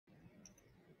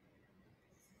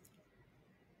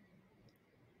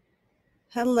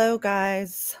Hello,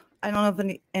 guys. I don't know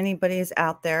if anybody is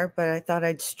out there, but I thought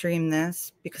I'd stream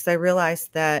this because I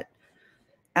realized that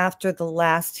after the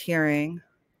last hearing,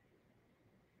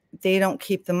 they don't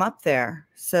keep them up there.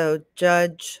 So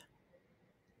Judge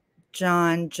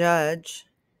John Judge,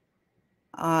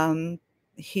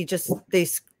 he just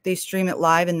they stream it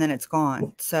live and then it's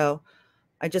gone. So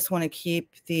I just want to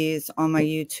keep these on my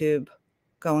YouTube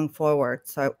going forward.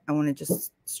 So I want to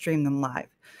just stream them live.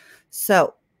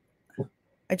 So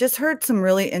I just heard some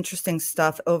really interesting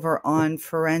stuff over on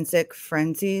Forensic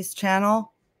Frenzy's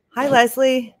channel. Hi,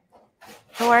 Leslie.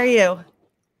 How are you?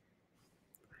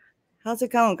 How's it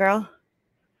going, girl?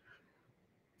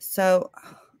 So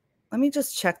let me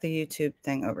just check the YouTube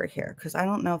thing over here because I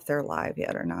don't know if they're live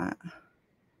yet or not.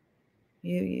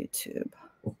 YouTube.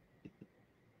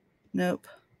 Nope.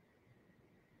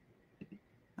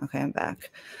 Okay, I'm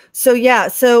back. So yeah,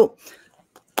 so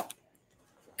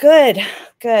good.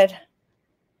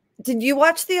 Did you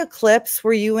watch the eclipse?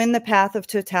 Were you in the path of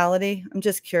totality? I'm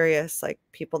just curious, like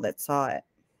people that saw it.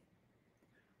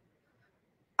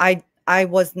 I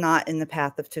was not in the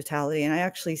path of totality, and I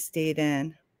actually stayed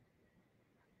in.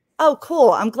 Oh,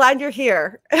 cool. I'm glad you're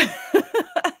here.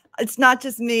 It's not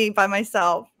just me by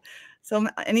myself. So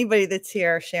anybody that's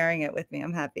here sharing it with me,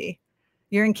 I'm happy.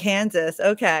 You're in Kansas.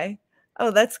 Okay.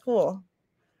 Oh, that's cool.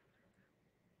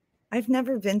 I've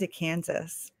never been to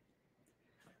Kansas.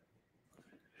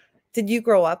 Did you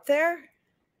grow up there?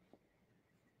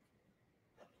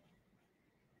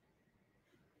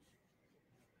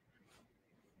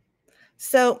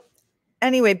 So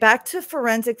anyway, back to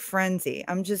Forensic Frenzy.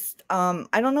 I'm just, I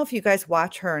don't know if you guys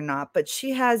watch her or not, but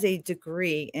she has a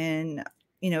degree in,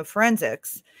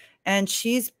 forensics, and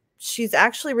she's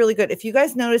actually really good. If you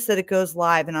guys notice that it goes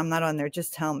live and I'm not on there,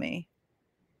 just tell me.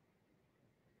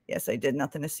 Yes, I did.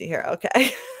 Nothing to see here.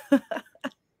 Okay.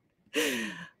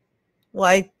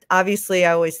 Well, obviously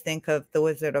I always think of The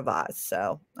Wizard of Oz,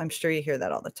 so I'm sure you hear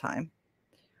that all the time.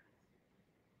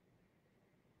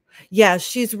 Yeah,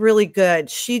 she's really good.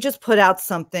 She just put out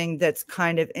something that's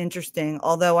kind of interesting,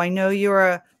 although I know you're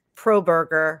a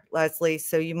pro-burger, Leslie,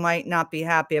 so you might not be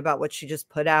happy about what she just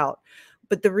put out.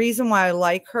 But the reason why I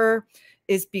like her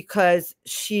is because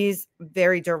she's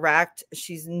very direct.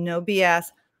 She's no BS.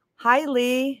 Hi,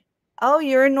 Lee. Oh,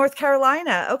 you're in North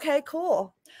Carolina. Okay,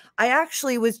 cool. I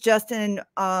actually was just in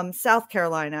South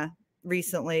Carolina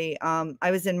recently. I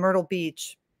was in Myrtle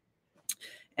Beach,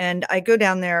 and I go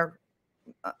down there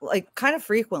like kind of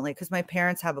frequently because my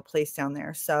parents have a place down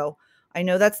there. So I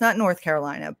know that's not North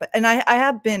Carolina, but I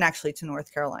have been actually to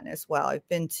North Carolina as well. I've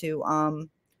been to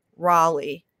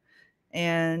Raleigh,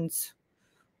 and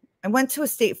I went to a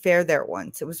state fair there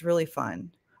once. It was really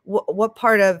fun. What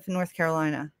part of North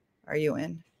Carolina are you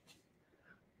in?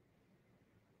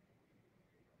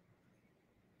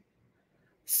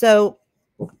 So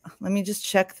let me just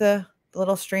check the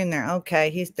little stream there.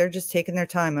 Okay, they're just taking their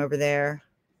time over there.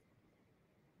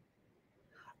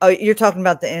 Oh, you're talking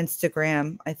about the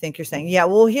Instagram, I think you're saying. Yeah,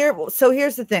 well,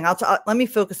 here's the thing. Let me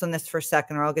focus on this for a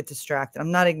second or I'll get distracted.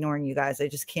 I'm not ignoring you guys. I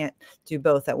just can't do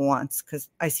both at once because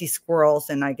I see squirrels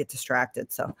and I get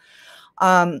distracted. So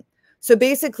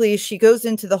basically she goes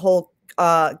into the whole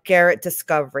Garrett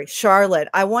discovery. Charlotte,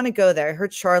 I want to go there. I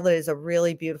heard Charlotte is a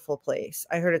really beautiful place.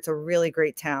 I heard it's a really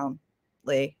great town,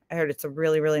 Lee. I heard it's a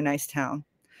really, really nice town.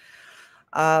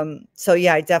 So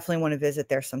yeah, I definitely want to visit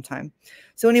there sometime.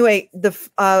 So anyway,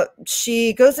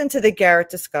 she goes into the Garrett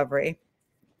discovery,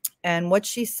 and what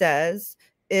she says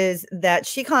is that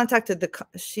she contacted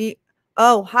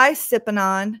oh, hi,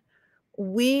 Sipanon.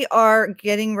 We are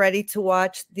getting ready to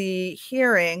watch the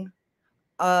hearing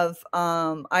of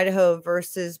Idaho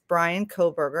versus Brian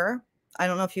Kohberger. I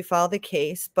don't know if you follow the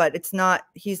case, but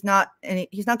he's not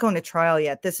going to trial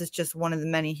yet. This is just one of the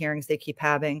many hearings they keep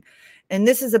having. And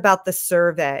this is about the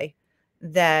survey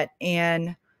that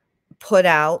Anne put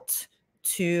out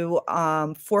to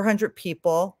 400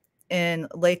 people in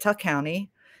Latah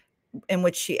County, in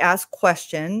which she asked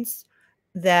questions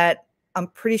that I'm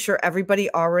pretty sure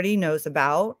everybody already knows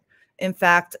about. In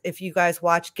fact, if you guys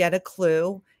watch Get a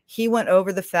Clue, he went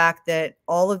over the fact that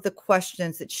all of the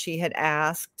questions that she had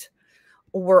asked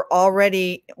we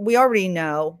already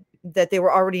know that they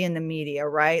were already in the media,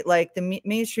 right? Like the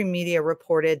mainstream media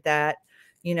reported that,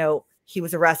 he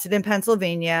was arrested in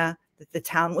Pennsylvania, that the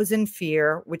town was in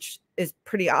fear, which is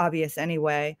pretty obvious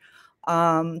anyway,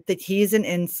 that he's an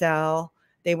incel.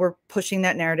 They were pushing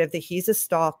that narrative that he's a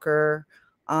stalker.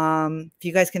 If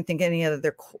you guys can think of any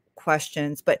other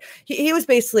questions, but he was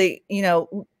basically,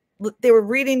 they were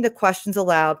reading the questions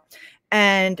aloud,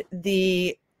 and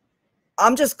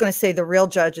I'm just going to say the real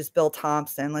judge is Bill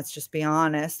Thompson. Let's just be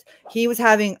honest. He was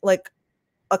having like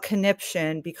a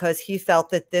conniption because he felt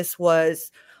that this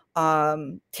was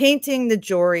tainting the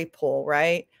jury pool,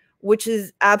 right? Which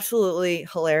is absolutely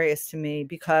hilarious to me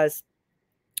because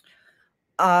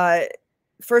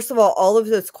first of all of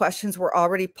those questions were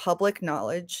already public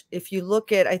knowledge. If you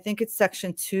look at, I think it's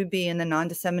section 2B in the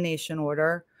non-dissemination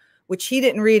order, which he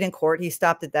didn't read in court. He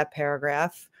stopped at that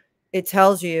paragraph. It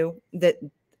tells you that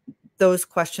those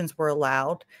questions were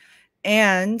allowed.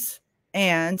 And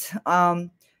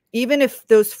even if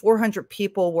those 400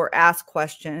 people were asked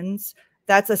questions,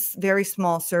 that's a very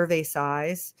small survey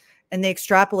size. And they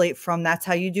extrapolate from, that's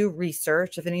how you do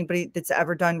research. If anybody that's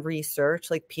ever done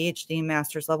research, like PhD,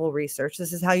 master's level research,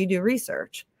 this is how you do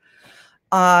research.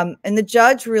 And the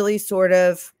judge really sort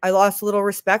of, I lost a little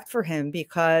respect for him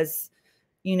because,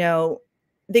 you know,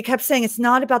 they kept saying it's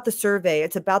not about the survey,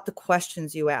 it's about the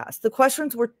questions you ask. The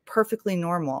questions were perfectly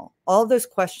normal. All of those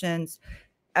questions,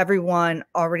 everyone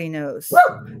already knows.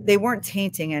 They weren't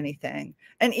tainting anything.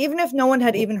 And even if no one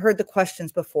had even heard the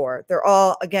questions before, they're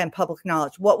all, again, public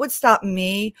knowledge. What would stop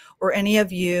me or any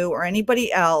of you or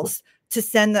anybody else to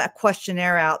send that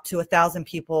questionnaire out to 1,000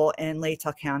 people in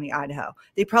Latah County, Idaho?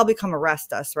 They'd probably come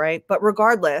arrest us, right? But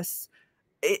regardless,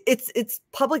 it's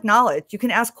public knowledge. You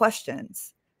can ask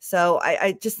questions. So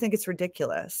I just think it's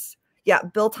ridiculous. Yeah,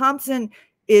 Bill Thompson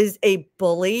is a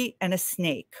bully and a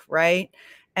snake, right?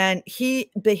 And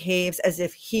he behaves as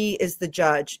if he is the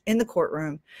judge in the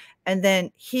courtroom. And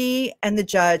then he and the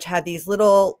judge have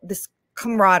this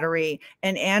camaraderie,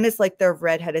 and Anne is like their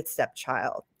redheaded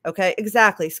stepchild. Okay,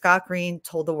 exactly. Scott Green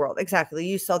told the world. Exactly.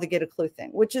 You saw the get a clue thing,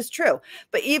 which is true.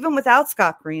 But even without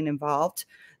Scott Green involved,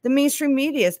 the mainstream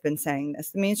media has been saying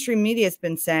this. The mainstream media has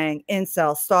been saying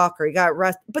incel, stalker, he got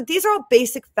arrested. But these are all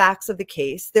basic facts of the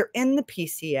case. They're in the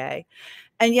PCA.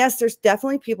 And yes, there's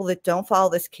definitely people that don't follow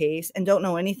this case and don't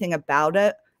know anything about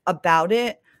it.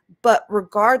 But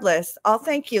regardless, I'll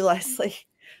thank you, Leslie.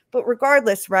 But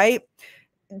regardless, right?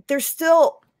 There's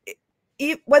still,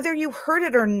 whether you heard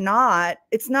it or not,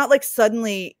 it's not like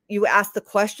suddenly you ask the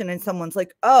question and someone's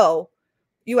like, oh,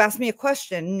 you asked me a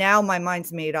question. Now my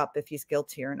mind's made up if he's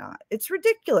guilty or not. It's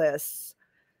ridiculous.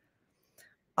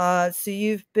 So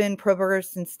you've been Kohberger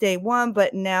since day one,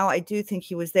 but now I do think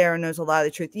he was there and knows a lot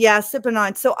of the truth. Yeah, sipping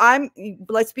on. So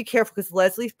let's be careful because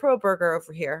Leslie's Kohberger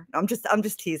over here. I'm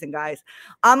just teasing, guys.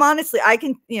 I'm honestly,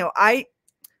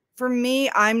 for me,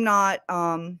 I'm not,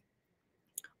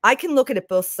 I can look at it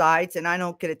both sides and I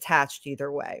don't get attached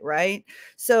either way. Right.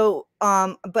 So,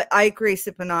 but I agree,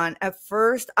 sipping on. At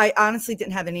first, I honestly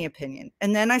didn't have any opinion.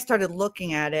 And then I started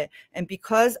looking at it. And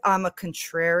because I'm a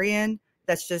contrarian,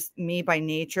 that's just me by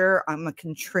nature. I'm a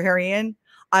contrarian.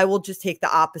 I will just take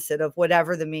the opposite of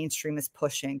whatever the mainstream is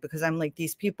pushing because I'm like,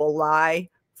 these people lie.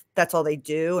 That's all they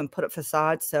do and put up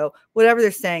facades. So whatever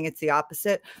they're saying, it's the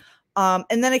opposite. And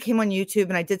then I came on YouTube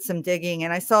and I did some digging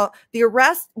and I saw the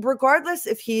arrest, regardless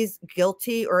if he's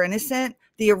guilty or innocent,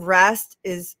 the arrest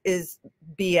is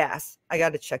BS. I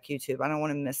got to check YouTube. I don't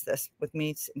want to miss this with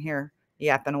me sitting here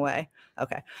yapping away.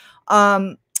 Okay.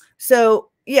 So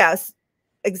yes,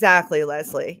 exactly,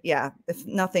 Leslie. Yeah. If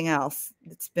nothing else,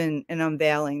 it's been an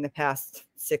unveiling the past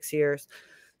 6 years.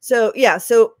 So yeah.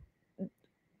 So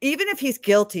even if he's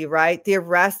guilty, right, the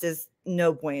arrest is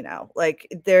no bueno. Like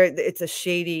it's a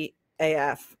shady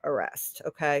AF arrest.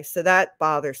 Okay. So that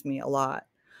bothers me a lot.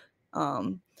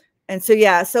 And so,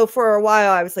 yeah, so for a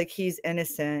while I was like, he's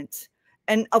innocent.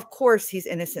 And of course he's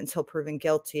innocent until proven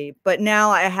guilty. But now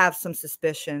I have some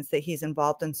suspicions that he's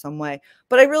involved in some way,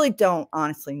 but I really don't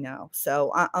honestly know.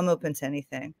 So I'm open to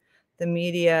anything. The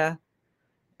media,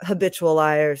 habitual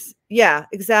liars. Yeah,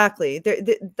 exactly.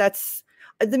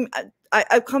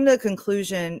 I've come to the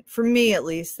conclusion, for me at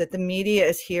least, that the media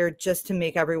is here just to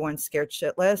make everyone scared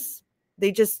shitless.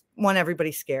 They just want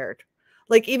everybody scared.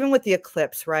 Like even with the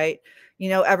eclipse, right? You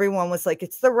know, everyone was like,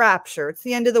 it's the rapture. It's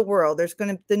the end of the world. There's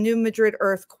the new Madrid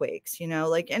earthquakes, you know,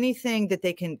 like anything that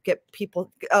they can get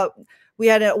people. We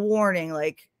had a warning,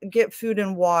 like get food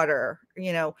and water,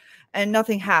 you know, and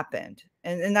nothing happened.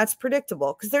 And that's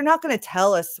predictable because they're not going to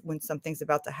tell us when something's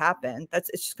about to happen.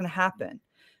 It's just going to happen.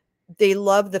 They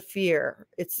love the fear.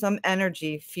 It's some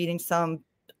energy feeding some,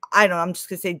 I don't know, I'm just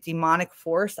going to say demonic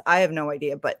force. I have no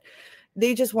idea, but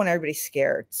they just want everybody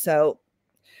scared. So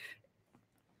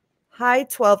hi,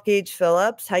 12 gauge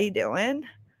Phillips. How you doing?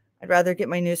 I'd rather get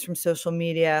my news from social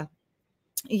media.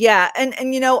 Yeah.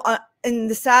 And you know, and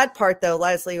the sad part though,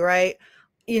 Leslie, right?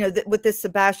 You know, with this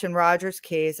Sebastian Rogers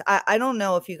case, I don't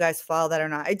know if you guys follow that or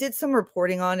not. I did some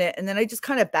reporting on it and then I just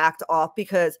kind of backed off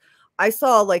because I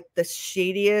saw like the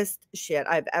shadiest shit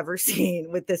I've ever seen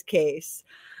with this case.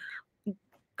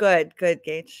 Good,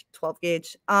 Gauge, 12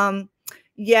 gauge.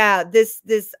 Yeah,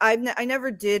 I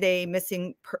never did a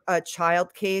missing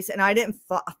child case, and I didn't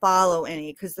follow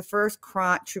any, because the first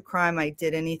true crime I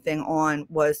did anything on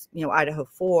was, Idaho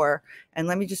 4. And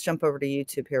let me just jump over to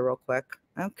YouTube here real quick.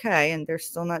 Okay, and they're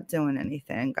still not doing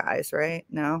anything, guys, right?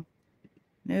 No,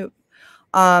 nope.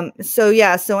 So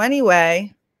yeah, so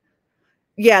anyway,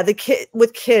 yeah, the kid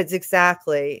with kids,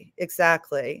 exactly,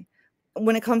 exactly.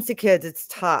 When it comes to kids, it's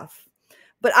tough.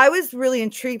 But I was really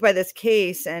intrigued by this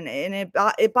case, and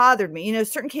it bothered me.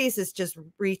 Certain cases just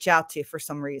reach out to you for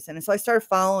some reason. And so I started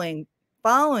following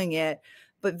it,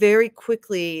 but very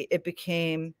quickly it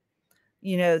became,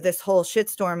 this whole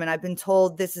shitstorm. And I've been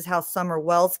told this is how Summer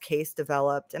Wells' case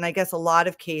developed. And I guess a lot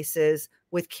of cases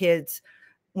with kids,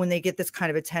 when they get this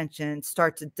kind of attention,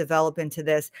 start to develop into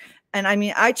this. And I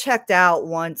mean, I checked out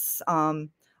once.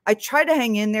 I tried to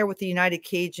hang in there with the United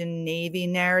Cajun Navy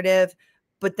narrative,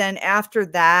 but then after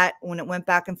that, when it went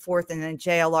back and forth and then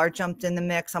JLR jumped in the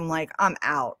mix, I'm like, I'm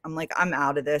out. I'm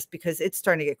out of this, because it's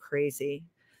starting to get crazy.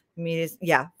 I mean,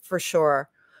 yeah, for sure.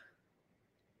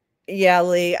 Yeah,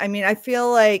 Lee. I mean, I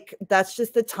feel like that's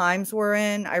just the times we're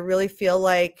in. I really feel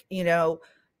like,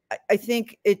 I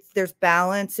think there's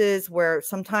balances where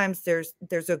sometimes there's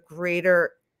a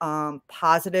greater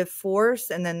positive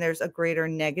force, and then there's a greater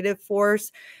negative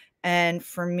force. And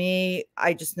for me,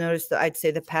 I just noticed that I'd say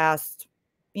the past,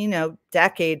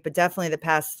 decade, but definitely the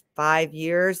past 5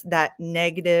 years, that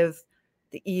the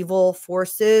evil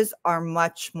forces are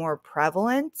much more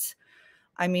prevalent.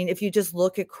 I mean, if you just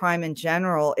look at crime in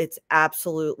general, it's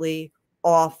absolutely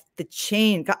off the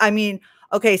chain. I mean,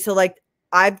 okay, so like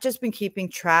I've just been keeping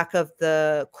track of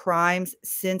the crimes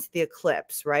since the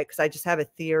eclipse, right? Because I just have a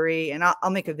theory, and I'll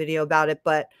make a video about it.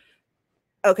 But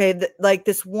okay, like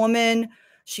this woman,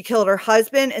 she killed her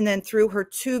husband and then threw her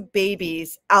 2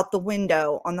 babies out the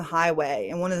window on the highway,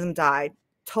 and one of them died.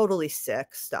 Totally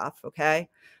sick stuff, okay?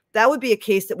 That would be a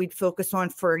case that we'd focus on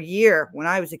for a year when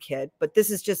I was a kid, but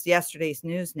this is just yesterday's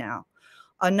news now.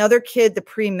 Another kid, the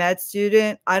pre-med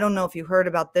student, I don't know if you heard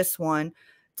about this one,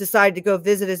 decided to go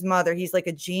visit his mother. He's like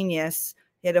a genius.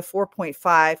 He had a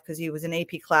 4.5 because he was in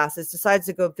AP classes, decides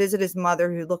to go visit his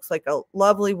mother, who looks like a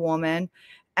lovely woman,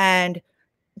 and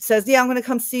says, yeah, I'm going to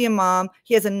come see him, Mom.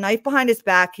 He has a knife behind his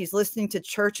back. He's listening to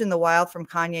Church in the Wild from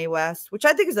Kanye West, which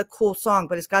I think is a cool song,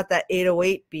 but it's got that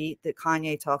 808 beat that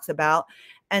Kanye talks about.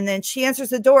 And then she answers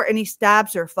the door and he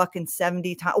stabs her fucking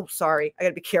 70 times. Oh, sorry. I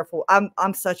gotta be careful.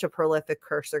 I'm such a prolific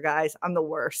cursor, guys. I'm the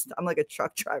worst. I'm like a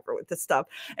truck driver with this stuff.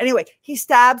 Anyway, he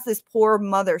stabs this poor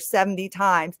mother 70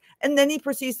 times. And then he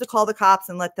proceeds to call the cops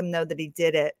and let them know that he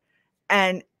did it.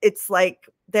 And it's like,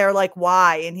 they're like,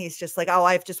 why? And he's just like, oh,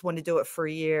 I've just wanted to do it for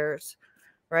years.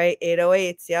 Right?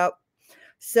 808s. Yep.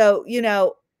 So,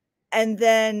 and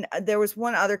then there was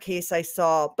one other case I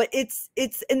saw, but it's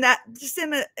in that, just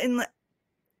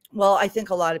well, I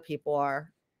think a lot of people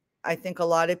are. I think a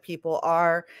lot of people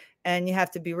are. And you have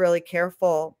to be really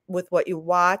careful with what you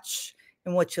watch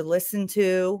and what you listen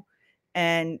to.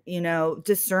 And,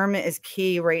 discernment is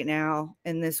key right now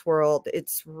in this world.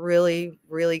 It's really,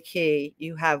 really key.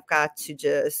 You have got to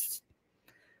just,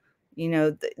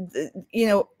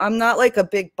 I'm not like a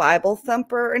big Bible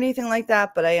thumper or anything like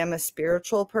that, but I am a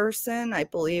spiritual person. I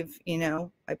believe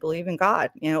in God,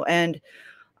 and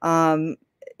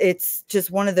it's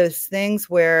just one of those things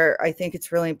where I think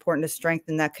it's really important to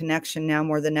strengthen that connection now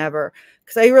more than ever,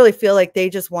 because I really feel like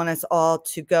they just want us all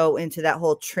to go into that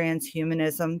whole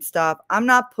transhumanism stuff. I'm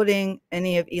not putting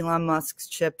any of Elon Musk's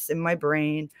chips in my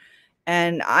brain,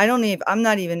 and I'm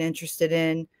not even interested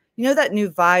in, that new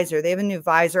visor. They have a new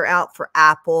visor out for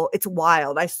Apple. It's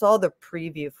wild. I saw the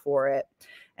preview for it,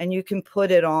 and you can put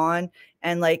it on,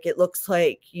 and like it looks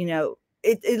like,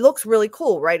 it looks really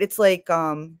cool, right? It's like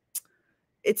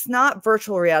it's not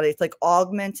virtual reality. It's like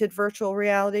augmented virtual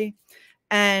reality.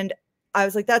 And I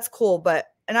was like, that's cool.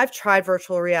 And I've tried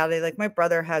virtual reality. Like my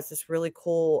brother has this really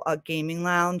cool gaming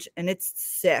lounge, and it's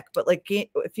sick. But like,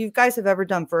 if you guys have ever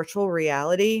done virtual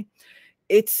reality,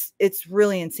 it's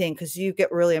really insane, because you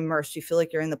get really immersed. You feel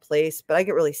like you're in the place, but I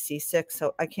get really seasick,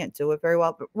 so I can't do it very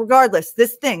well. But regardless,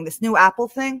 this new Apple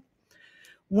thing,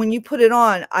 when you put it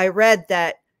on, I read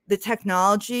that the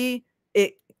technology,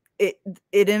 it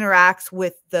interacts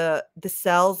with the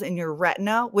cells in your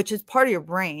retina, which is part of your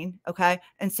brain. Okay.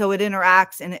 And so it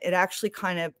interacts, and it actually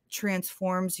kind of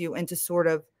transforms you into sort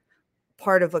of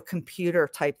part of a computer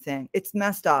type thing. It's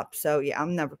messed up. So yeah,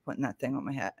 I'm never putting that thing on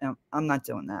my head. No, I'm not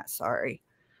doing that. Sorry.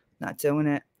 Not doing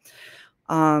it.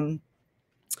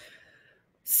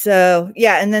 So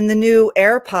yeah, and then the new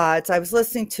AirPods. I was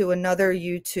listening to another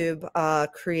YouTube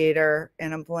creator,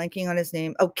 and I'm blanking on his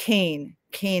name. Oh, Kane.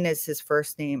 Kane is his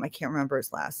first name. I can't remember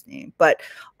his last name, but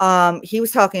he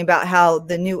was talking about how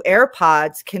the new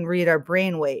AirPods can read our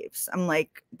brain waves. I'm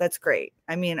like, that's great.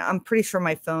 I mean, I'm pretty sure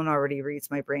my phone already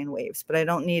reads my brain waves, but I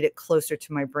don't need it closer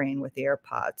to my brain with the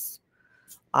AirPods.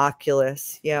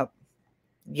 Oculus. Yep.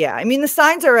 Yeah. I mean, the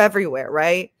signs are everywhere,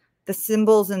 right? The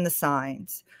symbols and the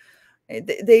signs.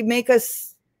 They make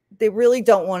us, they really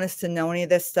don't want us to know any of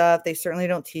this stuff. They certainly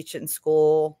don't teach it in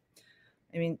school.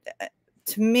 I mean,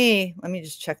 to me, let me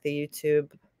just check the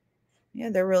YouTube. Yeah,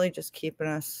 they're really just keeping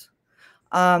us.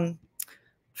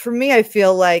 For me, I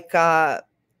feel like,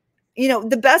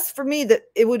 the best for me, that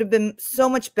it would have been so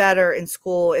much better in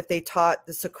school if they taught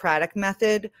the Socratic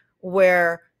method,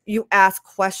 where you ask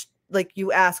questions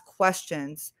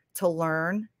to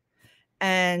learn,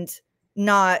 and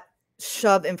not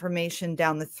shove information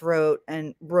down the throat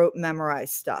and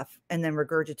memorize stuff and then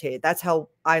regurgitate. That's how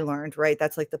I learned, right?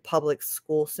 That's like the public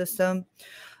school system.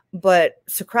 But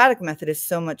Socratic method is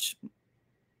so much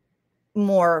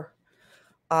more,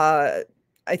 I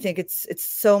think it's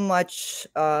so much,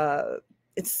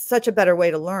 it's such a better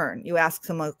way to learn. You ask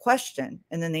someone a question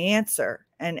and then they answer,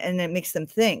 and it makes them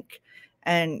think,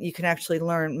 and you can actually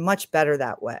learn much better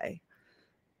that way.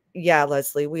 Yeah,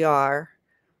 Leslie, we are.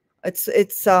 It's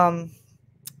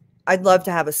I'd love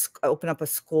to have open up a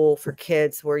school for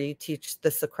kids where you teach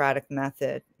the Socratic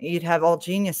method. You'd have all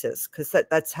geniuses, because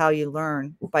that's how you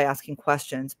learn, by asking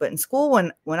questions. But in school,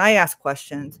 when I ask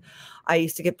questions, I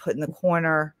used to get put in the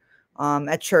corner.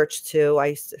 At church too,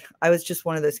 I was just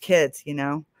one of those kids,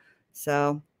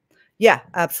 So yeah,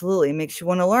 absolutely, it makes you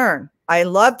want to learn. I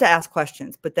love to ask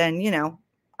questions, but then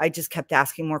I just kept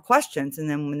asking more questions, and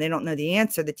then when they don't know the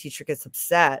answer, the teacher gets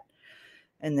upset,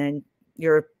 and then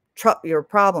you're a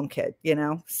problem kid,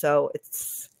 So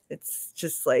it's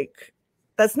just like,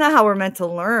 that's not how we're meant to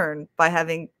learn, by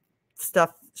having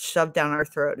stuff shoved down our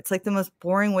throat. It's like the most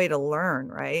boring way to learn,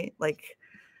 right? Like,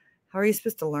 how are you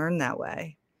supposed to learn that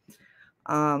way?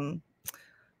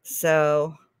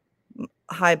 So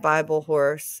hi, Bible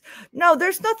horse. No,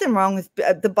 there's nothing wrong with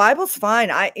the Bible's fine.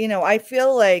 I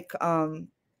feel like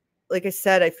I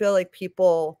said, I feel like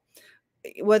people,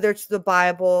 whether it's the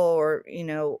Bible or,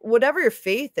 whatever your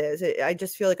faith is, I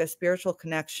just feel like a spiritual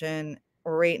connection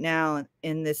right now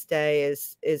in this day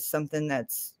is something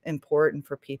that's important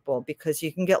for people, because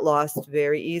you can get lost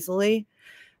very easily.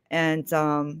 And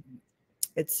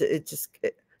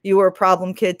you were a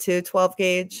problem kid too, 12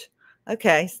 gauge.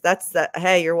 Okay, so that's that.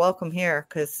 Hey, you're welcome here,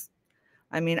 because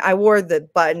I wore the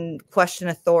button, question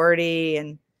authority,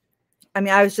 and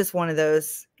I was just one of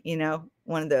those,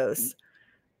 one of those.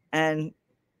 And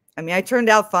I turned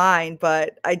out fine,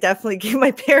 but I definitely gave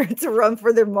my parents a run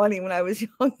for their money when I was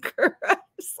younger. I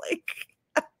was like,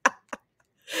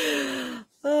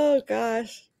 oh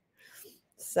gosh.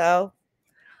 So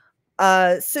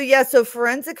yeah, so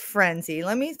Forensic Frenzy.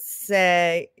 Let me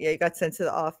say, yeah, you got sent to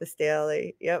the office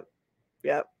daily. Yep.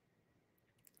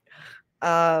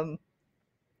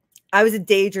 I was a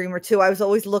daydreamer too. I was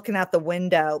always looking out the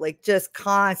window, like just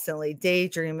constantly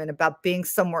daydreaming about being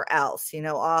somewhere else,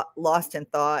 lost in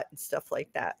thought and stuff like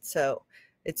that. So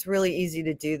it's really easy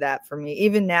to do that for me,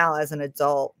 even now as an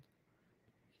adult.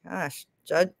 Gosh,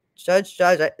 Judge,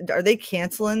 are they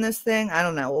canceling this thing? I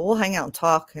don't know. Well, we'll hang out and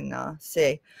talk and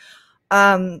see.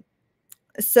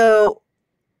 So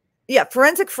yeah,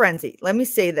 Forensic Frenzy. Let me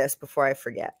say this before I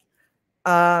forget.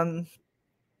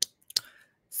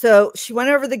 So she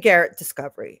went over the Garrett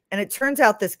discovery, and it turns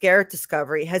out this Garrett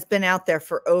discovery has been out there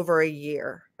for over a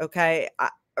year. Okay.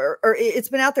 Or it's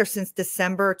been out there since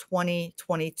December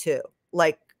 2022,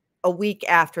 like a week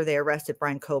after they arrested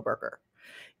Brian Kohberger.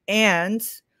 And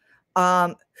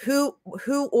who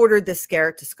ordered this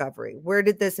Garrett discovery? Where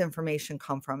did this information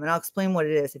come from? And I'll explain what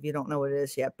it is if you don't know what it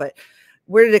is yet, but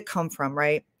where did it come from,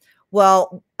 right?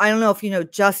 Well, I don't know if you know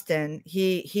Justin.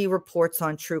 He reports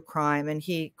on true crime, and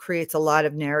he creates a lot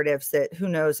of narratives that who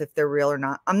knows if they're real or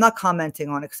not. I'm not commenting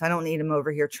on it because I don't need him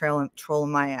over here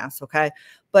trolling my ass, okay?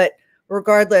 But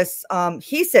regardless,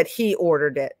 he said he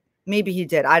ordered it. Maybe he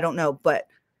did. I don't know. But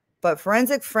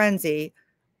Forensic Frenzy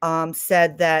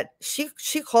said that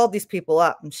she called these people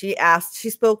up, and she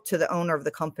spoke to the owner of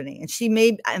the company, and she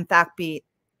may in fact be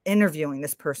interviewing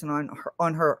this person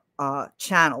on her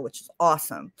channel, which is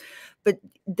awesome. But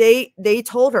they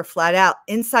told her flat out,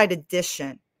 Inside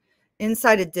Edition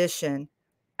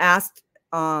asked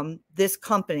this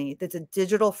company, that's a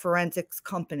digital forensics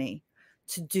company,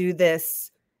 to do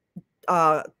this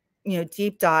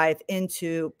deep dive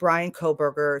into Brian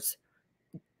Kohberger's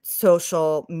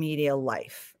social media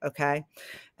life. Okay.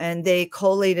 And they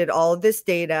collated all of this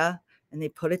data and they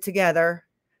put it together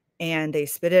and they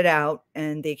spit it out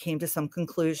and they came to some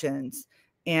conclusions.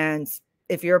 And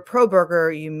if you're a pro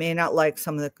burger, you may not like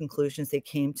some of the conclusions they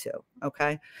came to.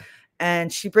 Okay.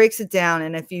 And she breaks it down.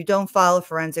 And if you don't follow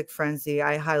Forensic Frenzy,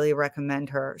 I highly recommend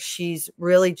her. She's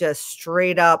really just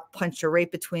straight up, punch you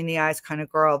right between the eyes kind of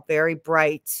girl, very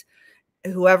bright.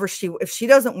 If she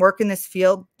doesn't work in this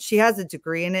field, she has a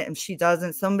degree in it. And if she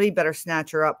doesn't, somebody better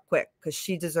snatch her up quick because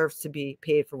she deserves to be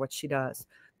paid for what she does.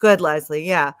 Good, Leslie.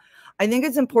 Yeah. I think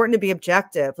it's important to be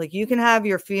objective. Like you can have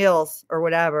your feels or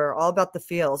whatever, all about the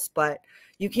feels, but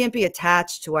you can't be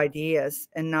attached to ideas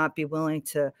and not be willing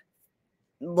to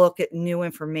look at new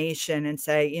information and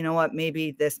say, you know what, maybe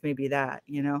this, maybe that,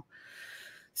 you know?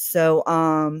 So,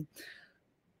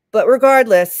 but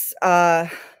regardless,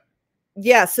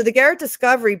 yeah, so the Garrett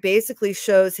discovery basically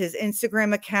shows his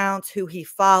Instagram account, who he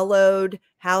followed,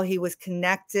 how he was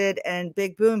connected, and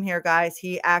big boom here, guys.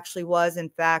 He actually was, in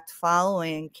fact,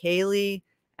 following Kaylee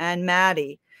and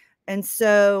Maddie. And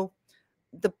so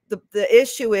the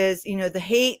issue is, you know, the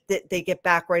hate that they get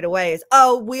back right away is,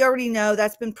 oh, we already know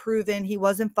that's been proven. He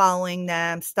wasn't following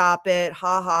them. Stop it.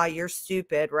 Ha ha, you're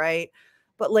stupid, right?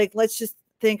 But like, let's just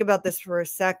think about this for a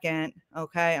second.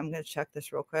 Okay, I'm going to check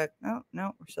this real quick. Oh,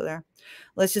 no, we're still there.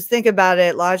 Let's just think about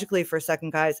it logically for a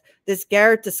second, guys. This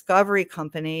Garrett Discovery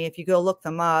Company, if you go look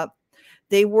them up,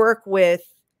 they work with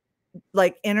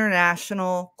like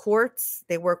international courts.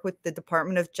 They work with the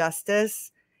Department of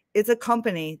Justice. It's a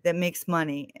company that makes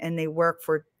money and they work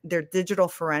for their digital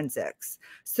forensics.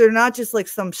 So they're not just like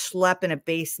some schlep in a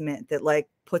basement that like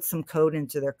puts some code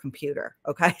into their computer.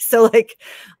 Okay. So like,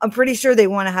 I'm pretty sure they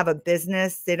want to have a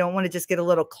business. They don't want to just get a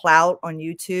little clout on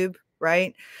YouTube,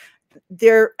 right?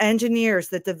 They're engineers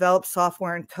that develop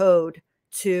software and code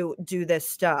to do this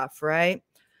stuff, right?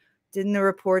 Didn't the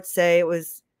report say it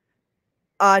was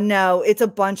no, it's a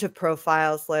bunch of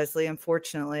profiles, Leslie,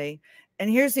 unfortunately. And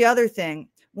here's the other thing.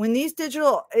 When these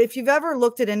digital, if you've ever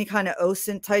looked at any kind of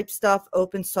OSINT type stuff,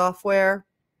 open software,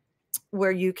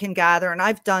 where you can gather, and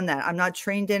I've done that. I'm not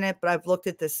trained in it, but I've looked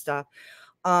at this stuff.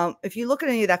 If you look at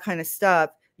any of that kind of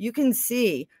stuff, you can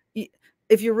see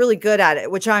if you're really good at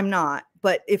it, which I'm not,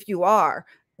 but if you are,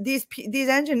 these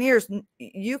engineers,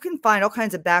 you can find all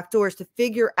kinds of backdoors to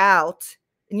figure out,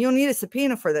 and you'll need a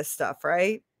subpoena for this stuff,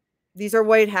 right? These are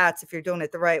white hats if you're doing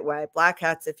it the right way, black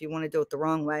hats if you want to do it the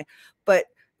wrong way. But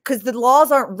because the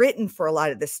laws aren't written for a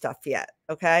lot of this stuff yet.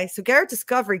 Okay. So Garrett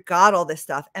Discovery got all this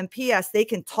stuff. And P.S. they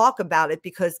can talk about it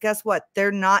because guess what?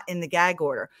 They're not in the gag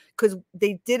order because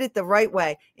they did it the right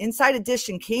way. Inside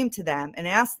Edition came to them and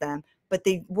asked them, but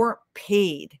they weren't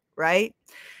paid. Right.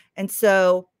 And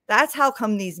so that's how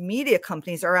come these media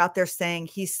companies are out there saying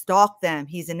he stalked them.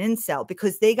 He's an incel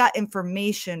because they got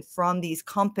information from these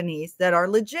companies that are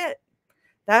legit.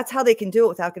 That's how they can do it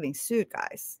without getting sued,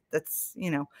 guys. That's,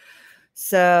 you know,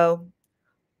 so,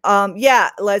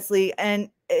 yeah, Leslie. And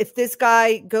if this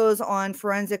guy goes on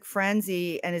Forensic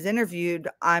Frenzy and is interviewed,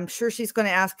 I'm sure she's going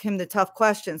to ask him the tough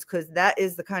questions because that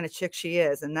is the kind of chick she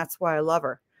is. And that's why I love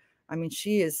her. I mean,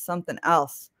 she is something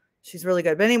else. She's really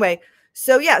good. But anyway,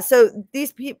 so yeah, so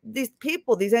these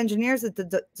people, these engineers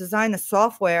that design the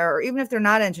software, or even if they're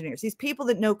not engineers, these people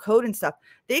that know code and stuff,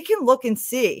 they can look and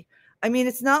see. I mean,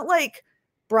 it's not like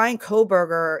Brian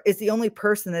Kohberger is the only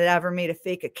person that ever made a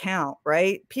fake account,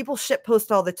 right? People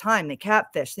shitpost all the time. They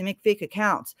catfish, they make fake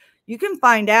accounts. You can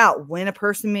find out when a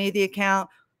person made the account,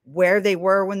 where they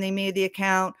were when they made the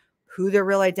account, who their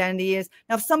real identity is.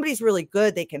 Now, if somebody's really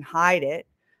good, they can hide it.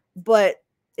 But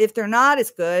if they're not as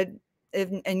good,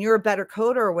 and you're a better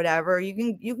coder or whatever, you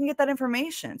can get that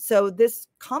information. So this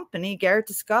company, Garrett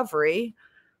Discovery,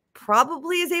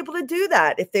 probably is able to do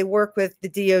that if they work with the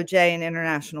DOJ and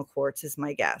international courts, is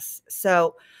my guess.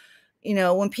 So, you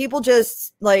know, when people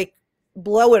just like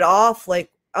blow it off, like,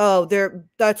 oh,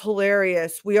 that's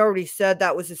hilarious. We already said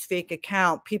that was his fake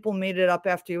account. People made it up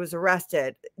after he was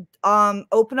arrested.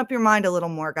 Open up your mind a little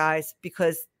more, guys,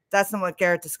 because that's not what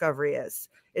Garrett Discovery is.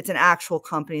 It's an actual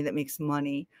company that makes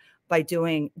money by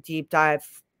doing deep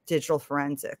dive digital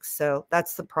forensics. So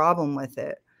that's the problem with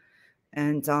it.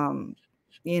 And,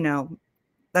 you know,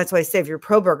 that's why I say if you're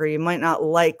pro burger, you might not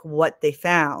like what they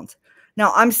found.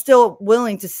 Now, I'm still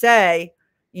willing to say,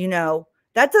 you know,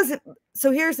 that doesn't.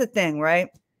 So here's the thing, right?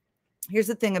 Here's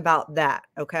the thing about that.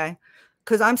 Okay.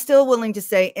 Because I'm still willing to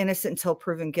say innocent until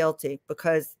proven guilty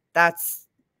because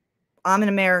I'm an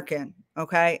American.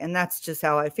 Okay. And that's just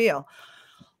how I feel.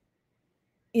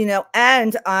 You know,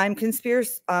 and I'm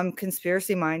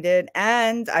conspiracy minded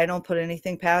and I don't put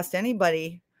anything past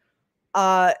anybody.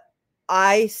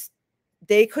 They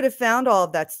they could have found all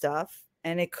of that stuff,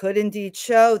 and it could indeed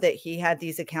show that he had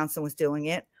these accounts and was doing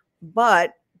it.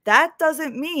 But that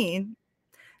doesn't mean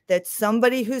that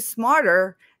somebody who's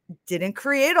smarter didn't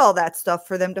create all that stuff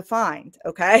for them to find,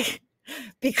 okay?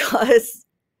 Because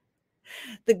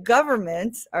the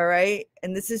government, all right,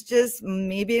 and this is just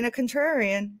me being a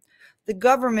contrarian, the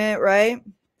government, right?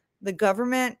 The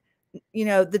government, you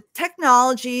know, the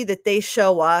technology that they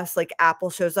show us, like Apple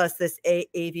shows us this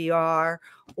AVR,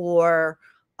 or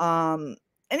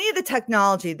any of the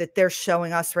technology that they're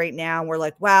showing us right now, we're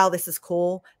like, wow, this is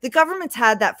cool. The government's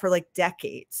had that for like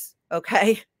decades,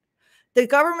 okay? The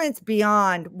government's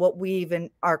beyond what we even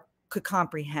could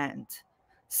comprehend.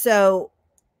 So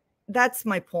that's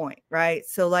my point, right?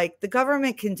 So like the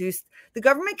government can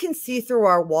see through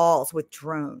our walls with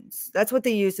drones. That's what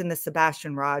they use in the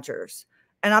Sebastian Rogers.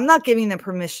 And I'm not giving them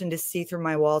permission to see through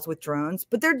my walls with drones,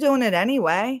 but they're doing it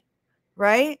anyway,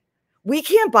 right? We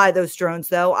can't buy those drones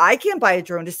though. I can't buy a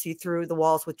drone to see through the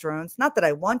walls with drones. Not that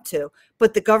I want to,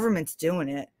 but the government's doing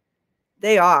it.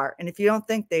 They are. And if you don't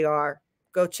think they are,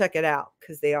 go check it out,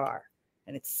 because they are.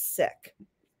 And it's sick.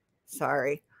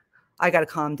 Sorry. I got to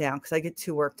calm down because I get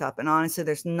too worked up. And honestly,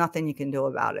 there's nothing you can do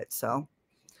about it. So,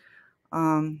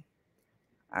 all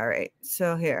right.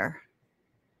 So here,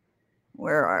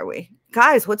 where are we?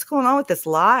 Guys, what's going on with this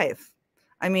live?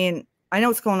 I mean, I know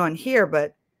what's going on here,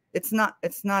 but it's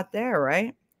not there,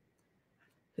 right?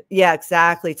 Yeah,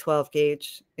 exactly. 12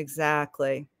 gauge.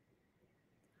 Exactly.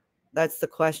 That's the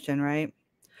question, right?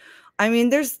 I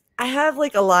mean, I have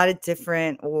like a lot of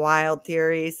different wild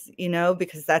theories, you know,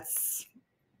 because that's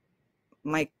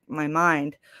my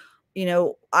mind. You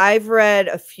know, I've read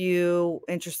a few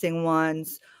interesting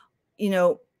ones. You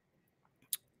know,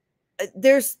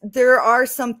 there are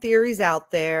some theories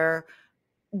out there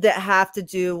that have to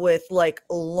do with like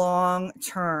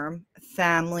long-term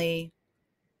family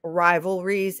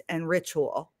rivalries and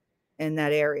ritual in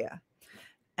that area.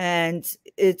 And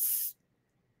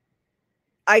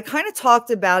I kind of talked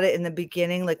about it in the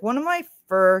beginning, like one of my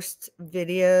first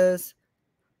videos.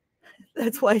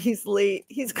 That's why he's late.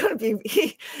 He's going to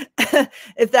be,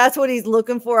 if that's what he's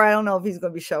looking for, I don't know if he's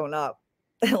going to be showing up,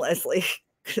 Leslie,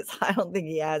 because I don't think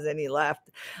he has any left.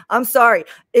 I'm sorry.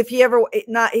 If he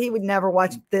he would never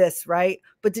watch this, right?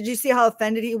 But did you see how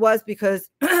offended he was? Because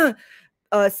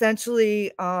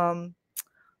essentially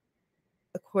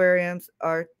aquariums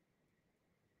are,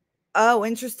 oh,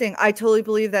 interesting. I totally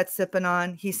believe that, sipping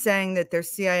on. He's saying that there's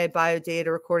CIA biodata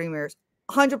recording mirrors.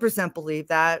 100% believe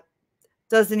that.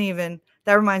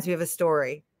 That reminds me of a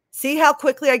story. See how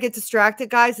quickly I get distracted,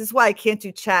 guys? This is why I can't do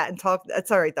chat and talk.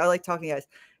 That's all right. I like talking to you guys.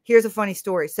 Here's a funny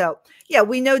story. So yeah,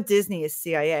 we know Disney is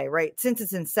CIA, right? Since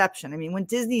its inception. I mean, when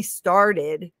Disney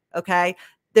started, okay,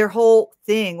 their whole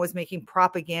thing was making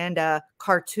propaganda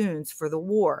cartoons for the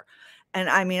war. And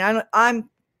I mean, I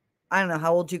don't know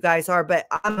how old you guys are, but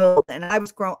I'm old, and I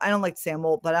was grown. I don't like to say I'm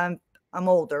old, but I'm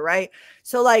older, right?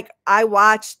 So like I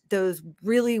watched those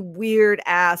really weird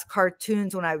ass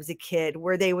cartoons when I was a kid,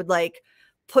 where they would like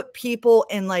put people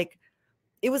in like,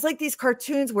 it was like these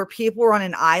cartoons where people were on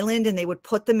an island and they would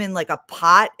put them in like a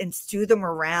pot and stew them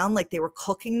around like they were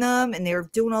cooking them, and they were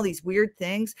doing all these weird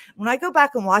things. When I go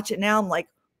back and watch it now, I'm like,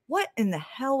 what in the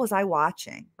hell was I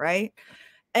watching, right?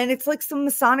 And it's like some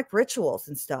Masonic rituals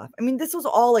and stuff. I mean, this was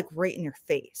all like right in your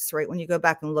face, right? When you go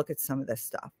back and look at some of this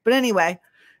stuff. But anyway,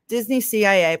 Disney,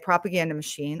 CIA, propaganda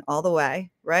machine all the way,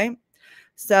 right?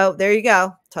 So there you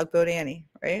go. Tugboat Annie,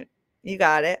 right? You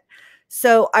got it.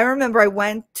 So I remember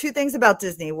two things about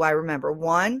Disney. Well, I remember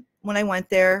one, when I went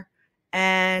there,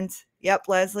 and yep,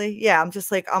 Leslie. Yeah, I'm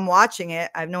just like, I'm watching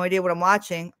it. I have no idea what I'm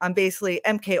watching. I'm basically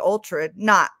MK Ultra,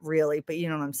 not really, but you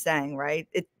know what I'm saying, right?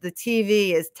 The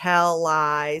TV is tell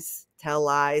lies,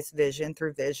 vision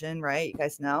through vision, right? You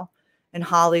guys know. In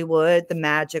Hollywood, the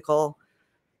magical,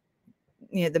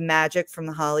 you know, the magic from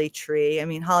the holly tree. I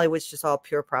mean, Hollywood's just all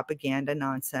pure propaganda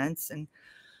nonsense. And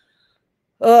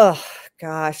oh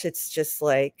gosh, it's just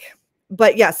like,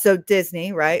 but yeah, so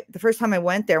Disney, right? The first time I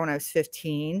went there when I was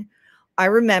 15, I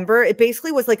remember it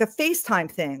basically was like a FaceTime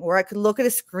thing where I could look at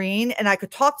a screen and I could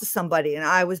talk to somebody, and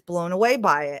I was blown away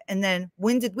by it. And then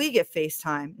when did we get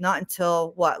FaceTime? Not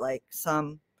until what, like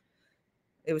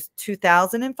it was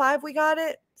 2005 we got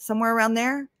it, somewhere around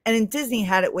there. And then Disney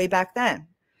had it way back then.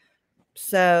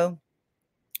 So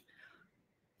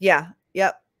yeah,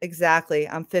 yep, exactly.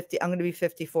 I'm 50. I'm going to be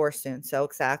 54 soon. So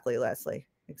exactly, Leslie.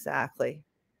 Exactly.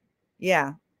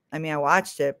 Yeah. I mean, I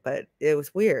watched it, but it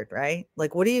was weird, right?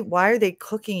 Like, why are they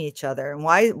cooking each other? And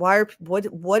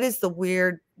what is the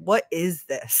weird, what is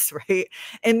this, right?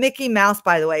 And Mickey Mouse,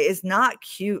 by the way, is not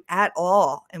cute at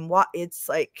all. And it's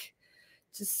like,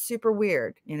 Just super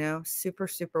weird, you know, super,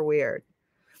 super weird.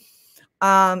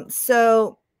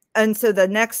 So the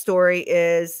next story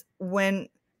is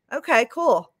okay,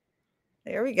 cool.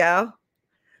 There we go.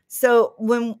 So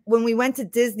when we went to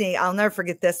Disney, I'll never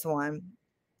forget this one.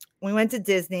 We went to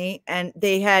Disney and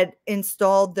they had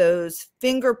installed those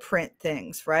fingerprint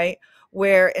things, right?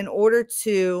 Where in order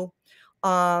to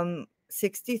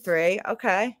 63,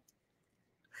 okay.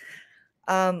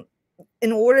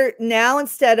 In order now,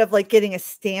 instead of like getting a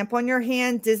stamp on your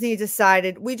hand, Disney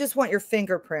decided we just want your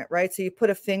fingerprint, right? So you put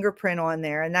a fingerprint on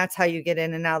there and that's how you get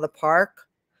in and out of the park.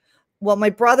 Well, my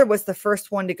brother was the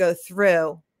first one to go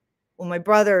through. Well, my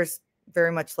brother's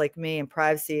very much like me and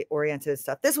privacy oriented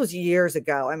stuff. This was years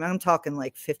ago. I mean, I'm talking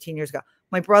like 15 years ago.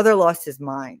 My brother lost his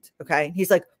mind. Okay.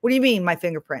 He's like, what do you mean my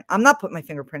fingerprint? I'm not putting my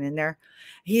fingerprint in there.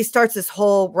 He starts this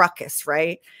whole ruckus,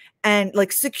 right? And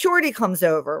like security comes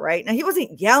over, right? Now he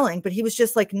wasn't yelling, but he was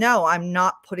just like, no, I'm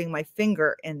not putting my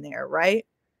finger in there, right?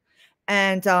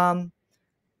 And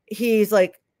he's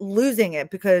like losing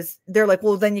it because they're like,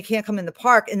 well, then you can't come in the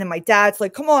park. And then my dad's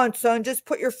like, come on, son, just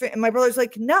put your and my brother's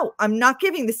like, no, I'm not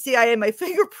giving the CIA my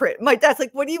fingerprint. My dad's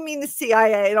like, what do you mean the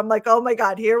CIA? And I'm like, oh my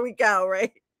God, here we go,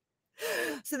 right?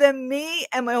 So then me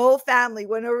and my whole family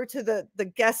went over to the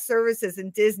guest services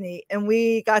in Disney and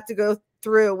we got to go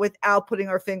through without putting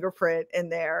our fingerprint in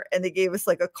there. And they gave us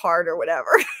like a card or whatever.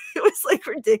 It was like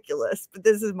ridiculous, but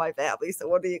this is my family. So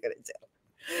what are you going to do?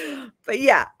 But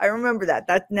yeah, I remember that.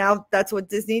 That's what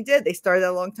Disney did. They started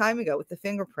that a long time ago with the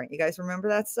fingerprint. You guys remember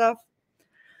that stuff?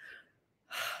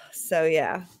 So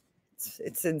yeah,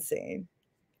 it's insane.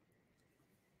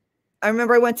 I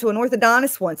remember I went to an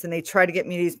orthodontist once and they tried to get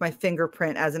me to use my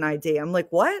fingerprint as an ID. I'm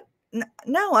like, what?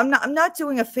 No, I'm not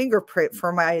doing a fingerprint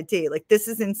for my ID. Like, this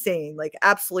is insane. Like,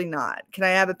 absolutely not. Can I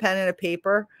have a pen and a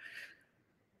paper?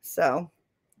 So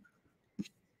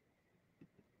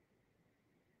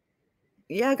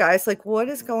yeah, guys, like, what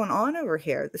is going on over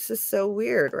here? This is so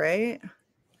weird, right?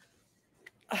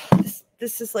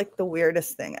 This is like the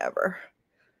weirdest thing ever.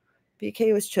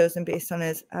 BK was chosen based on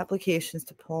his applications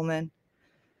to Pullman,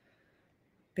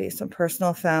 based on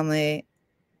personal, family,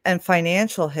 and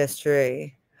financial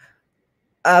history.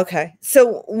 Okay.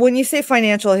 So when you say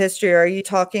financial history, are you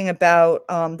talking about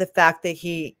the fact that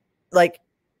he like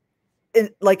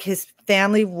his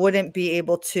family wouldn't be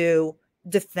able to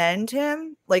defend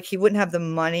him? Like he wouldn't have the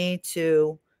money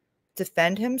to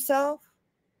defend himself?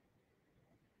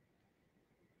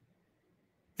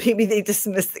 Maybe they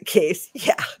dismissed the case.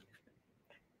 Yeah.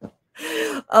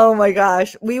 Oh my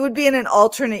gosh. We would be in an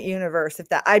alternate universe if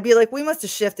that. I'd be like, we must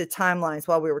have shifted timelines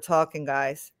while we were talking,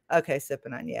 guys. Okay,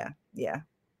 sipping on. Yeah. Yeah.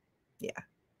 Yeah.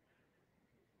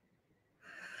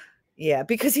 Yeah,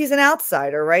 because he's an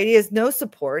outsider, right? He has no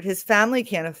support. His family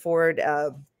can't afford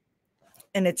an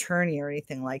attorney or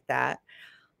anything like that.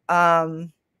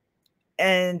 And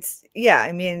yeah,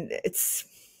 I mean, it's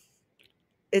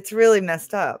really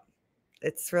messed up.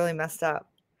 It's really messed up.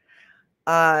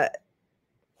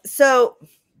 So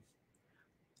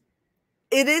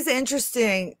it is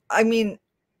interesting. I mean,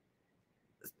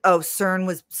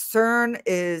 CERN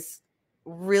is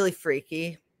really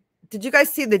freaky. Did you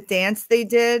guys see the dance they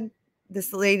did?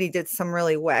 This lady did some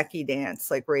really wacky dance,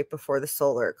 like right before the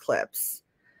solar eclipse.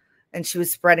 And she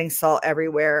was spreading salt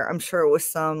everywhere. I'm sure it was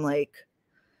some like,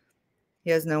 he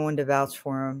has no one to vouch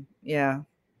for him. Yeah.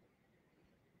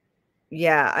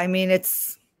 Yeah. I mean,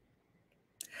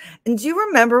 and do you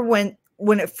remember when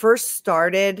it first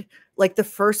started, like the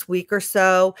first week or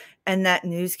so, and that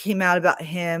news came out about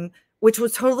him, which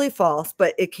was totally false,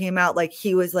 but it came out like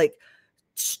he was like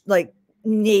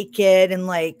naked and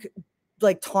like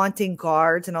taunting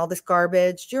guards and all this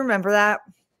garbage. Do you remember that?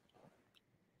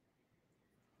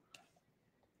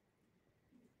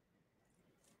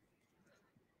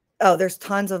 Oh, there's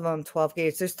tons of them, 12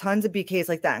 gauge. There's tons of BKs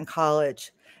like that in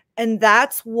college. And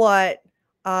that's what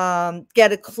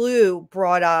Get a Clue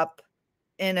brought up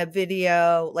in a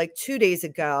video like 2 days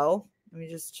ago. Let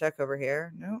me just check over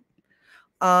here. No.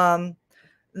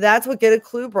 That's what Get a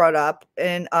Clue brought up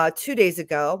in 2 days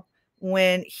ago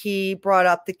when he brought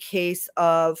up the case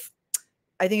of,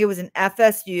 I think it was an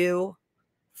FSU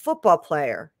football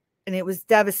player, and it was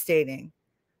devastating.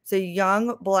 It's a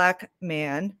young Black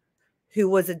man who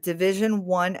was a Division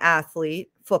I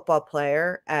athlete, football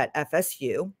player at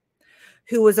FSU,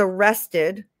 who was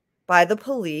arrested by the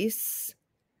police.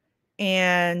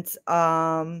 And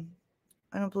I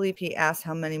don't believe he asked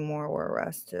how many more were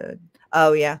arrested.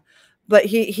 Oh, yeah. But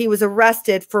he was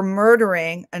arrested for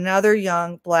murdering another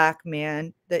young Black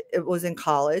man that it was in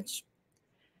college.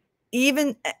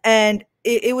 And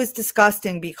it was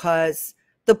disgusting because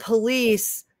the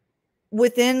police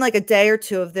within like a day or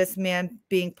two of this man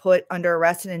being put under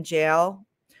arrest and in jail,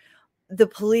 the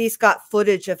police got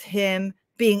footage of him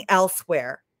being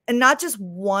elsewhere, and not just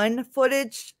one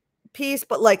footage piece,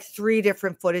 but like 3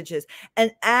 different footages.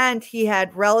 And he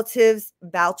had relatives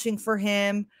vouching for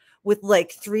him with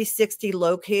like 360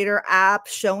 locator app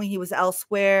showing he was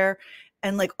elsewhere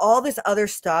and like all this other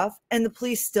stuff. And the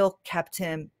police still kept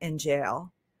him in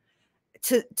jail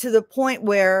to the point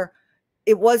where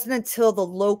it wasn't until the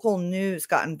local news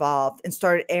got involved and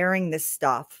started airing this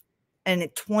stuff. And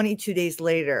 22 days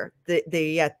later,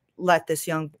 they let this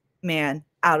young man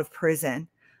out of prison.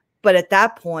 But at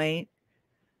that point,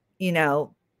 you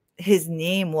know, his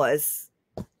name was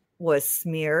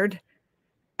smeared,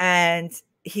 and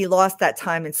he lost that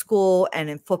time in school and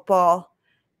in football.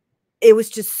 It was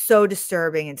just so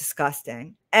disturbing and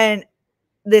disgusting. And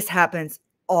this happens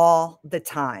all the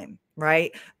time,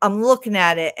 right? I'm looking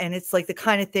at it and it's like the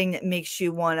kind of thing that makes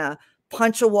you want to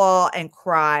punch a wall and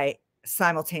cry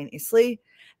simultaneously.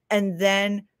 And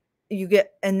then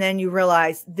you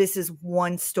realize this is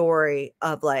one story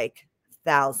of like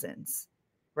thousands,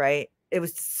 right? It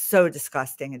was so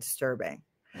disgusting and disturbing.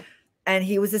 And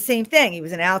he was the same thing. He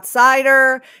was an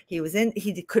outsider.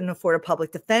 He couldn't afford a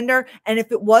public defender. And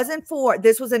if it wasn't for,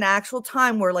 this was an actual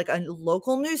time where like a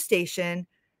local news station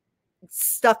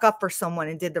stuck up for someone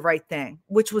and did the right thing,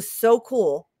 which was so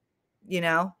cool. You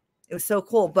know, it was so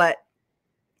cool. But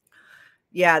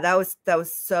yeah, that was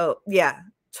so, yeah,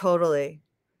 totally.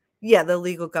 Yeah. The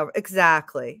legal government.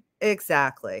 Exactly.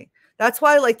 That's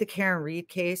why I like the Karen Reed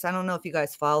case. I don't know if you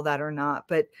guys follow that or not,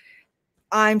 but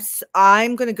I'm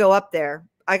going to go up there.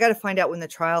 I got to find out when the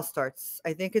trial starts.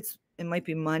 I think it might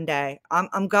be Monday.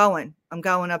 I'm going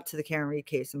up to the Karen Reed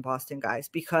case in Boston, guys,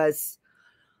 because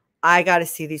I got to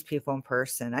see these people in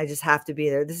person. I just have to be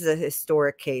there. This is a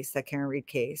historic case, that Karen Reed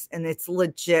case, and it's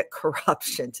legit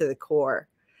corruption to the core.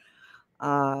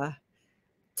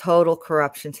 Total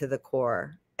corruption to the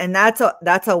core. And that's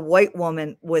a white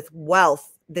woman with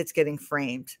wealth that's getting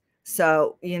framed.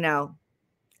 So, you know,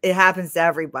 it happens to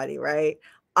everybody, right?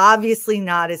 Obviously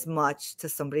not as much to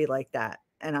somebody like that.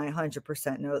 And I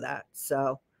 100% know that.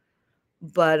 So,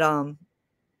 but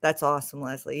that's awesome,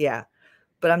 Leslie. Yeah.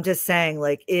 But I'm just saying,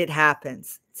 like, it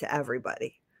happens to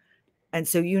everybody. And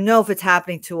so, you know, if it's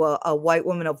happening to a white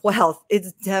woman of wealth,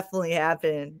 it's definitely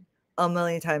happening a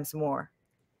million times more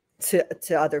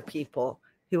to other people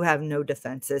who have no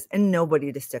defenses and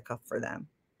nobody to stick up for them.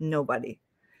 Nobody.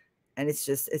 And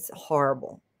it's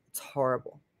horrible. It's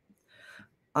horrible.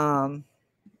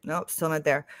 Nope, still not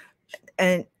there.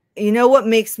 And you know what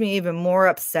makes me even more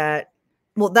upset?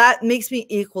 Well, that makes me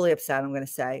equally upset, I'm going to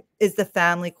say, is the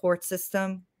family court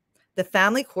system. The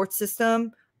family court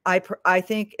system, I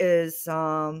think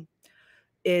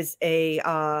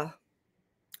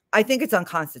I think it's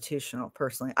unconstitutional,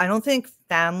 personally. I don't think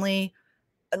family,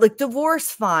 like divorce,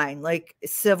 fine, like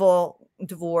civil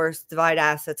divorce, divide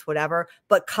assets, whatever.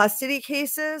 But custody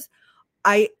cases,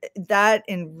 that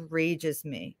enrages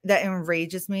me.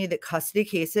 That custody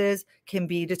cases can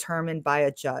be determined by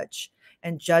a judge,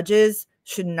 and judges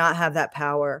should not have that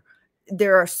power.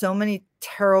 There are so many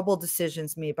terrible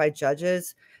decisions made by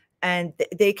judges, and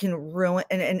they can ruin.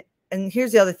 And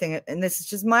here's the other thing, and this is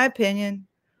just my opinion,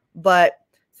 but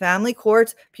family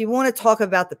courts, people want to talk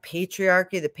about the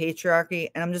patriarchy,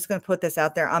 and I'm just going to put this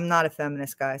out there. I'm not a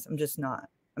feminist, guys. I'm just not.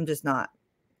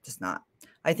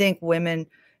 I think women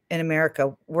in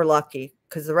America, we're lucky,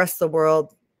 because the rest of the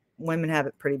world, women have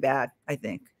it pretty bad, I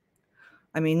think.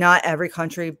 I mean, not every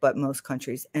country, but most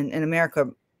countries. And in America,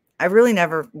 I really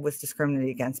never was discriminated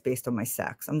against based on my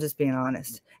sex. I'm just being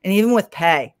honest. And even with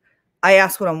pay, I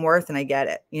ask what I'm worth and I get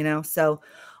it, you know? So,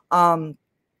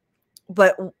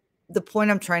 but the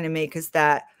point I'm trying to make is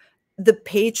that the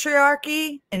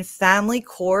patriarchy in family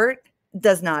court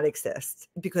does not exist,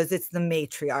 because it's the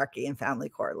matriarchy in family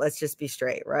court. Let's just be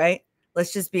straight, right?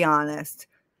 Let's just be honest.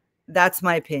 That's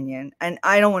my opinion. And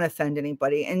I don't want to offend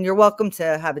anybody. And you're welcome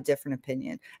to have a different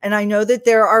opinion. And I know that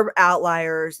there are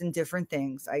outliers and different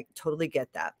things. I totally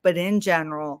get that. But in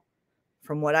general,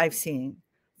 from what I've seen,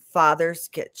 fathers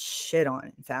get shit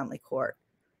on in family court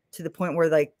to the point where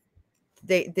like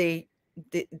they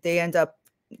end up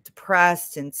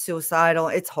depressed and suicidal.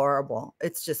 It's horrible.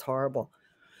 It's just horrible.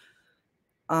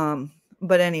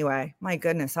 But anyway, my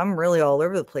goodness, I'm really all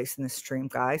over the place in this stream,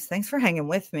 guys. Thanks for hanging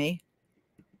with me.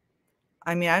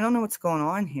 I mean, I don't know what's going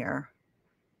on here.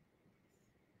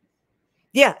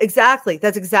 Yeah, exactly.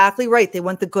 That's exactly right. They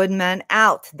want the good men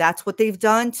out. That's what they've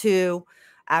done to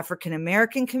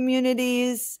African-American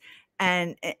communities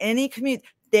and any community.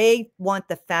 They want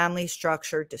the family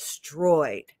structure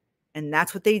destroyed. And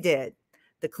that's what they did.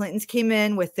 The Clintons came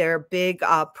in with their big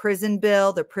prison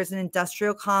bill, their prison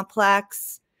industrial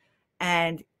complex,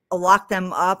 and locked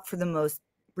them up for the most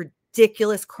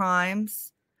ridiculous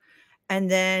crimes. And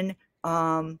then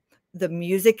the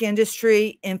music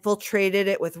industry infiltrated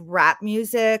it with rap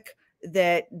music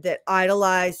that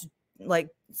idolized, like,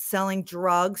 selling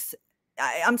drugs.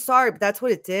 I'm sorry, but that's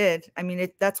what it did. I mean,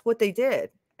 that's what they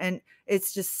did. And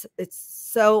it's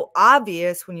so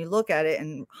obvious when you look at it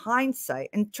in hindsight.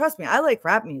 And trust me, I like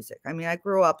rap music. I mean, I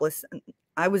grew up listening.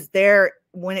 I was there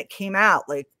when it came out,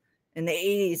 like in the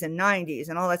 80s and 90s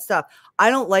and all that stuff.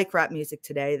 I don't like rap music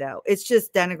today, though. It's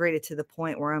just denigrated to the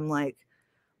point where I'm like,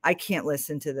 I can't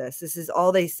listen to this. This is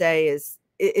all they say is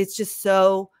it's just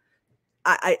so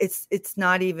it's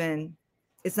not even,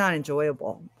 it's not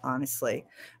enjoyable, honestly.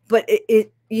 But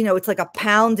it's like a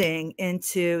pounding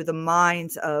into the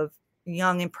minds of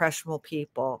young, impressionable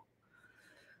people.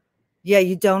 Yeah,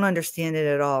 you don't understand it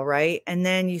at all, right? And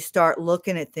then you start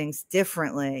looking at things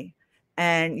differently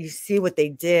and you see what they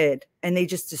did, and they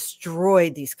just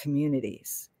destroyed these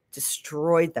communities,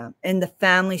 destroyed them. And the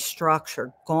family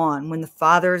structure, gone. When the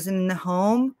father isn't in the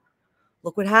home,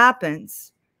 look what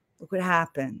happens. Look what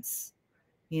happens,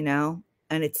 and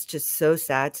it's just so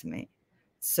sad to me.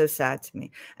 So sad to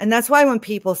me. And that's why when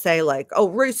people say, like, oh,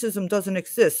 racism doesn't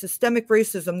exist, systemic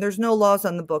racism, there's no laws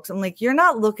on the books, I'm like, you're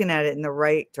not looking at it in the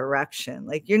right direction.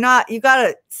 Like, you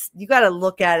gotta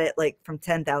look at it like from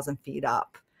 10,000 feet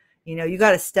up. You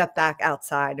got to step back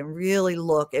outside and really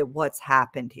look at what's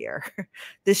happened here.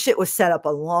 This shit was set up a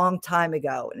long time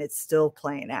ago and it's still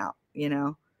playing out.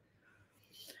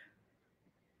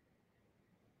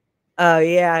 Oh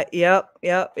yeah, yep.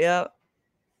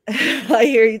 I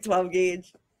hear you, 12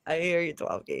 gauge. I hear you,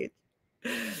 12 gauge.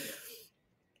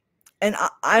 And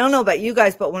I don't know about you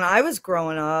guys, but when I was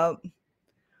growing up,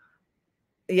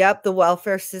 yep, the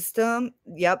welfare system,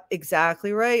 yep,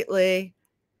 exactly right, Lee.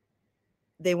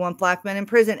 They want black men in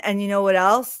prison. And you know what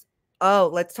else? Oh,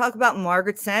 let's talk about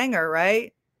Margaret Sanger,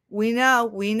 right? We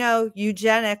know,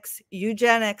 eugenics,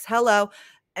 hello.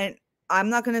 And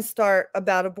I'm not going to start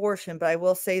about abortion, but I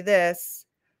will say this.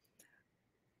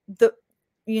 The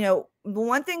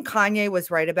one thing Kanye was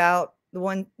right about,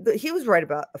 he was right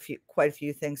about quite a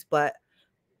few things, but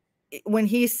when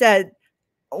he said,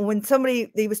 when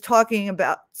he was talking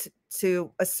about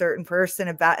to a certain person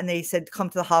about, and they said, come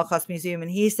to the Holocaust Museum. And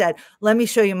he said, let me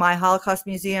show you my Holocaust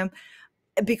Museum,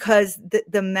 because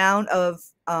the amount of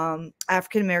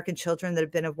African-American children that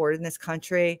have been aborted in this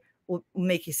country will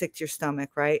make you sick to your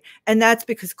stomach, right? And that's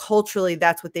because culturally,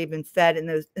 that's what they've been fed in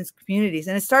those communities.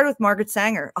 And it started with Margaret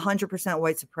Sanger, 100%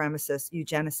 white supremacist,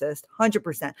 eugenicist,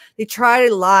 100%. They try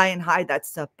to lie and hide that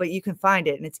stuff, but you can find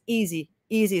it, and it's easy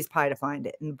as pie to find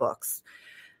it in the books.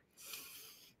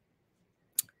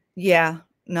 Yeah,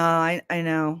 no, I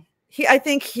know. I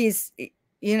think he's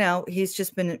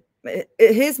just been,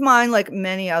 his mind, like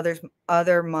many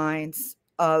other minds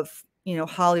of,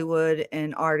 Hollywood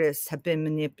and artists, have been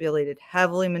manipulated,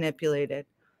 heavily manipulated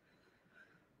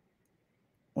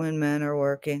when men are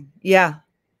working. Yeah.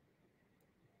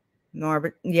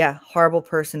 Norbert, yeah, horrible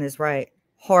person is right.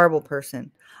 Horrible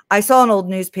person. I saw an old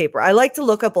newspaper. I like to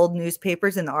look up old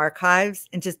newspapers in the archives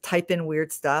and just type in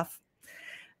weird stuff.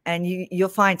 And you'll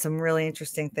find some really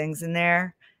interesting things in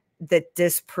there that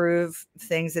disprove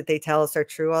things that they tell us are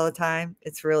true all the time.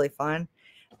 It's really fun.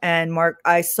 And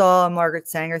I saw a Margaret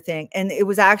Sanger thing, and it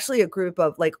was actually a group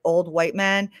of like old white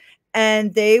men,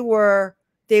 and they were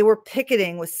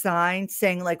picketing with signs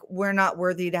saying, like, we're not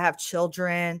worthy to have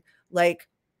children, like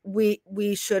we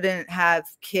shouldn't have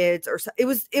kids, or so. It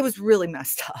was really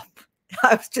messed up.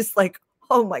 I was just like,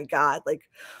 oh my God, like,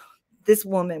 this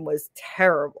woman was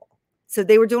terrible. So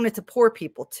they were doing it to poor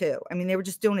people too. I mean, they were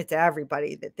just doing it to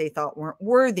everybody that they thought weren't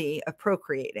worthy of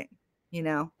procreating,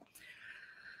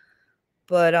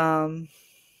 But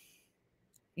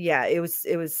yeah, it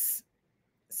was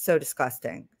so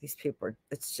disgusting. These people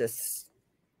it's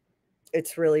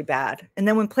really bad. And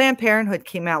then when Planned Parenthood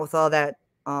came out with all that,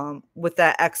 with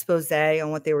that expose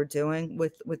on what they were doing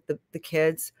with the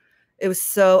kids, it was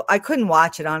so, I couldn't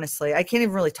watch it, honestly. I can't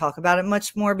even really talk about it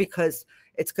much more because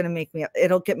it's going to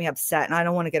it'll get me upset, and I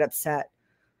don't want to get upset.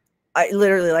 I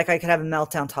literally, like, I could have a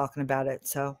meltdown talking about it.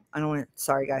 So I don't want to,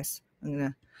 sorry guys. I'm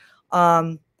going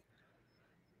to,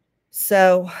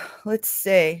 so let's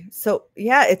see. So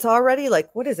yeah, it's already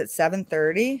like, what is it?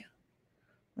 7:30.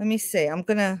 Let me see. I'm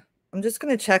just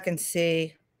going to check and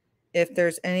see if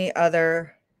there's any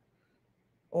other,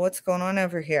 what's going on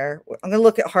over here. I'm going to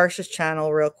look at Harsh's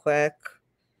channel real quick.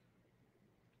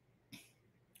 It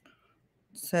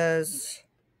says,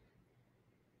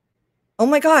 oh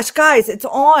my gosh, guys, it's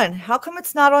on. How come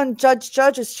it's not on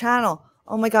Judge's channel?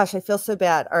 Oh my gosh, I feel so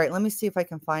bad. All right, let me see if I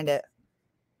can find it.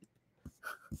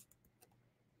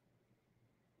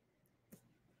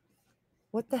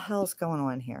 What the hell is going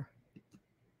on here?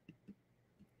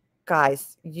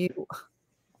 Guys,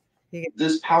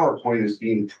 this PowerPoint is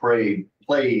being played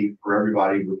for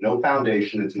everybody with no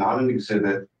foundation. It's not an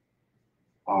exhibit.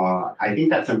 I think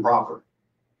that's improper.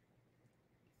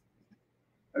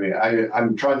 I mean,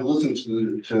 I'm trying to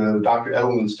listen to Dr.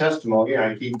 Edelman's testimony, and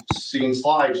I keep seeing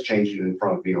slides changing in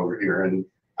front of me over here, and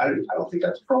I don't think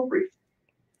that's appropriate.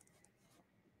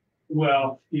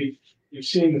 Well, you've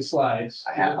seen the slides.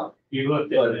 I have. You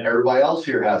looked at But them. everybody else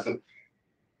here hasn't.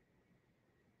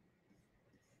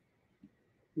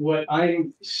 What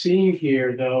I'm seeing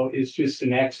here, though, is just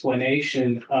an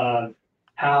explanation of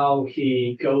how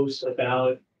he goes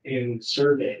about in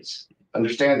surveys.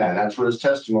 Understand that. That's what his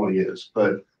testimony is.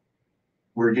 But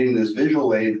we're getting this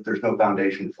visual aid that there's no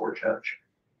foundation for, Judge.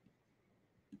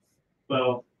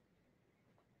 Well,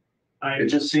 It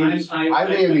just seems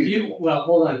well,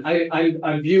 hold on.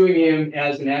 I'm viewing him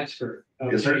as an expert.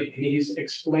 Okay? Yes, sir. He's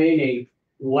explaining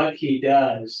what he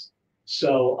does.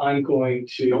 So I'm going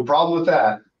to. No problem with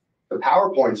that. The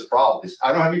PowerPoint's a problem.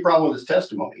 I don't have any problem with his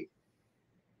testimony.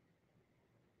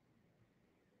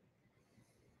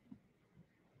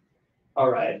 All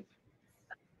right.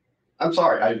 I'm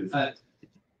sorry. I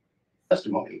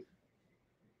testimony.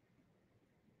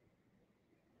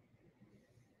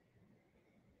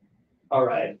 All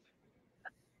right.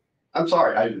 I'm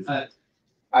sorry.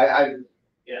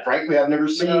 Yeah. Frankly, I've never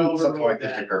seen something like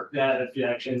this occur. That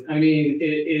objection. I mean,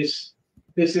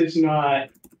 this is not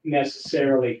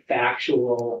necessarily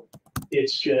factual.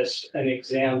 It's just an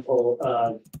example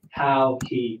of how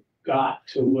he got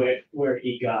to where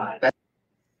he got.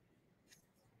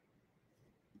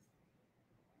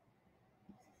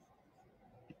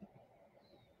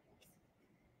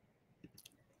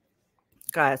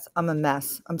 guys, I'm a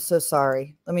mess. I'm so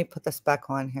sorry. Let me put this back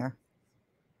on here.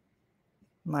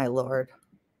 My Lord.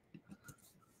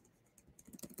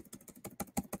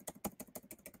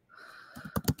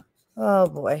 Oh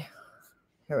boy.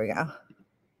 Here we go.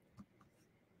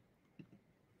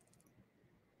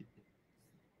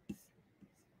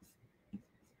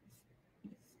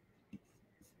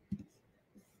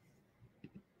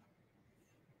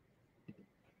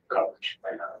 Coverage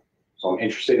right now. So I'm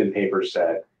interested in papers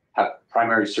that have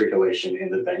primary circulation in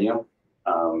the venue.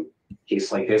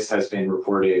 Case like this has been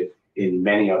reported in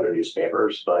many other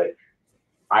newspapers, but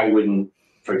I wouldn't,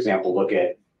 for example, look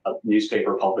at a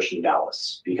newspaper published in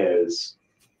Dallas because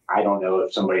I don't know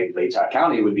if somebody in Latah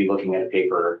County would be looking at a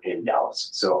paper in Dallas.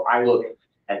 So I look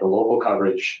at the local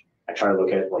coverage. I try to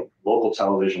look at like local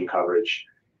television coverage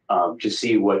to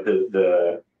see what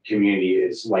the community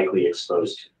is likely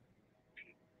exposed to.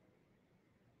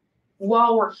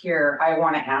 While we're here, I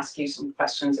want to ask you some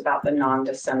questions about the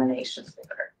non-dissemination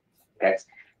order. Okay.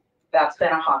 That's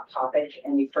been a hot topic,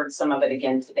 and you've heard some of it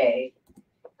again today.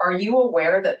 Are you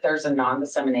aware that there's a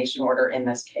non-dissemination order in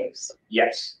this case?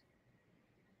 Yes.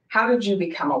 How did you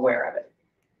become aware of it?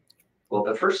 Well,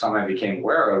 the first time I became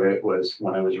aware of it was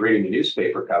when I was reading the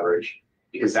newspaper coverage,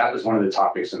 because that was one of the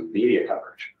topics of media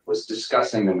coverage, was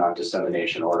discussing the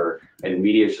non-dissemination order and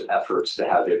media's efforts to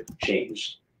have it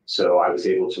changed. So I was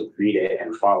able to read it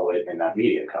and follow it in that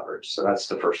media coverage. So that's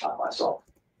the first time I saw it.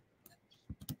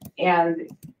 And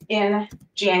in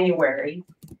January,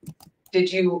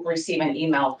 did you receive an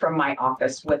email from my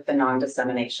office with the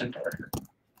non-dissemination order?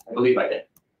 I believe I did.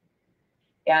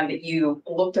 And you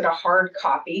looked at a hard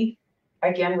copy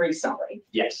again recently?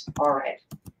 Yes. All right.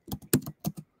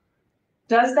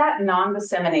 Does that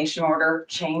non-dissemination order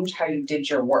change how you did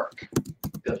your work?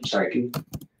 I'm sorry, can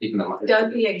you know,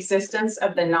 Does the existence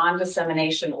of the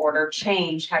non-dissemination order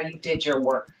change how you did your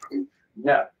work?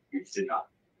 No, it did not.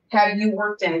 Have you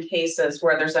worked in cases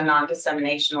where there's a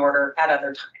non-dissemination order at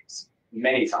other times?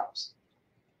 Many times.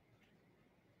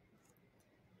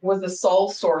 Was the sole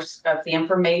source of the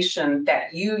information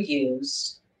that you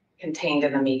used contained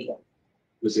in the media?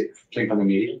 Was it came from the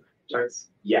media? Sorry.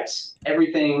 Yes.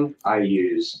 Everything I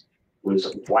used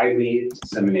was widely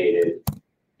disseminated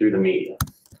through the media.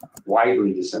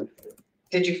 Widely disseminated.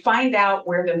 Did you find out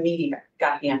where the media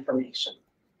got the information?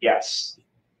 Yes.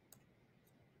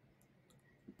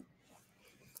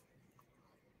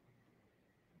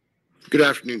 Good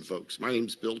afternoon, folks. My name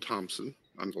is Bill Thompson.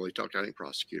 I'm the Latah County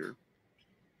prosecutor.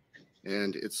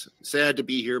 And it's sad to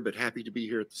be here, but happy to be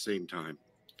here at the same time.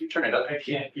 You turn it up. I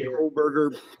can't hear.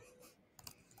 Kohberger.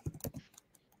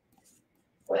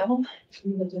 Well, I'm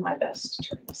going to do my best to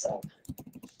turn this up.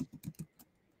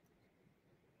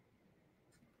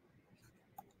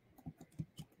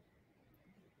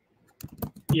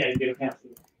 Yeah, you don't have to.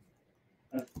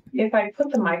 If I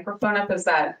put the microphone up, is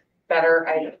that better?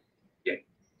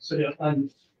 So,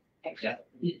 yeah,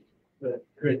 but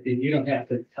Christie, you don't have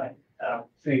to type out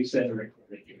things that are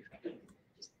recorded.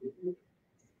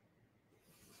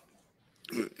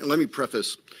 And let me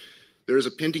preface, there is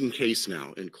a pending case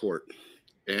now in court,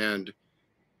 and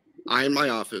I and my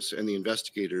office and the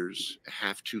investigators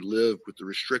have to live with the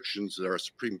restrictions that our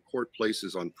Supreme Court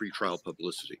places on pretrial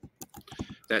publicity.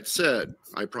 That said,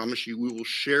 I promise you we will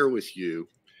share with you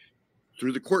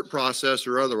through the court process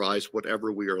or otherwise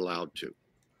whatever we are allowed to.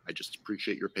 I just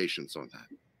appreciate your patience on that.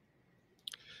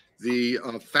 The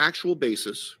factual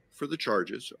basis for the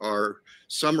charges are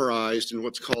summarized in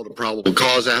what's called a probable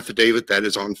cause affidavit that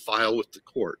is on file with the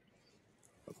court.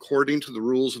 According to the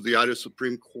rules of the Idaho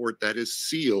Supreme Court, that is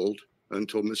sealed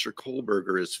until Mr.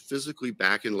 Kohberger is physically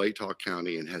back in Latah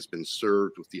County and has been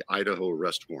served with the Idaho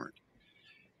arrest warrant.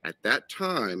 At that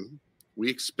time, we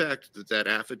expect that that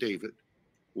affidavit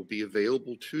will be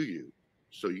available to you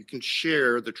so you can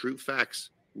share the true facts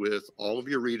with all of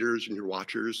your readers and your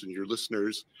watchers and your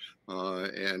listeners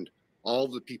and all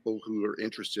the people who are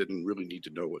interested and really need to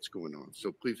know what's going on.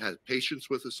 So please have patience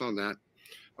with us on that.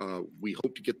 We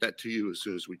hope to get that to you as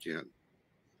soon as we can.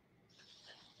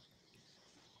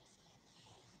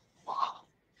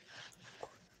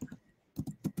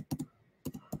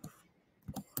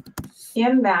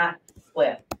 In that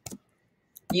clip,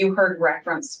 you heard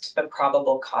reference to the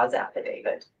probable cause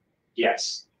affidavit.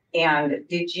 Yes. And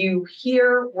did you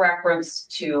hear reference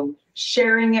to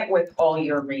sharing it with all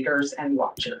your readers and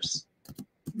watchers?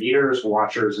 Readers,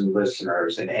 watchers, and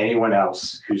listeners, and anyone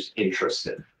else who's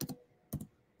interested.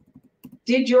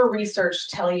 Did your research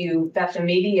tell you that the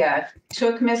media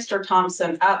took Mr.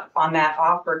 Thompson up on that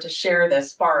offer to share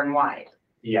this far and wide?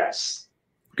 Yes.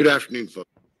 Good afternoon, folks.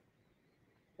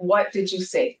 What did you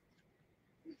say?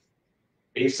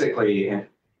 Basically,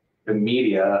 the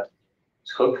media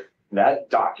took that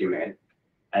document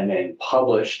and then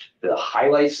published the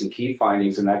highlights and key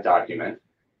findings in that document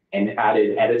and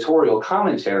added editorial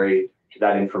commentary to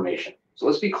that information. So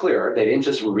let's be clear, they didn't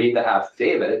just read the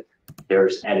affidavit.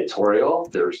 There's editorial,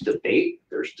 there's debate,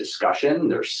 there's discussion,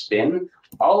 there's spin,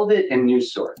 all of it in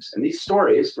news stories. And these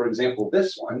stories, for example,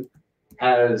 this one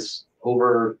has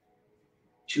over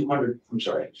 200, I'm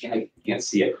sorry, I can't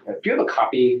see it. Do you have a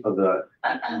copy of the?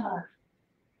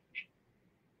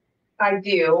 I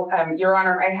do, Your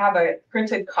Honor, I have a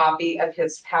printed copy of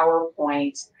his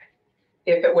PowerPoint.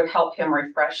 If it would help him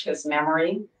refresh his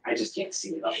memory. I just can't see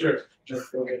it. Sure.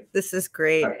 Just go ahead. This is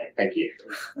great. Okay, thank you.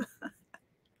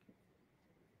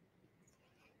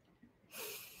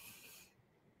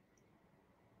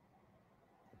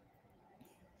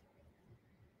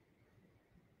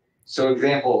 So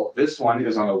example, this one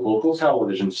is on a local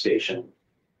television station.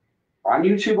 On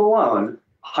YouTube alone,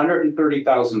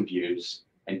 130,000 views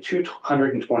and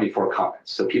 224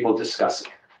 comments. So people discussing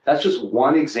it. That's just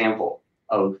one example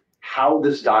of how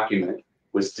this document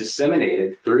was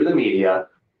disseminated through the media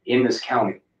in this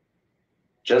county,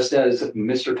 just as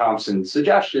Mr. Thompson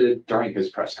suggested during his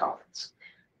press conference.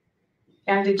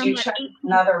 And did you check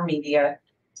another media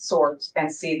source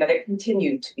and see that it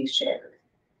continued to be shared?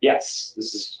 Yes,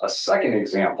 this is a second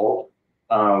example.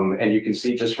 And you can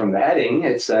see just from the heading,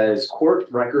 it says court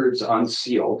records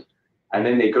unsealed. And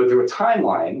then they go through a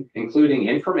timeline, including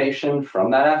information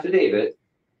from that affidavit,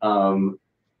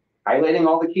 highlighting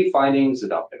all the key findings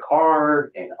about the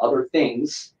car and other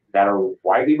things that are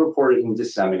widely reported and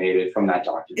disseminated from that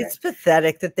document. It's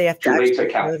pathetic that they have to actually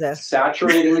Latah do this.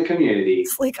 saturating the community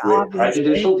It's like with obviously.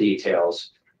 prejudicial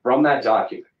details from that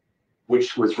document,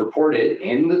 which was reported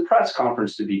in the press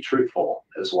conference to be truthful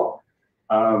as well.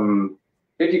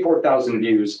 54,000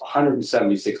 views,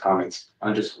 176 comments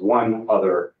on just one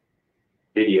other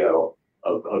video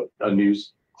of a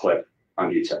news clip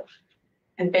on YouTube.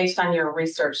 And based on your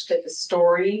research, did the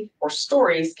story or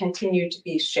stories continue to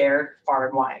be shared far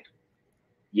and wide?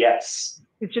 Yes.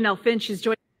 Janelle Finch is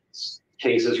joining.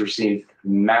 Cases received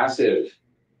massive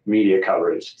media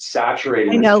coverage,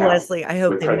 saturating. I know, this Leslie. I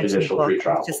hope with they mentioned the prejudicial book. I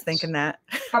pretrial was just thinking that.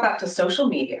 How about to social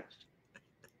media?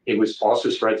 It was also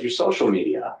spread through social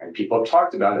media, and people have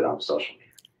talked about it on social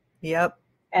media. Yep.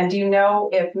 And do you know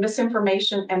if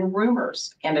misinformation and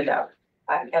rumors ended up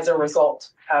as a result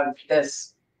of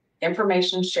this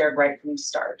information shared right from the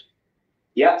start?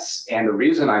 Yes, and the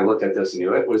reason I looked at this and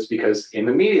knew it was because in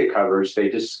the media coverage, they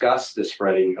discussed the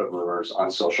spreading of rumors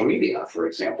on social media. For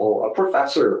example, a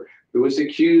professor who was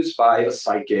accused by a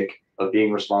psychic of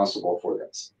being responsible for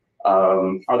this.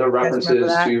 Are there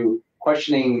references to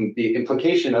questioning the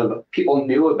implication of people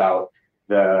knew about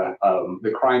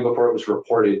the crime before it was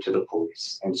reported to the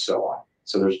police and so on?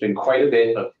 So there's been quite a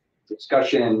bit of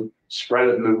discussion, spread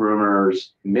of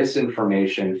rumors,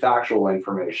 misinformation, factual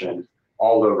information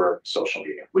all over social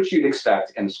media, which you'd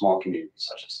expect in small communities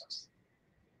such as this.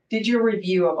 Did your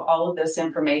review of all of this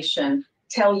information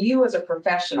tell you as a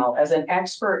professional, as an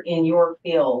expert in your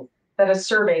field, that a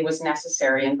survey was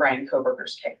necessary in Brian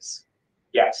Kohberger's case?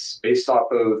 Yes, based off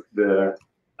of the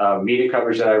media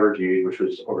coverage that I reviewed, which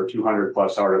was over 200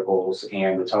 plus articles,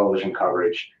 and the television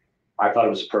coverage, I thought it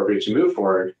was appropriate to move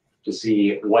forward to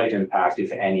see what impact,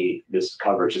 if any, this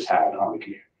coverage has had on the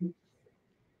community.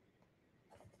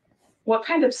 What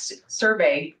kind of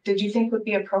survey did you think would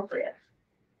be appropriate?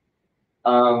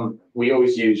 We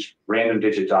always use random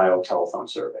digit dial telephone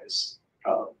surveys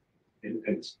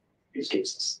in these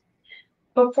cases.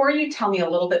 Before you tell me a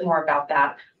little bit more about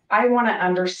that, I want to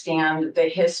understand the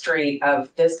history of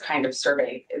this kind of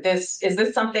survey. Is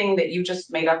this something that you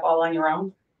just made up all on your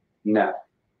own? No.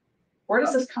 Where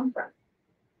does this come from?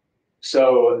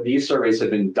 So these surveys have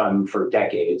been done for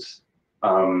decades.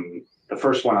 The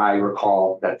first one I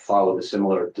recall that followed a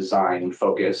similar design and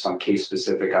focus on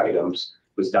case-specific items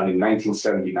was done in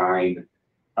 1979.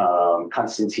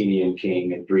 Constantini and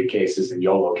King in 3 cases in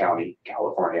Yolo County,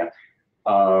 California.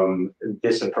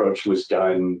 This approach was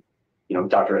done,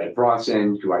 Dr. Ed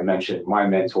Bronson, who I mentioned, my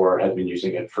mentor, had been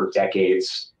using it for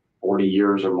decades, 40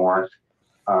 years or more.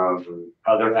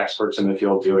 Other experts in the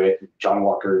field do it. John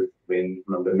Walker, in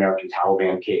the American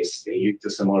Taliban case, they used a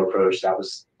similar approach that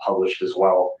was published as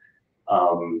well.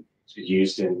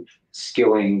 Used in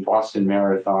Skilling, Boston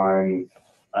Marathon.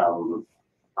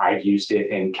 I've used it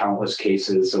in countless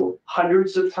cases, so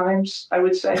hundreds of times, I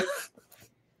would say.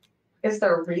 Is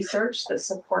there research that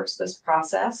supports this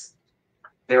process?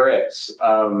 There is.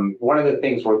 One of the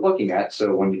things we're looking at,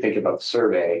 so when you think about the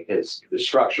survey, is the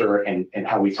structure and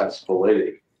how we test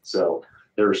validity. So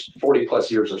there's 40 plus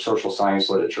years of social science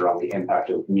literature on the impact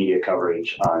of media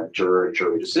coverage on juror and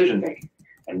jury decision making.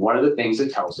 And one of the things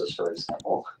it tells us, for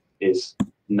example, is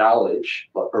knowledge,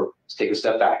 or let's take a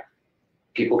step back.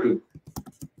 People who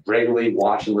regularly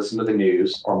watch and listen to the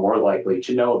news are more likely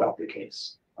to know about the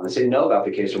case. When I say know about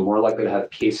the case, are more likely to have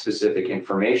case-specific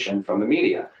information from the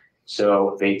media.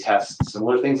 So they test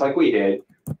similar things like we did.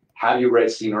 Have you read,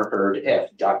 seen, or heard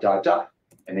if ...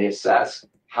 And they assess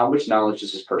how much knowledge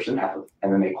does this person have,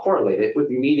 and then they correlate it with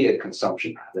media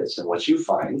consumption habits. And what you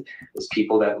find is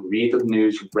people that read the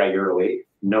news regularly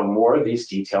know more of these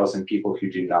details than people who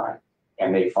do not.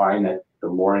 And they find that the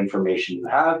more information you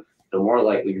have, the more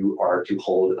likely you are to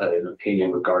hold an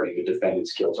opinion regarding the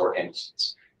defendant's guilt or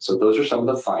innocence. So those are some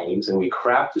of the findings, and we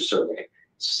craft the survey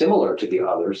similar to the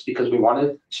others because we want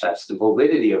to test the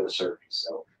validity of the survey.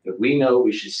 So if we know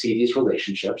we should see these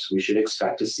relationships, we should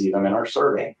expect to see them in our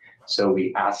survey. So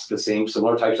we ask the same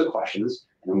similar types of questions,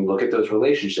 and we look at those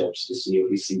relationships to see if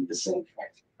we see the same thing.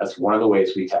 That's one of the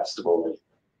ways we test the validity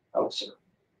of the survey.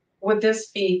 Would this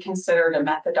be considered a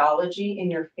methodology in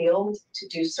your field to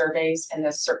do surveys in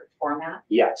this certain format?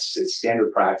 Yes, it's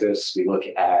standard practice. We look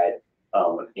at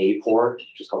APOR,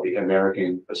 which is called the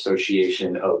American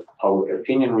Association of Public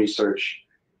Opinion Research,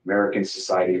 American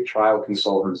Society of Trial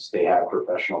Consultants. They have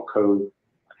professional code,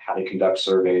 how to conduct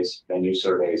surveys, venue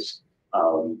surveys.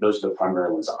 Those are the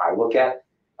primary ones I look at.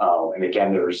 And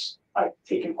again, I've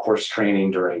taken course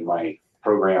training during my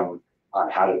program on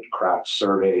how to craft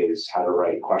surveys, how to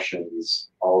write questions,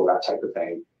 all of that type of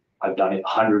thing. I've done it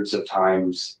hundreds of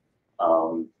times,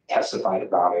 testified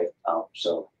about it.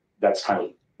 So that's kind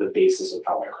of the basis of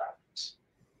how I craft this.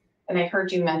 And I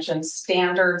heard you mention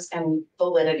standards and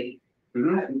validity.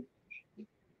 Mm-hmm.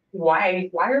 Why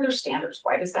are there standards?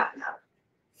 Why does that matter?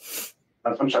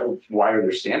 I'm sorry, why are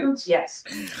there standards? Yes.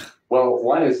 Well,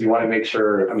 one is you want to make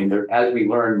sure, as we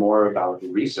learn more about the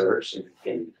research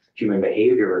in human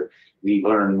behavior, we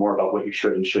learn more about what you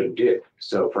should and shouldn't do.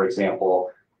 So for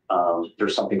example,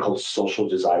 there's something called social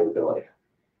desirability.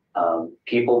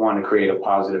 People want to create a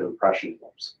positive impression of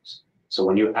themselves. So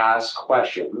when you ask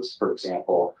questions, for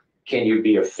example, can you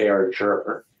be a fair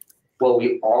juror? Well,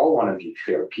 we all want to be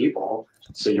fair people,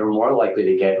 so you're more likely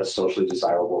to get a socially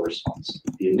desirable response.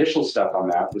 The initial step on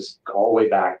that was all the way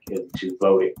back into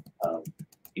voting.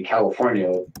 In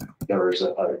California, there was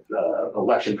an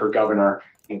election for governor,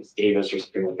 I think it was Davis or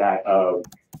something like that,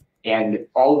 and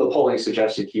all of the polling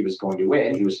suggested he was going to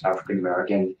win. He was African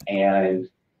American, and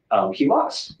he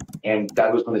lost. And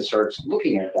that was when they started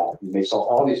looking at that, and they saw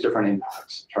all these different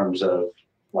impacts in terms of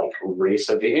like race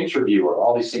of the interviewer.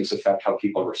 All these things affect how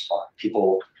people respond.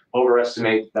 People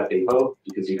overestimate that they vote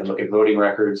because you can look at voting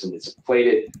records and it's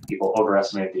inflated. People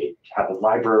overestimate they have a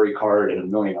library card and a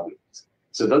million other things.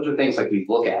 So those are things like we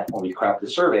look at when we craft the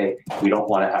survey. We don't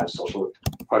want to have social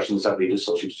questions that lead to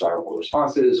socially desirable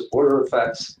responses, order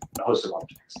effects, a host of other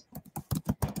things.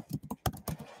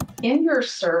 In your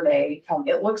survey,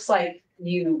 it looks like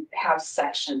you have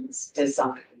sections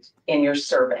designed in your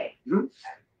survey. Mm-hmm.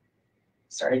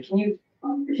 Sorry, can you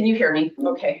hear me?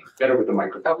 Okay. Better with the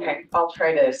microphone. Okay, I'll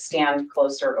try to stand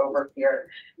closer over here.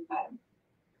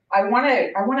 I want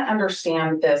to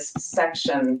understand this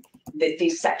section,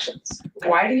 these sections.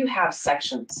 Why do you have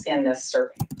sections in this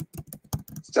survey?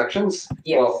 Sections?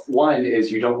 Yes. Well, one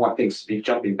is you don't want things to be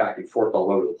jumping back and forth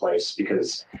all over the place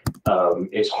because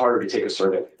it's harder to take a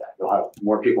survey like that. You'll have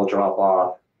more people drop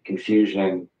off,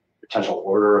 confusion, potential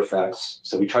order effects.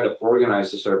 So we try to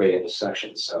organize the survey into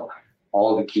sections. So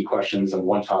all the key questions on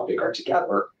one topic are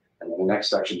together, and then the next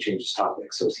section changes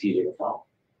topics, so it's easy to follow.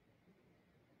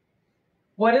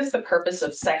 What is the purpose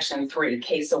of section 3,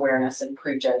 case awareness and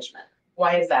prejudgment?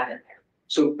 Why is that in there?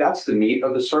 So that's the meat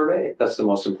of the survey. That's the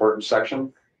most important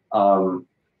section.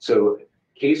 So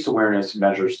case awareness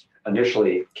measures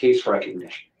initially case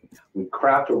recognition. We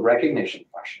craft a recognition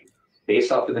question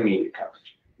based off of the media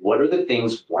coverage. What are the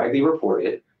things widely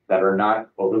reported that are not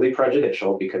overly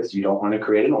prejudicial because you don't want to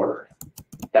create an order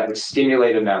that would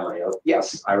stimulate a memory of,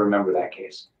 yes, I remember that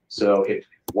case. So if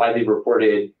widely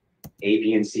reported A,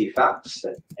 B, and C facts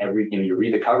that you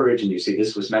read the coverage and you see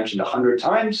this was mentioned 100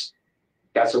 times,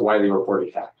 that's a widely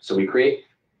reported fact. So we create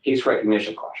case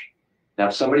recognition question. Now,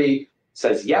 if somebody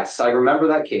says, yes, I remember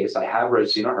that case, I have read,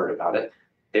 seen, or heard about it,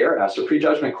 they're asked a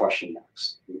prejudgment question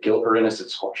next, guilt or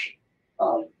innocence question.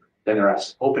 Then they're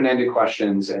asked open-ended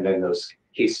questions and then those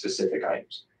case-specific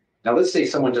items. Now, let's say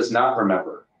someone does not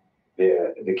remember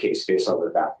the case based on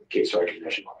the case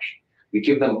recognition question. We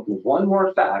give them one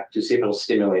more fact to see if it'll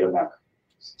stimulate a memory.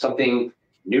 Something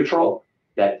neutral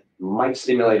that might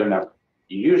stimulate a memory.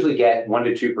 You usually get 1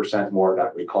 to 2% more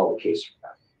that recall the case from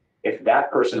that. If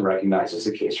that person recognizes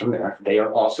the case from there, they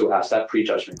are also asked that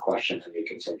prejudgment question and they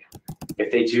continue.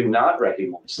 If they do not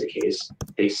recognize the case,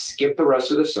 they skip the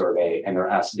rest of the survey and they're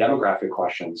asked demographic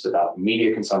questions about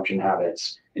media consumption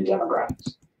habits and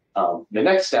demographics. The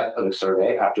next step of the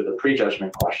survey after the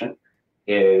prejudgment question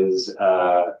is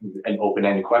an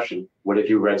open-ended question. What have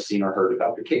you read, seen, or heard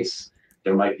about the case?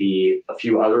 There might be a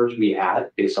few others we add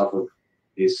based off of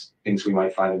these things we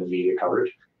might find in the media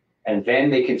coverage. And then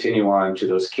they continue on to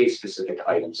those case-specific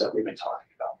items that we've been talking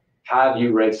about. Have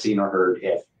you read, seen, or heard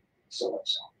if so and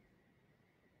so?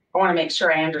 I want to make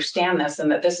sure I understand this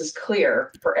and that this is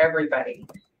clear for everybody.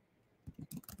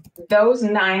 Those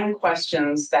 9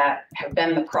 questions that have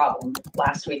been the problem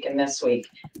last week and this week,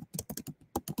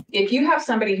 if you have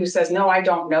somebody who says, no, I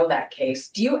don't know that case,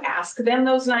 do you ask them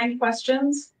those 9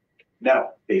 questions?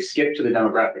 No, they skip to the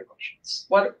demographic questions.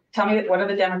 Tell me, what are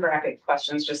the demographic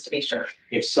questions, just to be sure?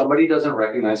 If somebody doesn't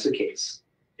recognize the case,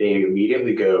 they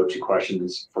immediately go to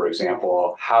questions, for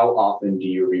example, how often do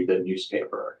you read the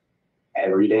newspaper?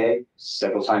 Every day,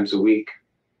 several times a week,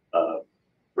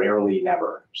 rarely,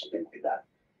 never, something like that.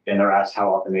 Then they're asked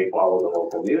how often they follow the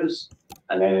local news,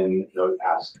 and then they'll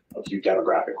ask a few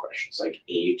demographic questions like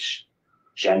age,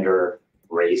 gender,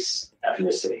 race,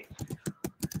 ethnicity.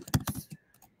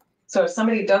 So if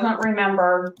somebody doesn't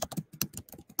remember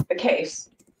the case,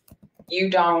 you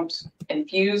don't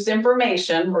infuse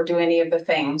information or do any of the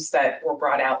things that were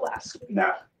brought out last week.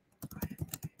 No.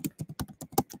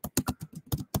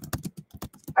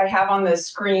 I have on the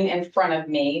screen in front of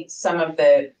me some of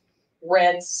the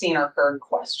read, seen, or heard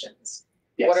questions.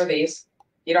 Yes. What are these?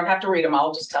 You don't have to read them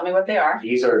all, just tell me what they are.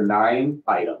 These are 9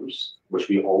 items, which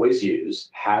we always use.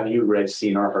 Have you read,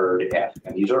 seen, or heard if?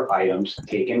 And these are items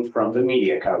taken from the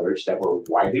media coverage that were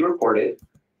widely reported.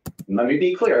 And let me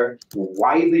be clear,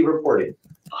 widely reported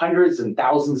hundreds and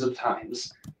thousands of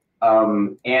times,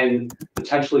 and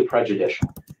potentially prejudicial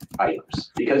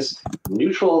items, because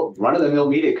neutral run-of-the-mill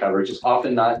media coverage is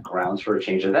often not grounds for a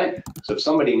change of venue. So if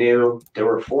somebody knew there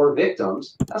were 4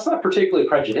 victims, that's not particularly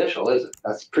prejudicial, is it?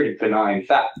 That's a pretty benign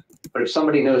fact. But if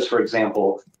somebody knows, for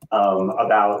example,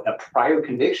 about a prior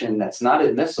conviction that's not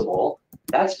admissible,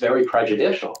 that's very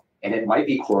prejudicial, and it might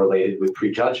be correlated with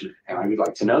prejudgment. And I would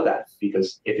like to know that,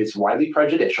 because if it's widely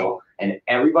prejudicial and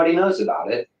everybody knows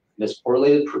about it, and it's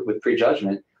correlated with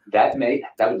prejudgment, that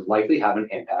would likely have an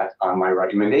impact on my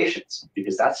recommendations,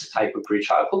 because that's the type of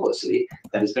pre-trial publicity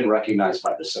that has been recognized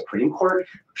by the Supreme Court,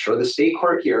 I'm sure the state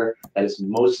court here, that is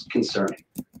most concerning.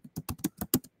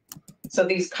 So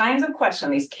these kinds of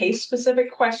questions, these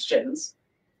case-specific questions,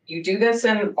 you do this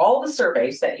in all the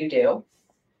surveys that you do.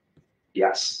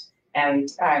 Yes. And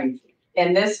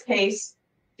in this case,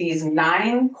 these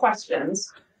 9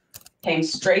 questions came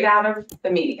straight out of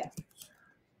the media.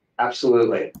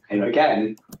 Absolutely. And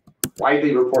again,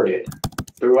 widely reported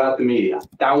throughout the media,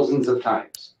 thousands of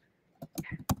times.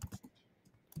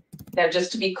 Now,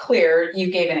 just to be clear, you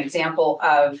gave an example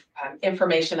of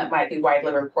information that might be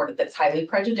widely reported that's highly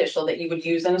prejudicial that you would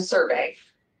use in a survey.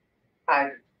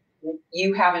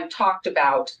 You haven't talked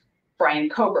about Brian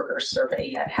Kohberger's survey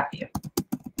yet, have you?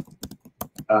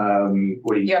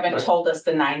 What do You haven't told us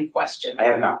the 9 questions. I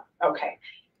have not. Okay.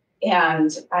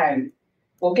 And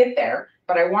we'll get there,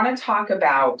 but I want to talk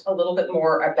about a little bit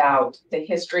more about the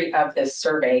history of this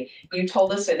survey. You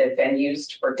told us it had been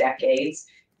used for decades.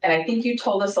 And I think you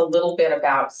told us a little bit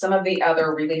about some of the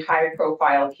other really high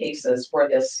profile cases where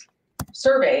this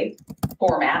survey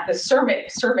format, the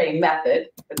survey method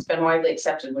that's been widely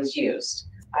accepted was used.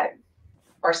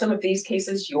 Are some of these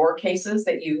cases your cases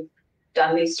that you've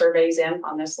done these surveys in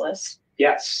on this list?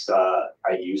 Yes,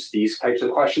 I used these types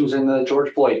of questions in the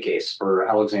George Floyd case for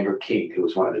Alexander King, who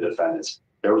was one of the defendants.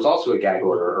 There was also a gag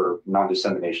order or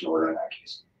non-dissemination order in that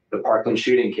case. The Parkland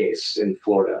shooting case in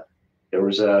Florida, there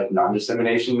was a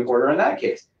non-dissemination order in that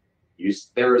case.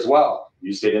 Used there as well.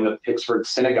 Used it in the Pittsburgh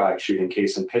synagogue shooting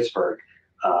case in Pittsburgh.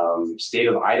 State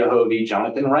of Idaho v.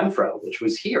 Jonathan Renfro, which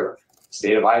was here.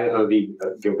 State of Idaho v.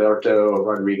 Gilberto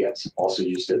Rodriguez also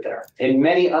used it there. And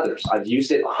many others. I've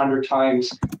used it 100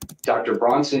 times. Dr.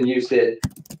 Bronson used it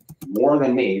more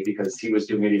than me because he was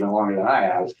doing it even longer than I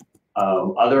have.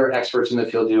 Other experts in the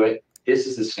field do it. This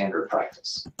is the standard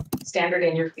practice. Standard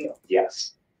in your field.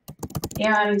 Yes.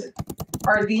 And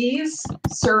are these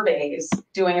surveys,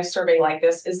 doing a survey like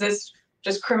this, is this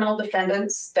just criminal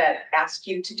defendants that ask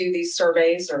you to do these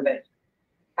surveys or that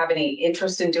have any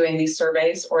interest in doing these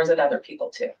surveys, or is it other people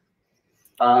too?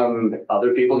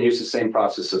 Other people use the same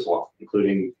process as well,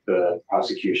 including the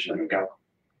prosecution and the government.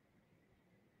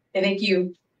 I think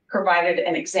you provided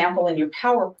an example in your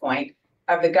PowerPoint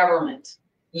of the government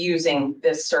using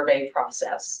this survey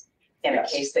process in a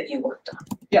case that you worked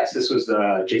on. Yes, this was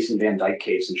the Jason Van Dyke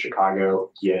case in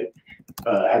Chicago. He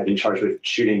had been charged with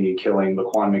shooting and killing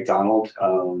Laquan McDonald.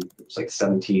 It was like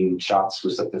 17 shots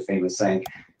was like the famous saying.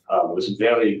 It was a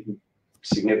very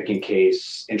significant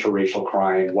case, interracial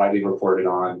crime, widely reported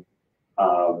on.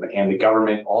 And the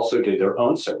government also did their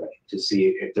own survey to see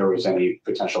if there was any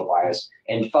potential bias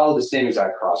and followed the same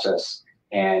exact process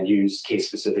and used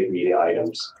case-specific media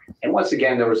items. And once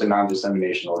again, there was a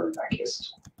non-dissemination order in that case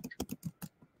as well.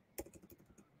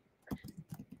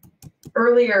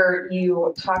 Earlier,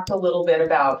 you talked a little bit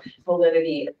about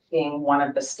validity being one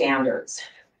of the standards.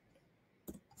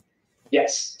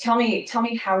 Yes. Tell me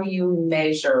how you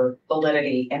measure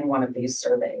validity in one of these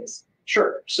surveys.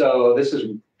 Sure. So this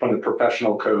is from the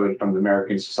professional code from the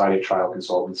American Society of Trial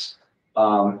Consultants.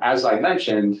 As I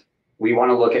mentioned, we want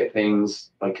to look at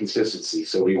things like consistency.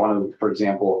 So we want to, for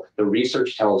example, the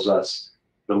research tells us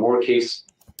the more case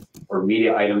or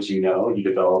media items you know, you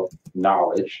develop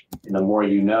knowledge, and the more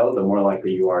you know, the more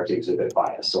likely you are to exhibit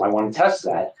bias. So I want to test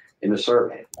that in the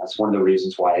survey. That's one of the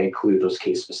reasons why I include those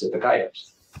case-specific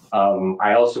items.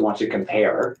 I also want to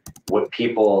compare what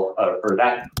people or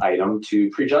that item to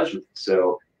prejudgment.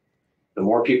 So the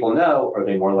more people know, are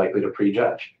they more likely to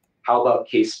prejudge? How about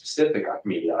case-specific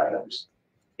media items?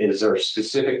 Is there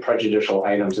specific prejudicial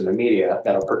items in the media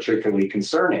that are particularly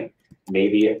concerning?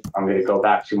 Maybe I'm going to go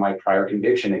back to my prior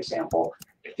conviction example.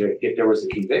 If there was a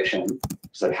conviction,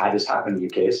 so I've had this happen in the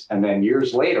case, and then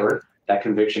years later, that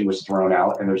conviction was thrown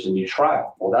out and there's a new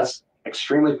trial. Well, that's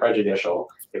extremely prejudicial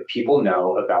if people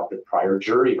know about the prior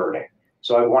jury verdict.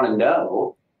 So I want to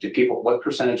know, what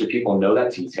percentage of people know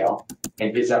that detail?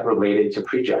 And is that related to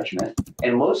prejudgment?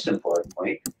 And most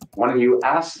importantly, when you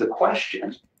ask the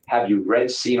question, have you read,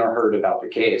 seen, or heard about the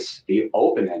case? The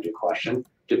open-ended question,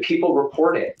 do people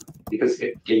report it? Because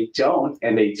if they don't,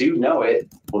 and they do know it,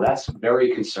 well, that's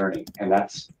very concerning. And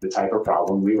that's the type of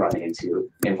problem we run into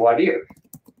in voir dire.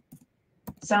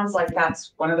 Sounds like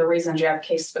that's one of the reasons you have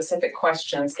case-specific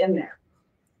questions in there.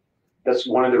 That's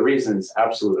one of the reasons,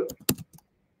 absolutely.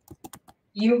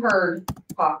 You heard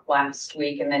talk last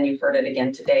week, and then you've heard it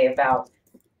again today about,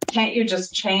 can't you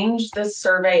just change this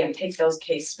survey and take those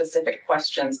case-specific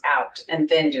questions out and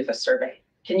then do the survey?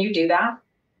 Can you do that?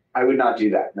 I would not do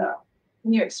that, no.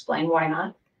 Can you explain why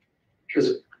not?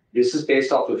 Because this is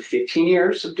based off of 15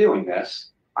 years of doing this.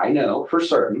 I know for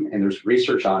certain, and there's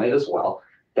research on it as well,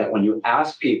 that when you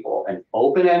ask people an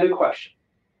open-ended question,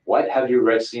 what have you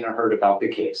read, seen, or heard about the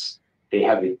case? They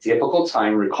have a difficult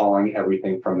time recalling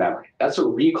everything from memory. That's a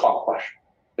recall question.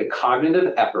 The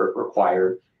cognitive effort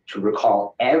required to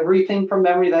recall everything from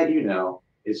memory that you know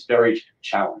is very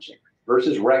challenging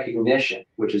versus recognition,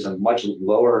 which is a much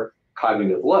lower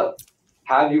cognitive load.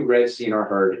 Have you read, seen, or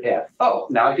heard if? Oh,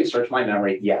 now I can search my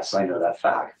memory. Yes, I know that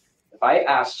fact. If I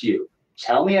asked you,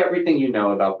 tell me everything you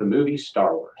know about the movie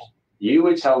Star Wars, you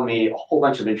would tell me a whole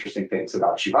bunch of interesting things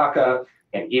about Chewbacca,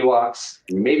 and Ewoks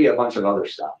and maybe a bunch of other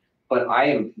stuff. But I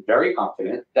am very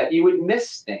confident that you would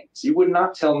miss things. You would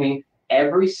not tell me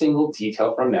every single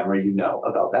detail from memory you know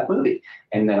about that movie.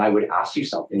 And then I would ask you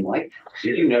something like,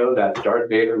 did you know that Darth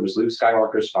Vader was Luke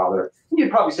Skywalker's father? And you'd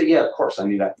probably say, yeah, of course, I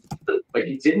knew that. But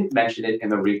you didn't mention it in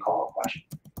the recall question.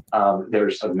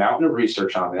 There's a mountain of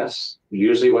research on this.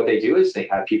 Usually what they do is they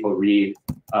have people read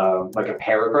like a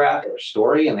paragraph or a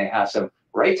story, and they ask them,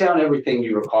 write down everything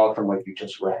you recall from what you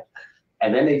just read.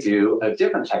 And then they do a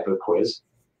different type of quiz.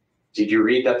 Did you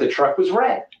read that the truck was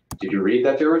red? Did you read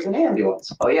that there was an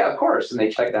ambulance? Oh yeah, of course. And they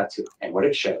check that too. And what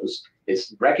it shows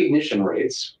is recognition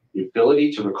rates, the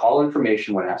ability to recall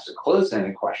information when asked a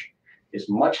closed-ended question is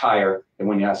much higher than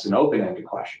when you ask an open-ended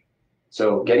question.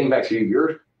 So getting back to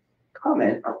your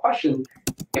comment or question,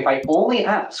 if I only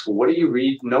ask, what do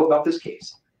you know about this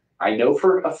case? I know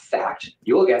for a fact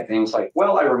you'll get things like,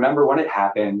 well, I remember when it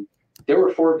happened. There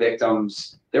were 4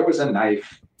 victims. There was a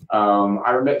knife.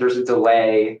 I remember there's a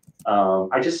delay.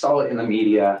 I just saw it in the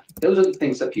media. Those are the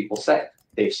things that people say.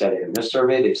 They've said it in this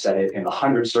survey. They've said it in the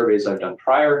 100 surveys I've done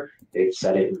prior. They've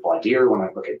said it in voir dire when I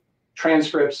look at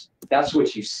transcripts. That's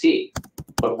what you see.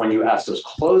 But when you ask those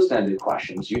closed-ended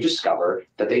questions, you discover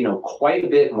that they know quite a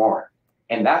bit more.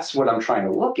 And that's what I'm trying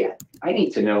to look at. I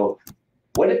need to know,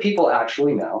 what do people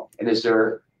actually know? And is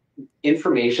there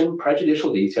information,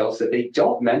 prejudicial details that they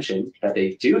don't mention that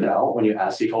they do know when you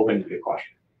ask the open-ended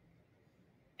question?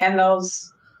 And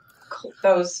those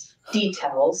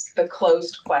details, the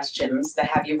closed questions, the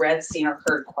have you read, seen, or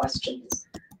heard questions,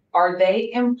 are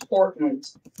they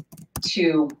important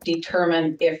to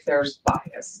determine if there's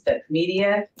bias, that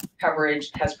media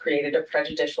coverage has created a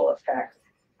prejudicial effect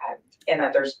and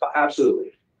that there's bias?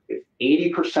 Absolutely. If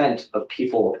 80% of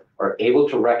people are able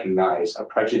to recognize a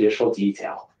prejudicial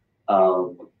detail,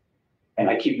 and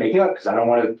I keep making up because I don't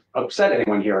want to upset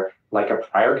anyone here, like a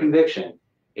prior conviction,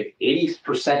 if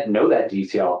 80% know that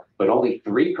detail, but only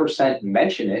 3%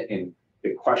 mention it in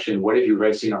the question, what have you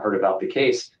read, seen, or heard about the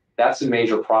case? That's a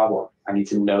major problem. I need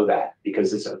to know that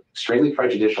because it's an extremely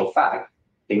prejudicial fact.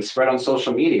 Things spread on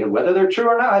social media, whether they're true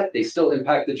or not, they still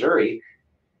impact the jury.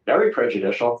 Very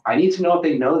prejudicial. I need to know if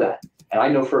they know that. And I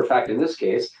know for a fact in this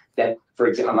case that, for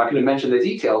example, I'm not going to mention the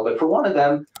detail, but for one of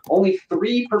them, only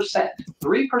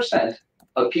 3%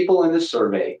 of people in this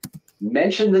survey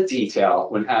mentioned the detail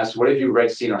when asked, what have you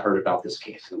read, seen, or heard about this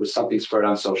case? It was something spread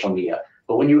on social media.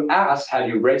 But when you asked, have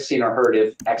you read, seen, or heard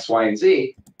of X, Y, and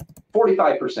Z,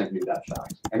 45% knew that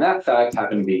fact. And that fact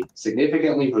happened to be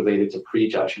significantly related to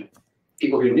prejudgment.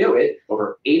 People who knew it,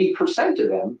 over 80% of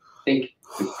them think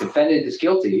the defendant is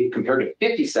guilty compared to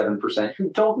 57% who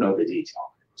don't know the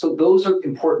detail. So those are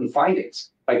important findings.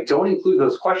 If I don't include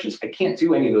those questions, I can't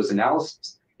do any of those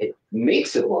analyses. It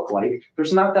makes it look like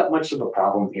there's not that much of a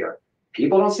problem here.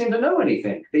 People don't seem to know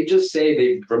anything. They just say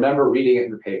they remember reading it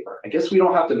in the paper. I guess we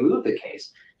don't have to move the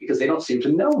case because they don't seem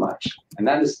to know much. And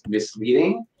that is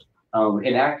misleading,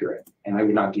 inaccurate, and I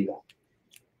would not do that.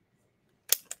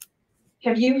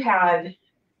 Have you had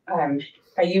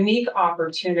a unique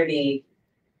opportunity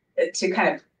to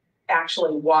kind of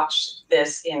actually watch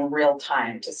this in real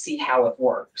time to see how it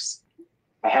works?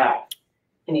 I have.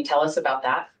 Can you tell us about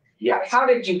that? Yes. How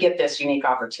did you get this unique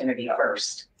opportunity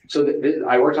first? So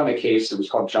I worked on a case that was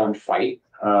called John Fight.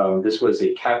 This was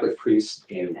a Catholic priest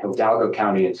in Hidalgo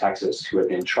County in Texas who had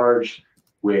been charged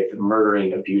with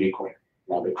murdering a beauty queen.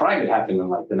 Now, the crime had happened in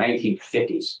like the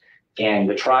 1950s, and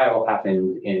the trial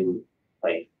happened in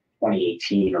like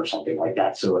 2018 or something like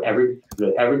that. So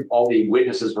all the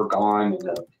witnesses were gone, and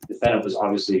the defendant was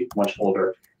obviously much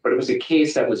older. But it was a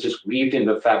case that was just weaved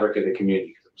into the fabric of the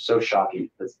community. It was so shocking.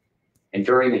 And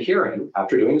during the hearing,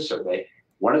 after doing the survey,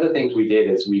 one of the things we did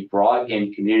is we brought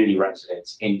in community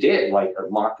residents and did like a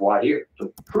mock voir dire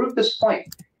to prove this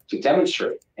point, to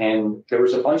demonstrate. And there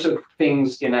was a bunch of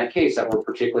things in that case that were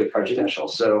particularly prejudicial.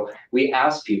 So we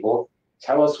asked people,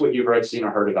 tell us what you've read, seen,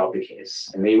 or heard about the case.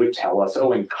 And they would tell us,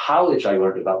 oh, in college, I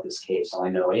learned about this case. I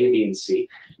know A, B, and C.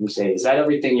 And we say, is that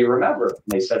everything you remember? And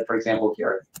they said, for example,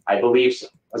 here, I believe so.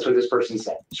 That's what this person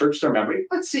said. Search their memory.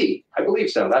 Let's see. I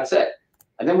believe so. That's it.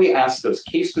 And then we asked those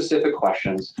case-specific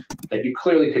questions that you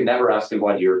clearly could never ask in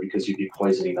voir dire because you'd be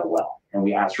poisoning the well. And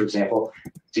we asked, for example,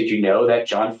 did you know that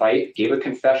John Fight gave a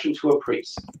confession to a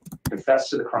priest, confessed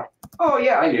to the crime? Oh,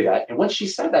 yeah, I knew that. And once she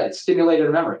said that, it stimulated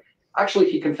her memory. Actually,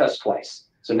 he confessed twice.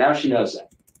 So now she knows that.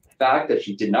 The fact that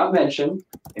she did not mention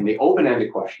in the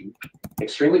open-ended question,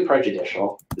 extremely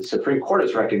prejudicial. The Supreme Court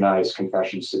has recognized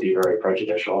confessions to be very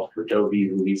prejudicial for Doe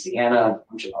v. Louisiana and a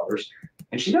bunch of others.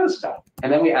 And she knows that.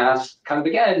 And then we asked kind of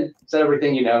again, is that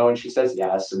everything you know? And she says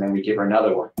yes. And then we give her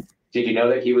another one. Did you know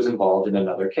that he was involved in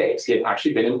another case? He had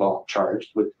actually been charged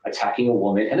with attacking a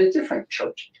woman in a different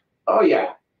church. Oh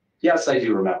yeah, yes, I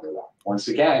do remember that. Once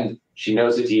again, she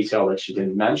knows a detail that she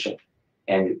didn't mention.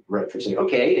 And Redford saying,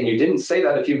 okay, and you didn't say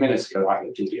that a few minutes ago,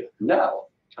 did you? No,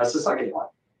 that's the second one.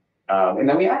 And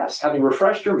then we asked, having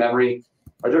refreshed your memory,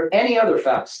 are there any other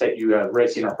facts that you have read,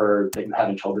 seen, or heard that you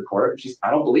haven't told the court? She's,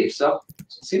 I don't believe so. It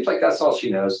seems like that's all she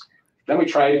knows. Then we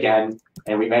tried again,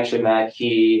 and we mentioned that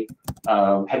he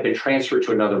had been transferred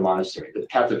to another monastery. The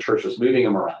Catholic Church was moving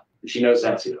him around. And she knows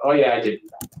that too. Oh yeah, I did do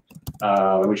that.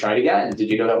 And we tried again. Did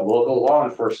you know that local law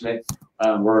enforcement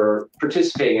were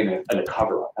participating in a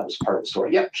cover-up? That was part of the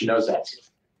story. Yep, she knows that too.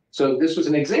 So this was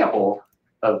an example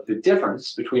of the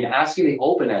difference between asking the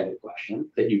open-ended question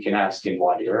that you can ask in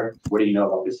voir dire, what do you know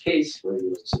about this case? What have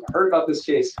you heard about this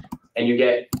case? And you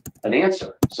get an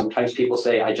answer. Sometimes people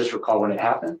say, I just recall when it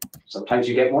happened. Sometimes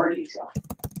you get more detail.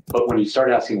 But when you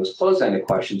start asking those closed-ended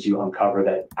questions, you uncover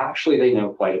that actually they know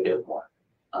quite a bit more.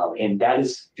 And that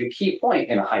is the key point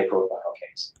in a high-profile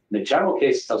case. In the general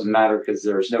case, it doesn't matter because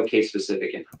there's no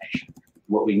case-specific information.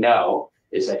 What we know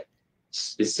is that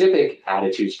specific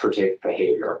attitudes predict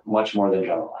behavior much more than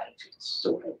general attitudes.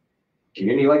 So in a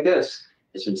community like this,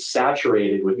 it's been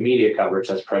saturated with media coverage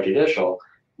that's prejudicial.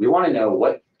 We want to know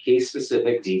what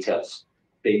case-specific details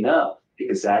they know,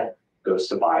 because that goes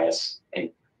to bias,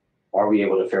 and are we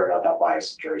able to ferret out that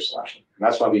bias in jury selection? And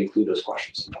that's why we include those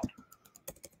questions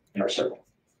in our survey.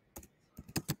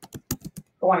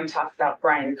 I want to talk about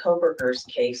Brian Kohberger's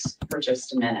case for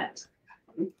just a minute.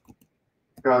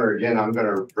 Your Honor, again, I'm going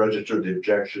to register the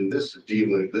objection. This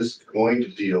is going to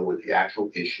deal with the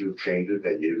actual issue of change of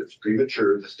venue. It's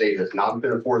premature. The state has not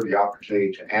been afforded the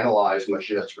opportunity to analyze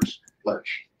much less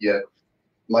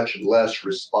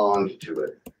respond to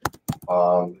it.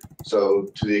 So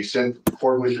to the extent the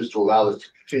court wishes to allow this to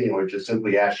continue, I just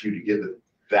simply ask you to give it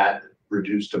that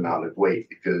reduced amount of weight,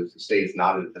 because the state is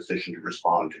not in a position to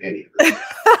respond to any of it.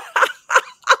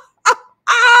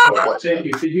 Thank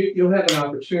you. So you'll have an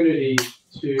opportunity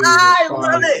to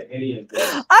respond to any of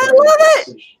this. I love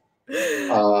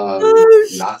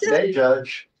it. Not today,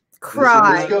 Judge.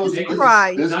 Cry, cry,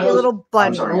 you little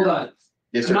bunny. Hold on.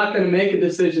 Yes, I'm not going to make a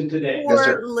decision today. Yes,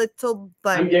 sir. Little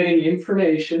bunny. I'm getting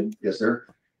information. Yes, sir.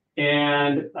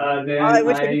 And then I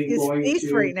wish I I'm could see his going face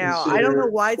to right now. I don't know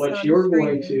why it's what on you're the screen.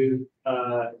 going to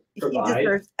He provide,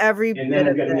 deserves every and bit then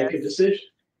I'm of going to make a this. decision.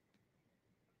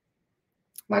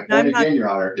 My point again, Your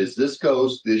Honor, is this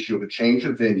goes to the issue of a change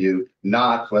of venue,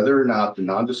 not whether or not the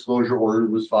non-disclosure order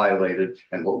was violated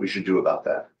and what we should do about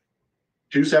that.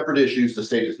 Two separate issues. The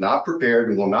state is not prepared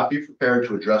and will not be prepared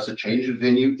to address a change of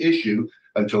venue issue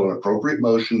until an appropriate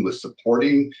motion with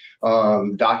supporting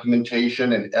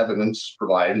documentation and evidence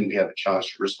provided, and we have a chance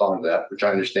to respond to that, which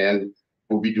I understand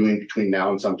we'll be doing between now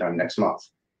and sometime next month.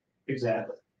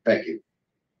 Exactly. Thank you.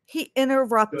 He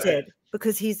interrupted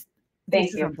because he's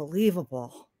Thank this you. is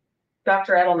unbelievable.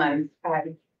 Dr. Edelman,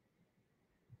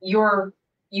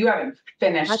 you haven't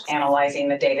finished analyzing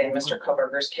the data in Mr.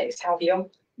 Kohberger's case, have you?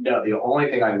 No, the only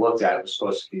thing I looked at was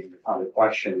supposed to be on the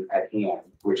question at hand,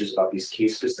 which is about these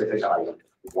case-specific items,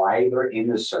 why they're in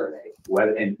the survey,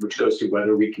 and which goes to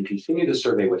whether we can continue the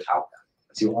survey without them.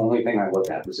 That's the only thing I looked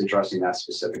at, was addressing that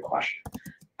specific question.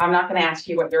 I'm not going to ask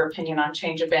you what your opinion on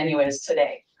change of venue is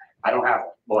today. I don't have one.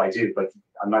 Well, I do, but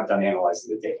I'm not done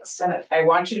analyzing the data. Senate, I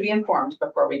want you to be informed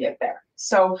before we get there.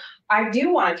 So I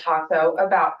do want to talk, though,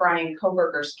 about Brian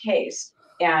Kohberger's case,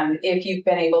 and if you've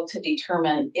been able to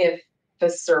determine if the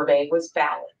survey was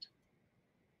valid.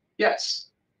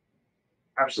 Yes,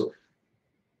 absolutely.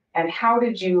 And how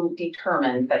did you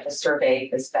determine that the survey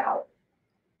is valid?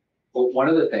 Well, one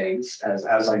of the things, as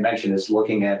I mentioned, is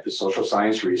looking at the social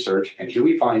science research and do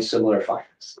we find similar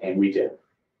findings? And we did.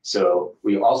 So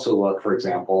we also look, for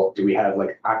example, do we have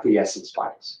like acquiescence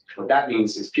bias? What that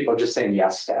means is people are just saying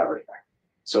yes to everything.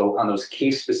 So on those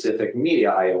case-specific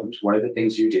media items, one of the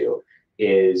things you do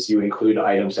is you include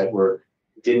items that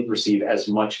didn't receive as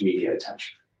much media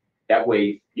attention. That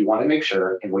way, you want to make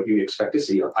sure, and what you expect to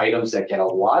see are items that get a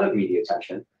lot of media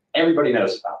attention, everybody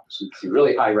knows about. So you see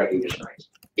really high recognition rates,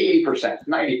 80%,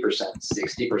 90%,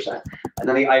 60%. And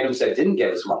then the items that didn't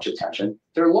get as much attention,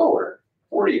 they're lower,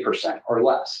 40% or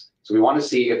less. So we want to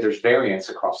see if there's variance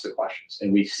across the questions,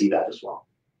 and we see that as well.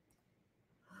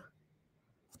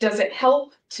 Does it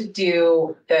help to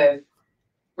do the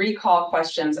recall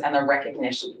questions and the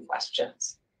recognition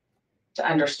questions to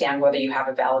understand whether you have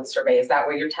a valid survey? Is that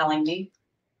what you're telling me?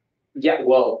 Yeah,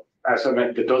 well, as I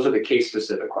meant, those are the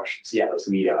case-specific questions. Yeah, those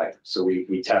media items. So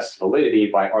we test validity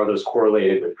by, are those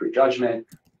correlated with prejudgment?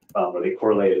 Are they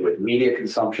correlated with media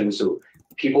consumption? So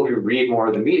people who read more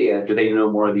of the media, do they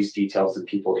know more of these details than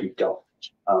people who don't?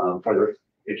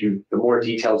 The more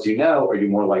details you know, are you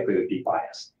more likely to be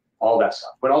biased? All that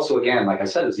stuff. But also, again, like I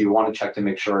said, is you want to check to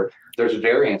make sure there's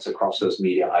variance across those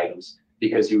media items,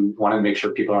 because you want to make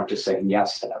sure people aren't just saying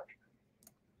yes to everything.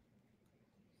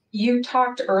 You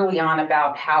talked early on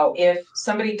about how if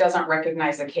somebody doesn't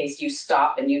recognize a case, you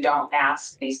stop and you don't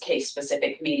ask these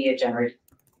case-specific media generated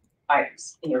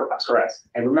items in your question. Correct.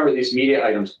 And remember, these media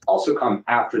items also come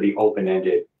after the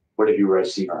open-ended, what have you read,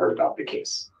 seen, or heard about the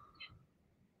case?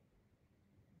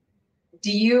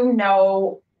 Do you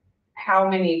know how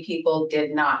many people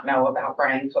did not know about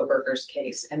Brian Kohberger's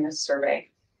case in this survey?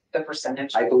 The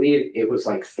percentage? I believe it was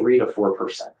like 3 to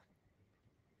 4%.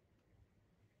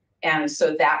 And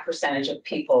so that percentage of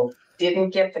people didn't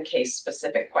get the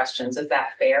case-specific questions. Is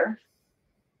that fair?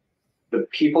 The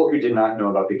people who did not know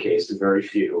about the case, the very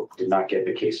few, did not get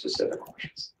the case-specific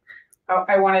questions.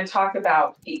 I want to talk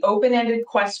about the open-ended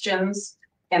questions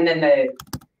and then the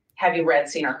have you read,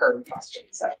 seen, or heard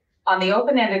questions. On the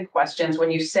open-ended questions,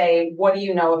 when you say, what do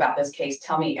you know about this case?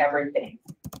 Tell me everything.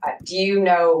 Do you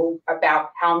know about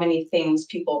how many things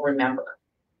people remember?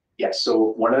 Yes,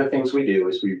 so one of the things we do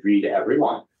is we read every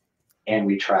one and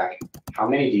we track how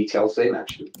many details they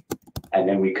mentioned. And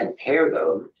then we compare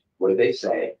them, what did they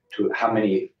say, to how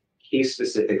many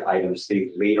case-specific items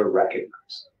they later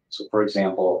recognize. So for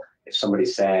example, if somebody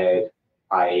said,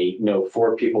 I know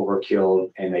 4 people were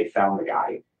killed and they found the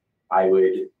guy, I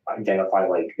would identify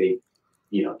like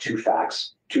 2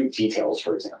 facts, 2 details,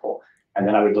 for example. And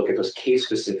then I would look at those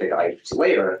case-specific items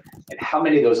later, and how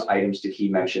many of those items did he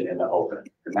mention in the open?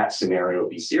 And that scenario would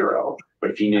be 0. But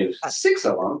if he knew 6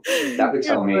 of them, that would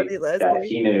tell me that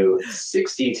he knew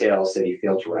 6 details that he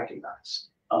failed to recognize.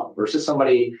 Versus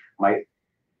somebody might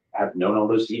have known all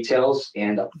those details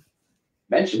and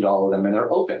mentioned all of them in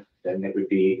their open, then it would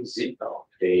be 0.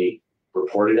 They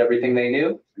reported everything they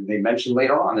knew, and they mentioned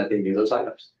later on that they knew those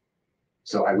items.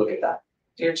 So I look at that.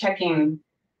 You're checking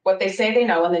what they say they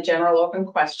know in the general open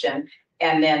question,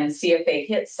 and then see if they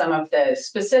hit some of the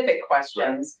specific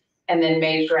questions, and then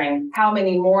measuring how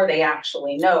many more they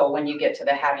actually know when you get to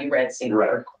the have you read, seen, or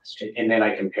heard question. And then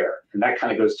I compare. And that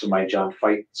kind of goes to my John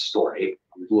Fight story.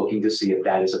 I'm looking to see if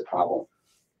that is a problem.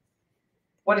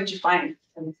 What did you find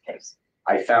in this case?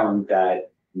 I found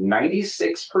that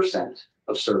 96%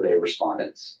 of survey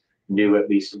respondents knew at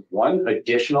least one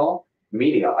additional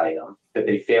media item that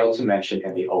they failed to mention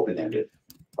in the open-ended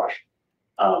question.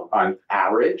 On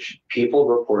average, people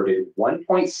reported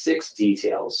 1.6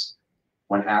 details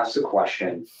when asked the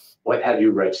question, what have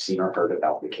you read, seen, or heard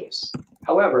about the case?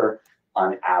 However,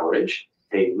 on average,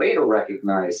 they later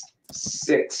recognized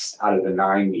 6 out of the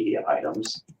 9 media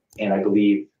items, and I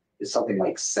believe it's something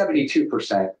like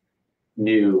 72%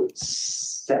 knew,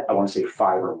 I want to say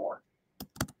 5 or more.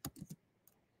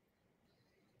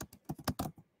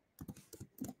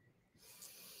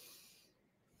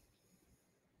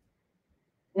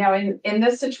 Now, in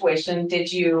this situation,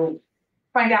 did you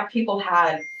find out people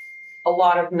had a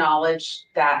lot of knowledge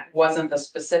that wasn't the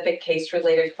specific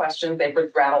case-related questions? They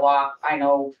would rattle off, I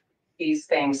know these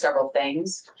things, several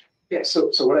things. Yeah,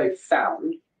 so what I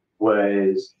found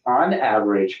was, on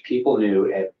average, people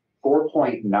knew at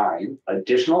 4.9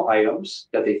 additional items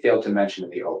that they failed to mention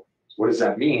in the open. What does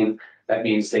that mean? That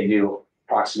means they knew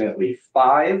approximately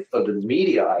 5 of the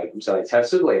media items that I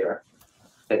tested later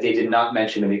that they did not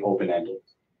mention in the open-ended.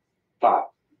 5,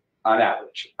 on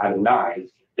average, out of 9,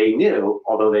 they knew,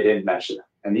 although they didn't mention them.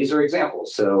 And these are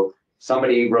examples. So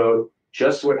somebody wrote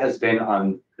just what has been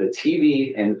on the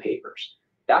TV and the papers.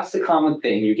 That's the common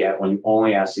thing you get when you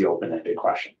only ask the open-ended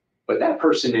question. But that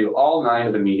person knew all 9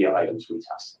 of the media items we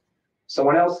tested.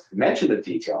 Someone else mentioned the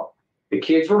detail. The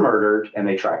kids were murdered and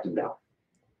they tracked them down.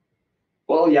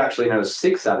 Well, you actually know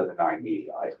 6 out of the 9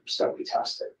 media items that we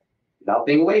tested.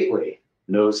 Nothing lately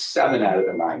knows 7 out of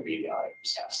the 9 media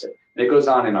items tested. And it goes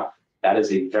on and on. That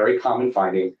is a very common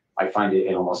finding. I find it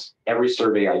in almost every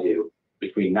survey I do.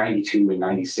 Between 92 and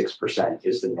 96%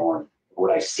 is the norm.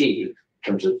 What I see in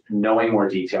terms of knowing more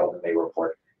detail than they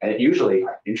report. And it usually,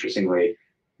 interestingly,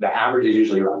 the average is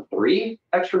usually around 3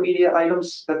 extra media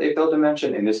items that they failed to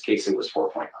mention. In this case, it was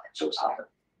 4.9, so it was higher.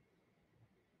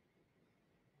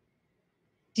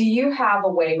 Do you have a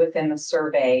way within the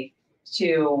survey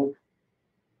to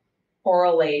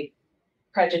correlate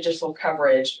prejudicial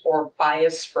coverage or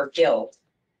bias for guilt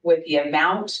with the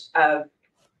amount of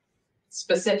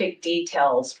specific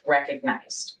details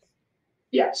recognized?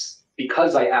 Yes,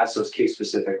 because I asked those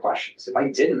case-specific questions. If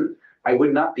I didn't, I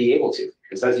would not be able to.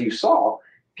 Because as you saw,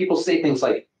 people say things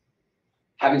like,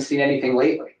 haven't seen anything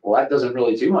lately. Well, that doesn't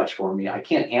really do much for me. I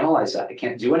can't analyze that. I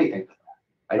can't do anything with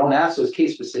that. I don't ask those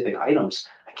case-specific items,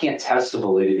 I can't test the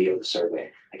validity of the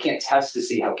survey. I can't test to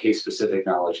see how case-specific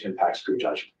knowledge impacts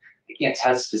prejudgment. I can't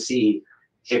test to see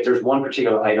if there's one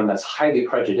particular item that's highly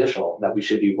prejudicial that we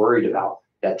should be worried about,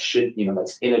 that should,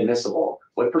 that's inadmissible.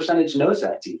 What percentage knows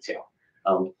that detail?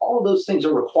 All of those things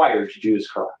are required to do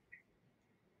this correctly.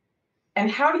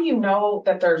 And how do you know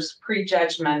that there's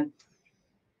prejudgment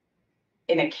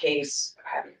in a case?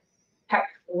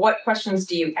 What questions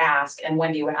do you ask, and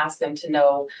when do you ask them to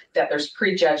know that there's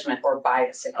prejudgment or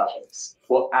bias in a case?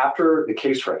 Well, after the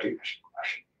case recognition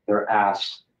question, they're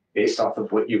asked, based off of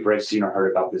what you've read, seen, or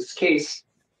heard about this case,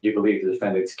 do you believe the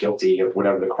defendant's guilty of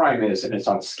whatever the crime is? And it's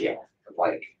on a scale of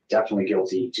like definitely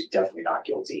guilty to definitely not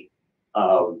guilty.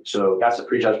 So that's a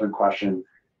prejudgment question.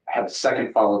 I have a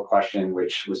second follow-up question,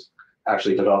 which was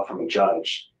actually developed from a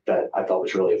judge that I thought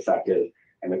was really effective.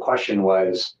 And the question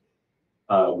was,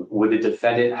 would the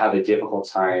defendant have a difficult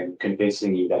time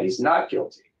convincing you that he's not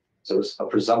guilty? So it's a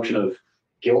presumption of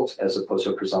guilt as opposed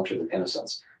to a presumption of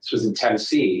innocence. This was in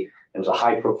Tennessee. It was a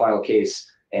high-profile case,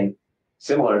 and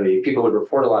similarly, people would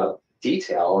report a lot of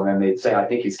detail, and then they'd say, "I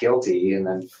think he's guilty," and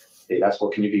then they'd ask, "Well,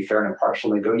 can you be fair and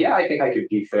impartial?" And they go, "Yeah, I think I could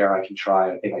be fair. I can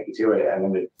try. I think I could do it." And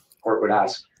then the court would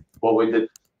ask, "Well, would the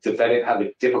defendant have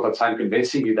a difficult time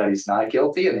convincing you that he's not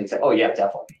guilty?" And they'd say, "Oh, yeah,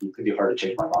 definitely. It could be hard to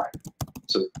change my mind."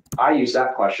 So I used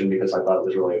that question because I thought it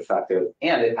was really effective,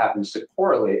 and it happens to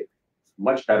correlate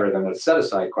much better than the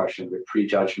set-aside question with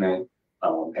prejudgment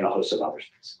and a host of other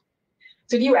things.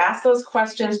 So do you ask those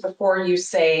questions before you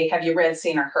say, have you read,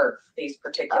 seen, or heard these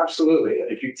particular? Absolutely.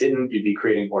 If you didn't, you'd be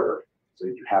creating order. So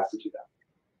you have to do that.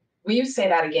 Will you say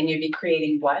that again? You'd be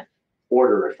creating what?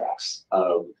 Order effects.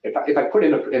 If I put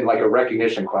in like a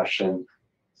recognition question,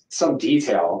 some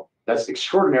detail that's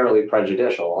extraordinarily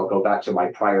prejudicial, I'll go back to my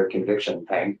prior conviction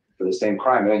thing for the same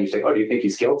crime. And then you say, "Oh, do you think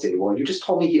he's guilty?" Well, you just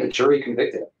told me a jury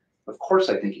convicted him. Of course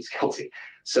I think he's guilty.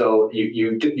 So if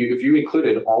you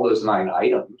included all those 9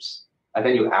 items, and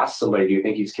then you ask somebody, "Do you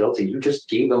think he's guilty?" You just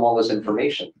gave them all this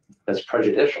information that's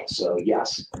prejudicial. So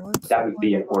yes, that would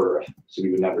be an order. So we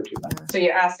would never do that. So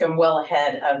you ask them well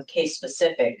ahead of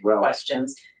case-specific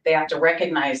questions. They have to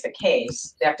recognize the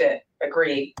case. They have to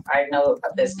agree, I know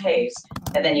of this case.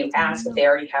 And then you ask if they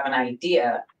already have an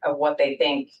idea of what they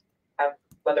think of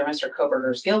whether Mr.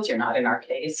 Kohberger is guilty or not in our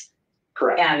case.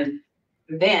 Correct. And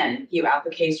then you add the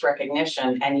case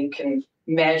recognition, and you can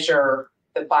measure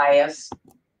the bias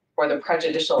or the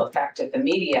prejudicial effect of the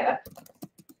media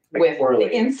with the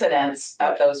incidence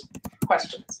of those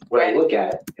questions. What I look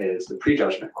at is the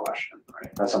prejudgment question,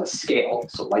 right? That's on a scale,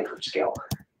 so Likert scale.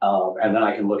 And then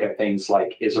I can look at things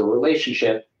like, is a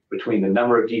relationship between the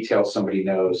number of details somebody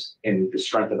knows and the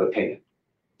strength of opinion?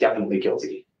 Definitely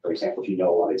guilty, for example, if you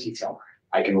know a lot of detail.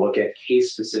 I can look at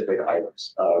case-specific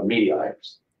items, media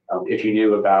items. If you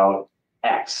knew about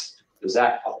X, is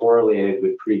that correlated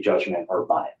with prejudgment or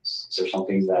bias? Is there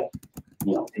something that,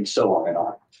 and so on and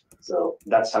on. So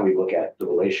that's how we look at the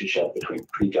relationship between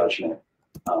prejudgment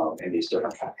and these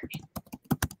different factors.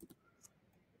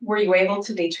 Were you able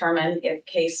to determine if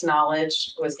case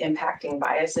knowledge was impacting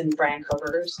bias in Brian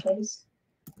Kohberger's case?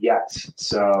 Yes.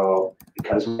 So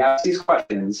because we asked these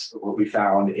questions, what we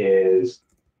found is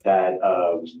that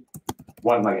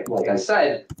one, like I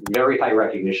said, very high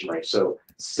recognition rate. So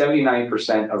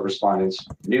 79% of respondents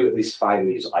knew at least 5 of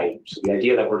these items. So the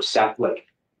idea that we're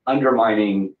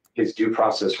undermining his due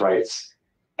process rights,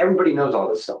 everybody knows all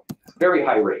this stuff. Very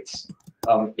high rates.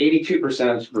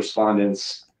 82% of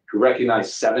respondents who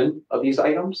recognized 7 of these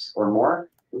items or more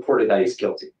reported that he's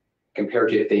guilty, compared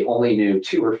to if they only knew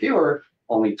 2 or fewer,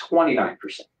 only 29%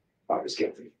 thought he was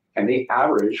guilty. And the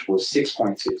average was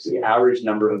 6.2. So the average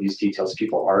number of these details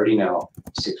people already know,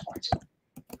 6.2.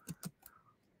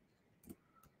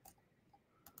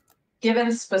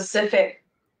 Given specific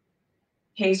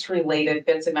case-related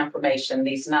bits of information,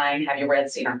 these 9 have you read,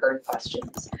 seen, or heard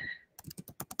questions,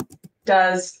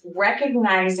 does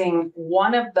recognizing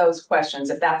one of those questions,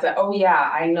 if that's a, "Oh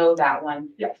yeah, I know that one,"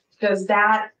 does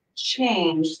that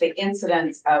change the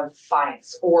incidence of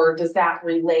bias, or does that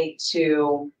relate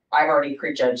to, "I've already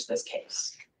prejudged this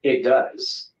case"? It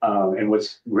does. And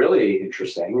what's really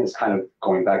interesting is kind of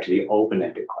going back to the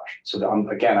open-ended question. So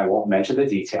again, I won't mention the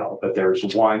detail, but there's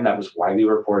one that was widely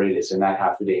reported. It's in that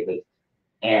affidavit.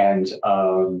 And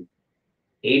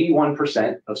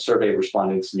 81% of survey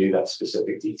respondents knew that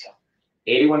specific detail.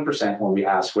 81% when we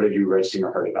asked, "What have you read, seen,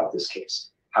 or heard about this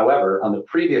case?" However, on the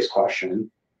previous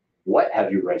question, "What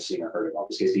have you read, seen, or heard about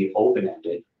this case?" the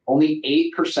open-ended, only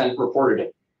 8% reported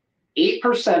it.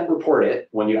 8% report it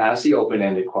when you ask the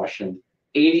open-ended question.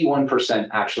 81%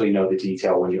 actually know the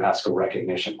detail when you ask a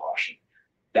recognition question.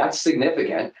 That's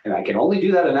significant. And I can only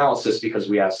do that analysis because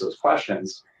we asked those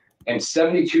questions. And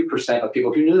 72% of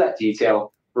people who knew that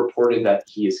detail reported that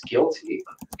he is guilty,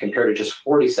 compared to just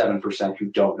 47% who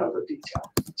don't know the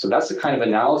detail. So that's the kind of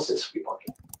analysis we look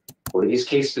at. What do these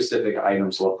case-specific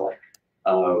items look like?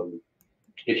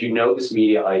 If you know this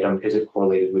media item, is it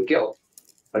correlated with guilt?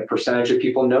 What percentage of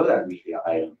people know that media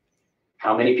item?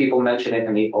 How many people mention it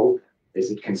in the open?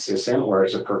 Is it consistent, or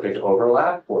is it perfect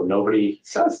overlap, or nobody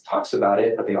talks about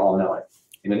it, but they all know it?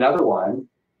 In another one,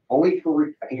 only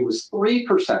I think it was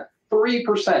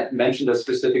 3% mentioned a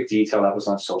specific detail that was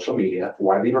on social media,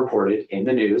 widely reported in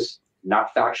the news,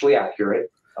 not factually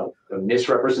accurate, a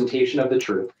misrepresentation of the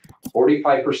truth.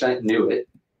 45% knew it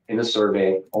in the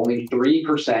survey. Only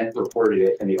 3% reported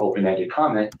it in the open-ended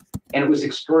comment. And it was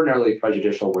extraordinarily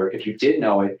prejudicial, where if you did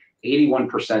know it,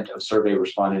 81% of survey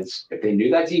respondents, if they knew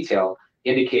that detail,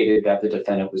 indicated that the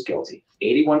defendant was guilty.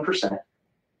 81%.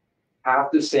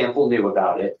 Half the sample knew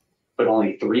about it, but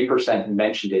only 3%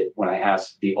 mentioned it when I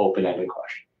asked the open-ended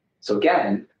question. So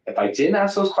again, if I didn't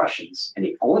ask those questions, and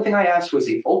the only thing I asked was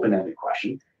the open-ended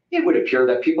question, it would appear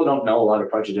that people don't know a lot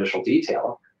of prejudicial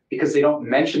detail because they don't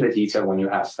mention the detail when you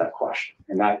ask that question.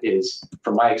 And that is,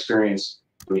 from my experience,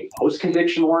 doing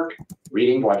post-conviction work,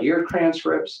 reading voir dire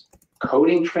transcripts,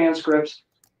 coding transcripts,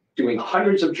 doing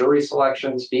hundreds of jury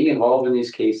selections, being involved in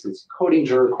these cases, coding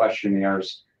juror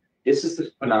questionnaires. This is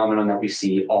the phenomenon that we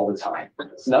see all the time.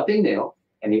 It's nothing new.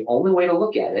 And the only way to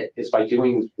look at it is by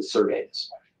doing the survey this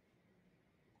way.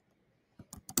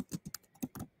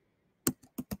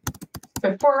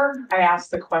 Before I ask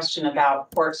the question about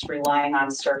courts relying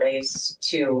on surveys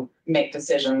to make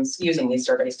decisions, using these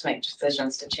surveys to make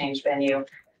decisions to change venue,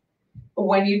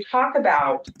 when you talk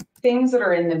about things that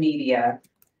are in the media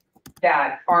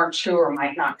that aren't true or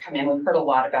might not come in, we've heard a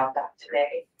lot about that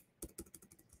today.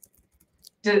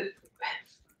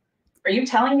 Are you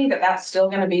telling me that that's still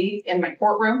going to be in my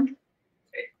courtroom?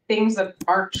 Things that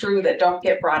aren't true, that don't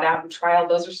get brought out in trial,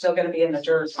 those are still going to be in the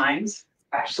jurors' minds?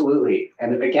 Absolutely.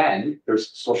 And again,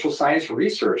 there's social science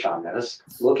research on this,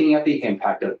 looking at the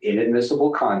impact of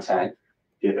inadmissible content,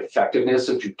 the effectiveness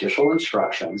of judicial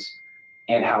instructions,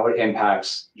 and how it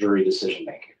impacts jury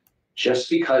decision-making. Just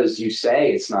because you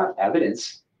say it's not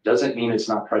evidence doesn't mean it's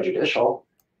not prejudicial.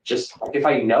 Just if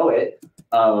I know it,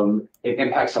 it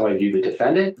impacts how I view the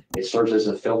defendant. It serves as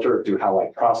a filter through how I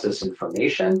process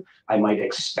information. I might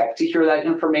expect to hear that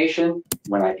information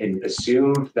when I can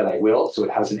assume that I will, so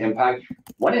it has an impact.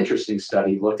 One interesting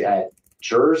study looked at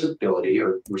jurors' ability,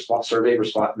 or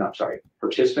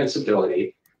participants'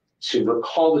 ability to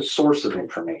recall the source of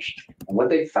information. And what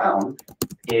they found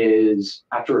is,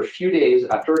 after a few days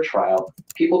after a trial,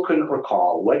 people couldn't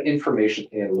recall what information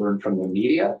they had learned from the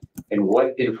media and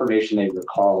what information they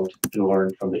recalled and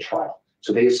learned from the trial.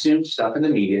 So they assumed stuff in the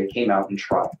media came out in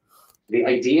trial. The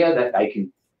idea that I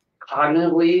can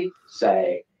cognitively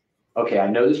say, okay, I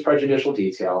know this prejudicial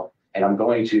detail, and I'm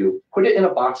going to put it in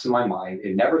a box in my mind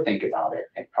and never think about it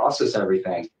and process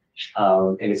everything,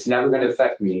 and it's never going to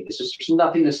affect me. It's just, there's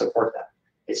nothing to support that.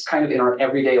 It's kind of in our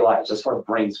everyday lives. That's what our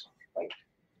brains like.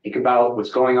 Think about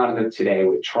what's going on today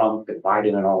with Trump and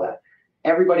Biden and all that.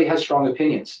 Everybody has strong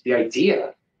opinions. The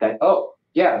idea that, oh,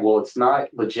 yeah, well, it's not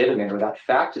legitimate, or that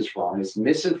fact is wrong, it's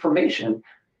misinformation,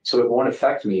 so it won't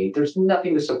affect me. There's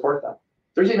nothing to support that.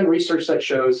 There's even research that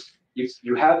shows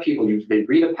you have people, they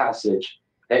read a passage,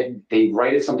 that they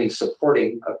write something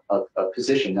supporting a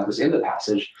position that was in the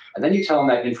passage, and then you tell them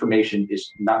that information is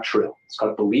not true. It's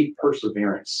called belief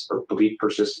perseverance or belief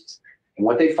persistence. And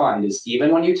what they find is,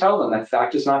 even when you tell them that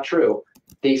fact is not true,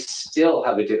 they still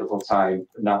have a difficult time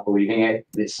not believing it.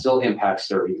 It still impacts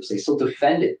their views. They still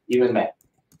defend it, even then.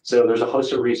 So there's a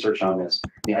host of research on this.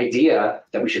 The idea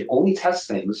that we should only test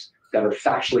things that are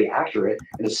factually accurate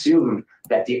and assume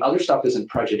that the other stuff isn't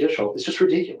prejudicial is just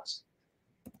ridiculous.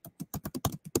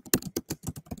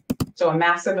 So a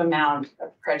massive amount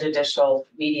of prejudicial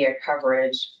media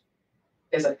coverage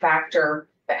is a factor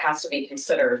that has to be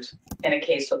considered in a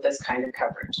case with this kind of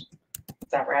coverage.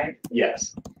 Is that right?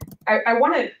 Yes. I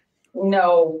want to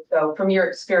know, though, from your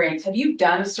experience, have you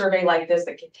done a survey like this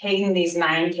that contained these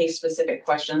 9 case-specific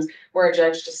questions where a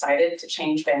judge decided to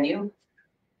change venue?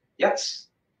 Yes.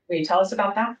 Will you tell us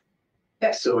about that?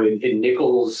 Yes. So in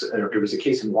Nichols, there was a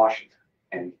case in Washington,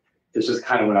 and this is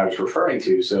kind of what I was referring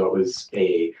to. So it was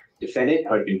a defendant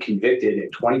who had been convicted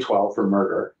in 2012 for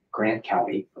murder, Grant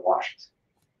County, Washington.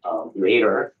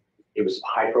 Later, it was a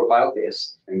high-profile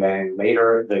case, and then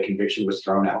later the conviction was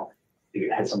thrown out. It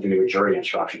had something to do with jury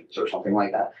instructions or something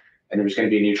like that, and there was going to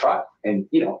be a new trial. And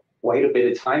quite a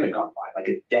bit of time had gone by, like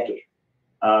a decade.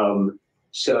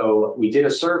 So we did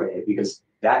a survey because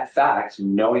that fact,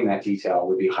 knowing that detail,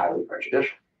 would be highly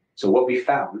prejudicial. So what we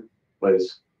found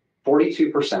was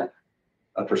 42%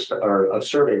 of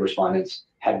survey respondents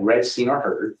had read, seen, or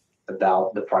heard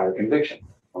about the prior conviction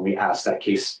when we asked that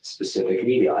case-specific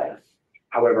media item.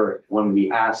 However, when we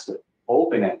asked the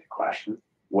open-ended question,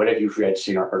 what have you read,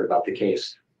 seen, or heard about the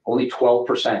case? Only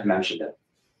 12% mentioned it.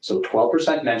 So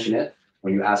 12% mentioned it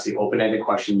when you ask the open-ended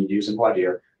question you use in voir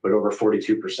dire, but over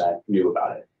 42% knew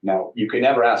about it. Now, you could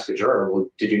never ask a juror, well,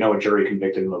 did you know a jury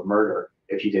convicted him of murder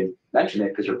if you didn't mention it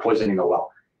because you're poisoning the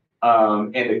well?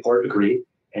 And the court agreed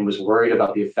and was worried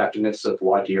about the effectiveness of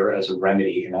voir dire as a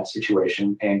remedy in that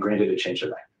situation and granted a change of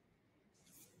venue.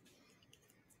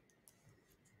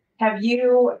 Have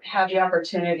you had the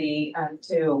opportunity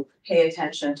to pay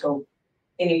attention to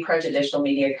any prejudicial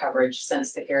media coverage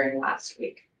since the hearing last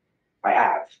week? I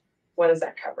have. What is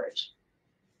that coverage?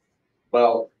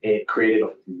 Well, it created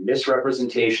a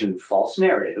misrepresentation, false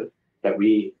narrative that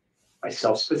we,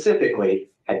 myself specifically,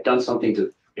 had done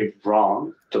something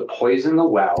wrong to poison the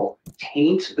well,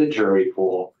 taint the jury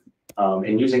pool,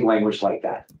 and using language like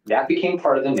that. That became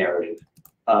part of the narrative.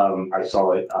 I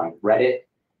saw it on Reddit,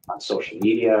 on social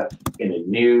media, in the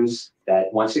news,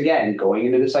 that once again, going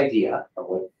into this idea of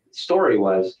what the story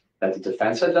was, that the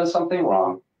defense had done something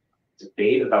wrong,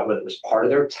 debate about whether it was part of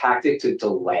their tactic to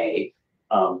delay,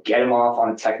 get him off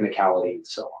on a technicality, and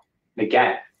so on. And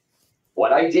again,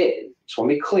 what I did, just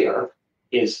want to be clear,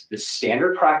 is the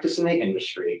standard practice in the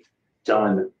industry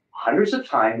done hundreds of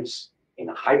times in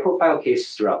high-profile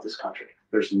cases throughout this country.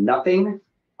 There's nothing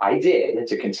I did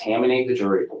to contaminate the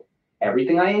jury pool.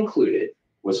 Everything I included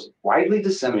was widely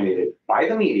disseminated by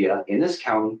the media in this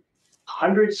county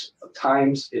hundreds of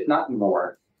times, if not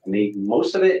more. And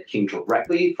most of it came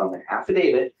directly from an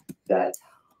affidavit that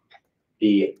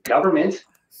the government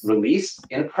released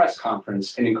in a press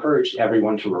conference and encouraged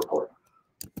everyone to report.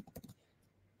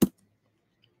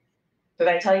 Did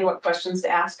I tell you what questions to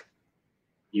ask?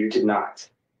 You did not.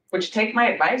 Would you take my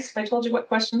advice if I told you what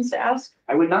questions to ask?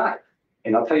 I would not.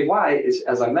 And I'll tell you why is,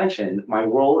 as I mentioned, my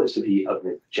role is to be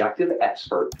an objective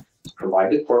expert to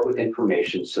provide the court with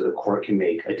information so the court can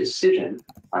make a decision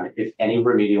on if any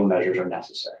remedial measures are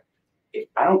necessary.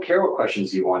 I don't care what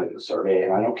questions you want in the survey,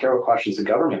 and I don't care what questions the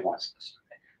government wants in the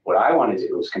survey. What I want to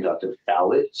do is conduct a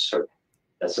valid survey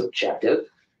that's objective,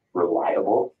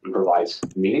 reliable, and provides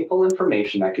meaningful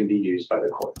information that can be used by the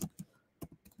court.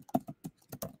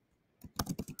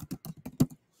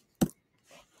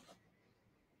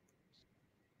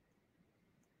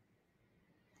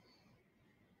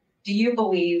 Do you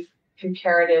believe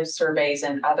comparative surveys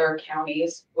in other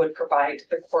counties would provide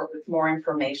the court with more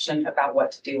information about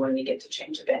what to do when we get to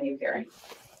change a venue hearing?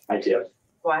 I do.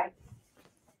 Why?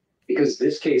 Because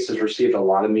this case has received a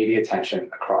lot of media attention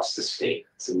across the state.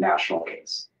 It's a national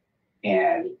case.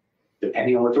 And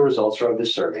depending on what the results are of the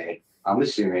survey, I'm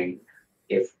assuming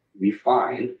if we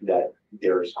find that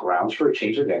there's grounds for a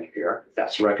change of venue here, if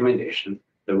that's a recommendation,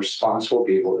 the response will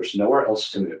be, well, there's nowhere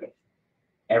else to move it.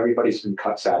 Everybody's been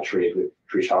cut saturated with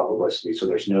pretrial publicity, so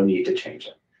there's no need to change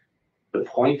it. The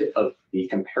point of the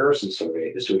comparison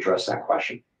survey is to address that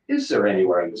question. Is there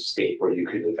anywhere in the state where you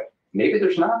could move it? Maybe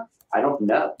there's not. I don't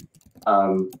know.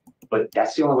 But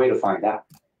that's the only way to find out.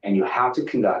 And you have to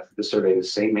conduct the survey in the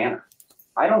same manner.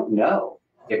 I don't know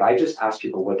if I just ask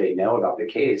people what they know about the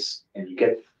case and you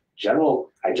get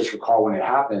general, I just recall when it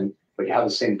happened, but you have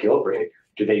the same guilt rate.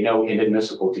 Do they know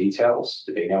inadmissible details?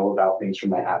 Do they know about things from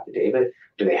that affidavit?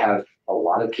 Do they have a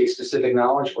lot of case-specific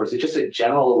knowledge, or is it just a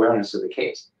general awareness of the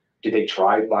case? Did they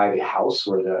drive by the house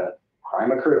where the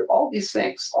crime occurred? All these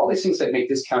things that make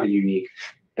this county unique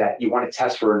that you want to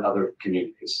test for in other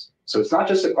communities. So it's not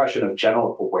just a question of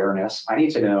general awareness. I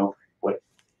need to know what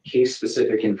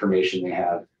case-specific information they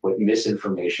have, what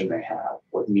misinformation they have,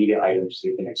 what media items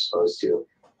they've been exposed to.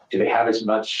 Do they have as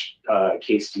much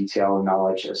case detail and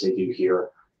knowledge as they do here?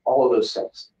 All of those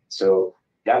things. So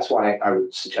that's why I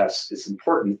would suggest it's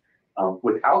important.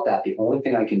 Without that, the only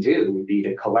thing I can do would be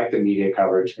to collect the media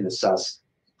coverage and assess,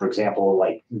 for example,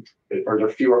 like, are there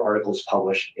fewer articles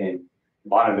published in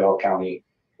Bonneville County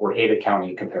or Ada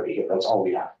County compared to here? That's all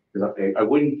we have. I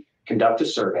wouldn't conduct a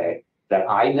survey that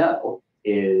I know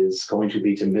is going to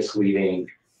lead to misleading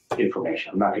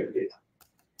information. I'm not going to do that.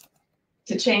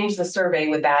 To change the survey,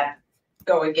 would that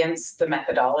go against the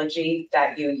methodology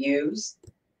that you use?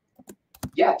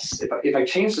 Yes, if I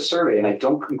change the survey and I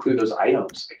don't include those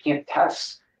items, I can't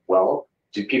test. Well,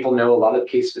 do people know a lot of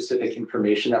case-specific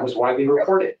information that was widely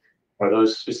reported? Are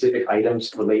those specific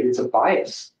items related to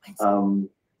bias?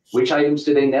 Which items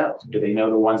do they know? Do they know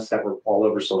the ones that were all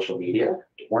over social media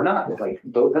or not? Like,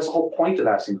 that's the whole point of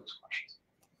asking those questions.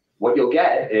 what you'll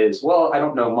get is, well, I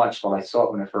don't know much, but I saw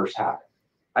it when it first happened.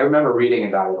 I remember reading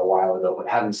about it a while ago, but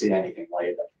haven't seen anything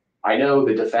lately. I know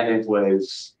the defendant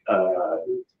was,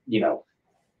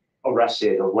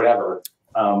 arrested or whatever,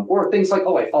 or things like,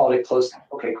 oh, I followed it closely.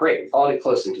 Okay, great, followed it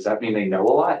closely. Does that mean they know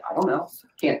a lot? I don't know.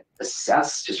 Can't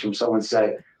assess just from someone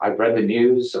said, I read the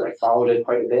news or I followed it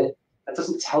quite a bit. That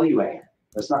doesn't tell you anything.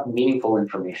 That's not meaningful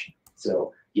information.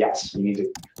 So yes, we need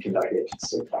to conduct it in a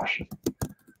safe fashion.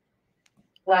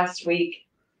 Last week,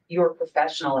 your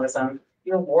professionalism,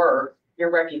 your work,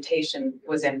 your reputation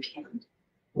was impugned.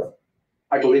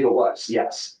 I believe it was,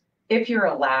 yes. If you're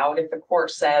allowed, if the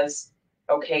court says,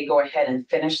 okay, go ahead and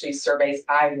finish these surveys,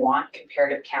 I want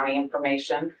comparative county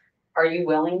information, are you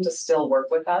willing to still work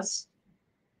with us?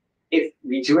 If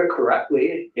we do it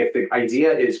correctly, if the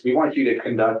idea is we want you to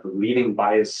conduct a leading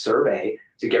bias survey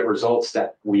to get results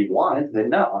that we want, then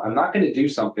no, I'm not going to do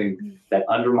something that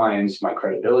undermines my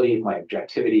credibility, my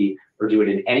objectivity, or do it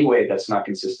in any way that's not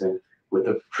consistent with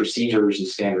the procedures and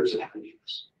standards that have been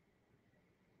used.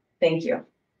 Thank you.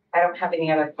 I don't have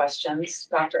any other questions,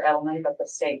 Dr. Edelman, but the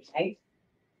state, right?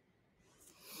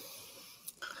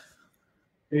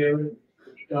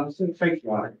 Johnson, thank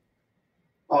you.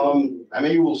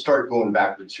 Maybe we'll start going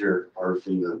backwards here, or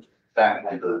from the back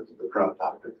to the front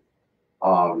topic.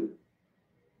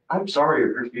 I'm sorry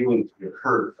if you're feeling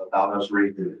hurt about us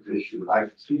raising this issue. I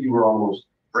see you were almost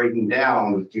breaking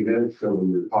down a few minutes ago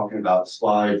when we were talking about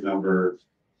slide number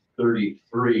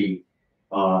 33,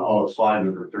 slide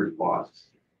number 31.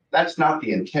 That's not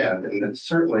the intent, and it's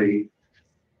certainly,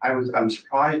 I'm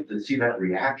surprised to see that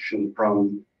reaction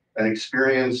from an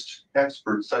experienced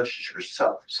expert such as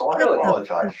yourself. So I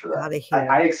apologize for that.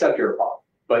 I accept your apology,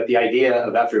 but the idea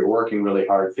of after working really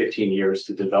hard 15 years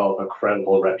to develop a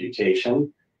credible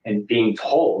reputation and being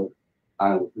told,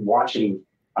 watching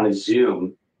on a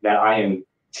Zoom, that I am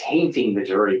tainting the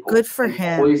jury pool, good for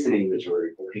him, poisoning the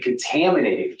jury pool, and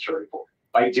contaminating the jury pool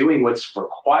by doing what's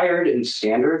required and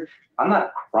standard. I'm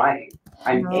not crying.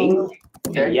 I'm angry.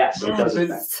 Okay. Yes, it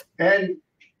doesn't. And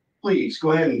please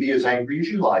go ahead and be as angry as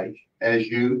you like as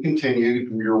you continue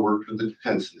your work with the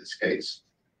defense in this case.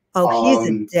 Oh, he's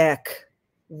a dick.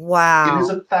 Wow. It is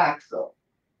a fact, though,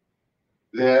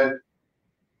 that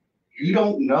you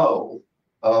don't know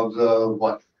of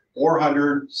the,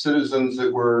 400 citizens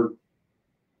that were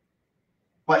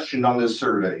questioned on this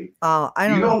survey. Oh, I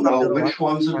don't You don't know know which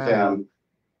ones of them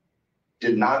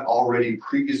did not already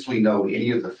previously know any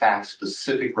of the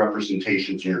fact-specific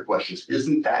representations in your questions.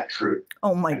 Isn't that true?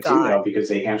 Oh my I do God. know because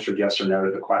they answered yes or no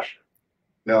to the question.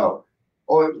 No.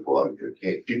 Oh, well,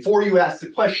 okay. Before you asked the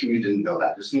question, you didn't know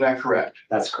that. Isn't that correct?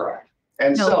 That's correct.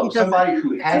 And No, so he doesn't, somebody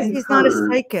who hadn't he's not a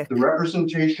heard psychic. the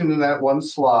representation in that one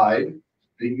slide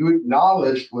that you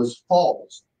acknowledged was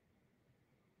false.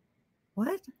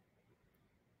 What?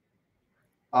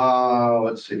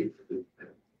 Let's see.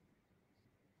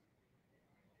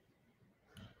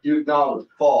 You acknowledged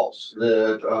false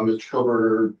that Mr.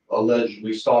 Kohberger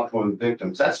allegedly stalked one of the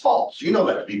victims. That's false. You know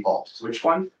that to be false. Which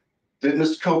one? That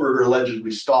Mr. Kohberger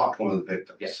allegedly stalked one of the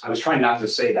victims. Yes, I was trying not to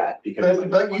say that because.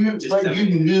 But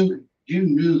you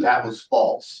knew that was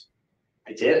false.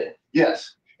 I did.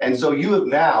 Yes. And so you have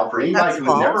now, for anybody who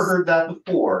has never heard that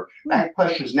before, that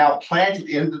question is now planted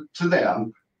into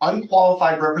them,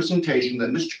 unqualified representation that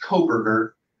Mr.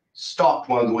 Kohberger stalked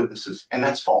one of the witnesses, and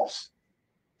that's false.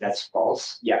 That's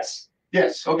false. Yes.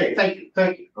 Yes. Okay. Thank you.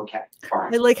 Thank you. Okay.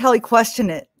 Fine. I like how he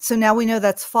questioned it. So now we know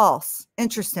that's false.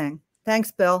 Interesting.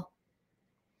 Thanks, Bill.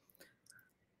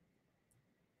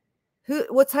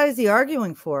 What side is he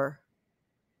arguing for?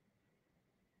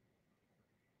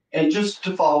 And just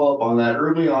to follow up on that,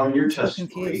 early on in your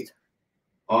testimony,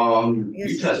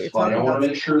 Confused. you testified, I want to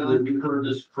make sure that you heard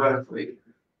this correctly,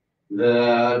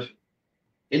 that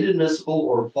inadmissible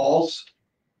or false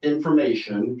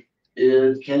information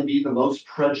can be the most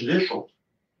prejudicial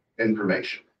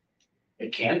information.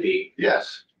 It can be.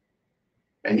 Yes.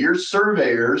 And your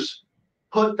surveyors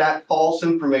put that false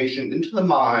information into the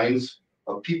minds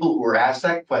of people who were asked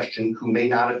that question who may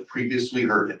not have previously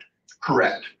heard it.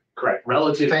 Correct. Correct.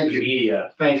 Relative to the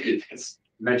media. Thank you. It's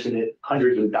mentioned it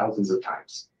hundreds and thousands of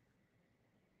times.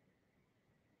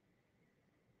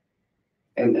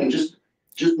 And just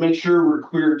make sure we're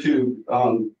clear too.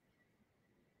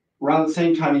 Around the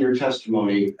same time in your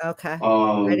testimony. Okay.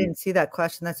 I didn't see that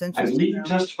question. That's I interesting. believe you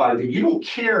testified that you don't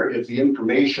care if the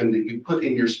information that you put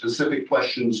in your specific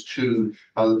questions to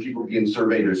the people being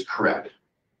surveyed is correct.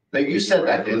 That you said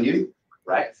that, didn't you?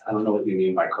 Right. I don't know what you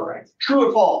mean by correct. True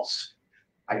or false?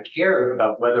 I care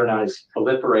about whether or not it's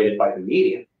proliferated by the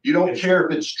media. You don't care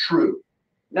if it's true.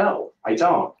 No, I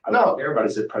don't. I No. don't care about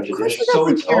is it prejudicial. So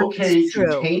it's care if okay it's to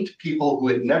true. taint people who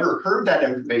had never heard that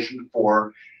information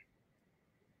before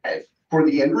for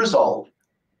the end result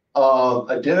of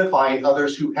identifying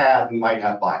others who have and might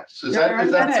have bias. Is that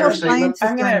That's fair how statement? science is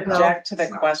I'm gonna done, Bill. object to the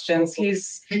questions.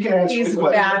 He's He can answer the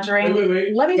question. badgering.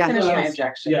 Wait. Let me Yeah. finish my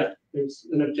objection. Yeah, there's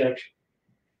an objection.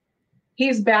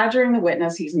 He's badgering the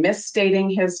witness. He's misstating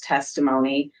his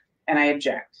testimony, and I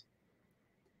object.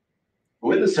 The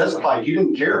witness testified he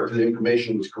didn't care if the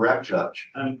information was correct,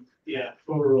 Judge. Yeah,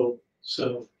 overruled.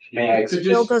 So. May I- Could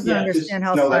Bill just- doesn't yeah, just understand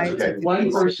how no, that's okay. scientific One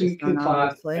research person is can done, talk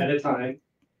obviously. at a time.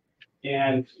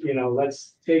 And,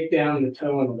 let's take down the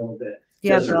tone a little bit.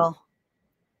 Yeah, Yes, sir. Bill.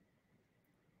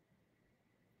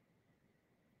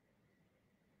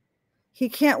 He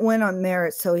can't win on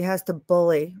merit, so he has to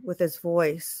bully with his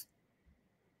voice.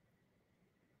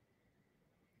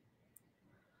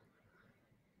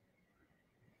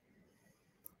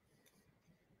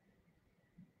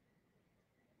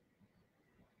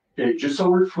 Okay, just so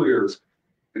we're clear,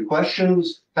 the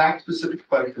questions, fact-specific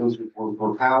questions were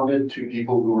propounded to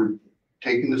people who were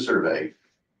taking the survey.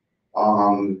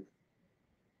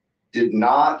 Did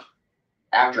not,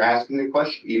 after asking the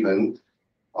question even,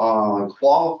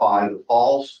 qualify the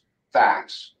false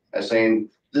facts as saying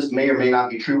this may or may not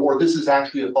be true, or this is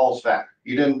actually a false fact.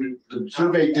 The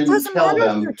survey It didn't doesn't tell matter if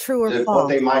them they're true or that false. what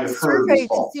they might have It's heard was surveyed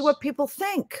to see false. what people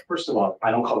think. First of all,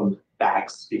 I don't call them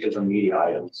facts because they're media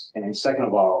items. And then second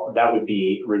of all, that would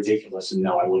be ridiculous. And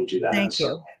no, I wouldn't do that. Thank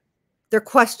you. They're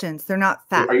questions. They're not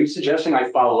facts. Are you suggesting I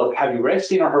follow up? Have you read,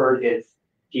 seen, or heard if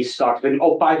he's stalked? And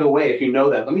oh, by the way, if you know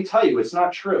that, let me tell you, it's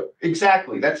not true.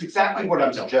 Exactly. That's exactly what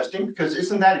I'm suggesting, because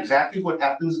isn't that exactly what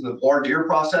happens in the voir dire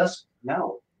process?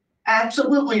 No.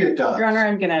 Absolutely it does. Your Honor,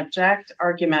 I'm going to object.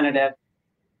 Argumentative.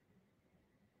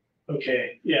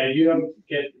 Okay, yeah, you don't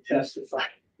get to testify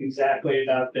exactly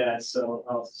about that, so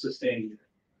I'll sustain you.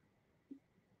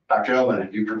 Dr. Ellman,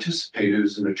 have you participated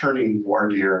as an attorney in voir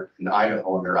dire in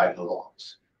Idaho under Idaho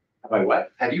laws? Have I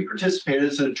what? Have you participated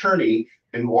as an attorney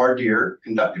in voir dire,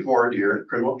 conducted voir dire in a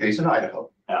criminal case in Idaho?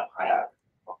 No, I have.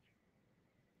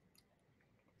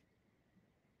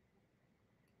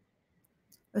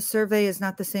 A survey is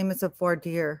not the same as a voir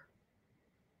dire.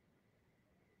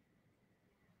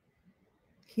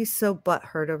 He's so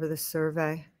butthurt over the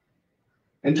survey.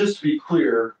 And just to be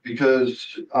clear,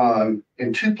 because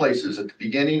in two places, at the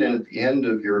beginning and at the end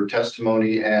of your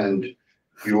testimony and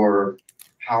your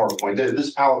PowerPoint,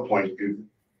 this PowerPoint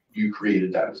you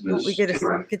created that was We get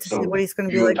to see what he's going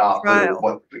to be you like in adopted trial.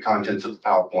 what the contents of the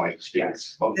PowerPoint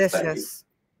speaks. Oh, thank you. Vicious.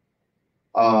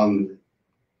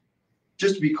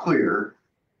 Just to be clear,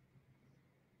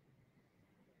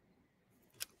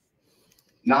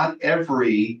 not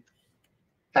every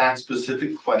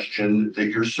fact-specific question that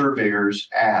your surveyors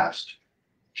asked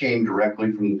came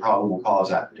directly from the probable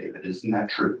cause affidavit. Isn't that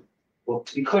true? Well,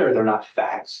 to be clear, they're not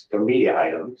facts. They're media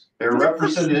items. They're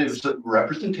representations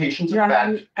of Your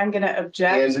Honor, fact I'm going to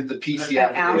object. in the PC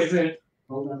And ask- affidavit.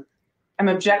 Hold on. I'm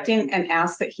objecting and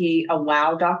ask that he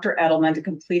allow Dr. Edelman to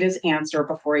complete his answer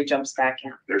before he jumps back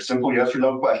in. They're simple yes or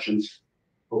no questions.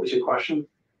 What was your question?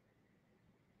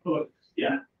 Oh,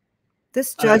 yeah,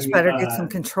 This judge I'm, better get some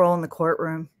control in the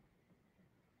courtroom.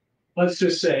 let's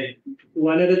just say,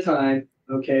 one at a time,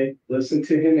 okay? Listen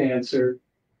to him answer,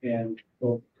 and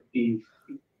we'll be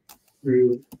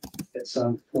through at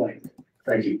some point.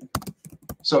 Thank you.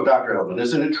 So, Dr. Edelman,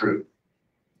 isn't it true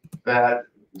that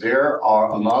there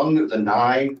are among the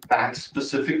 9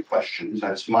 fact-specific questions,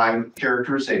 that's my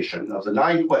characterization of the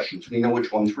 9 questions, we know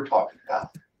which ones we're talking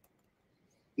about.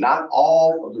 Not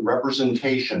all of the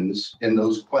representations in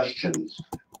those questions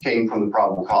came from the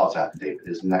probable cause affidavit.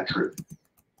 Isn't that true?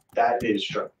 That is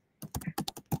true.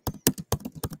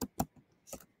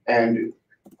 And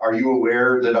are you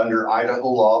aware that under Idaho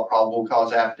law, probable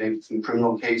cause affidavits in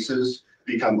criminal cases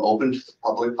become open to the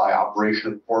public by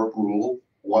operation of court rule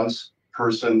once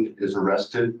person is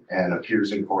arrested and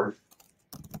appears in court?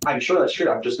 I'm sure that's true.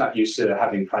 I'm just not used to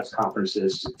having press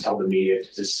conferences to tell the media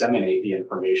to disseminate the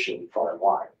information far and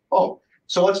wide. Oh,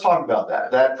 so let's talk about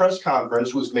that. That press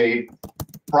conference was made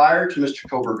prior to Mr.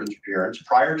 Kohberger's appearance,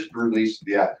 prior to the release of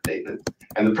the affidavit,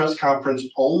 and the press conference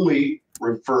only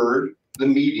referred the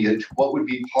media to what would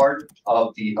be part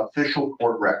of the official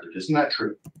court record. Isn't that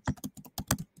true?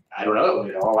 I don't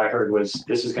know. All I heard was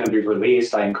this is going to be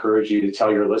released. I encourage you to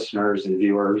tell your listeners and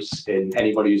viewers and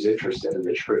anybody who's interested in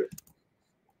the truth.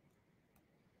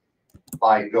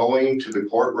 By going to the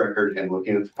court record and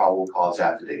looking at the probable cause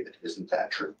affidavit. Isn't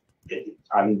that true?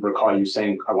 I recall you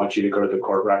saying, I want you to go to the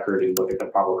court record and look at the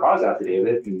probable cause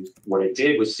affidavit. And what it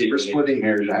did was You're splitting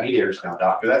hairs now, now,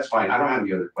 Doctor. That's fine. I don't have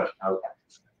any other questions. Okay.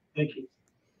 Thank you.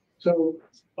 So,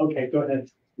 okay, go ahead.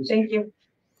 Thank you.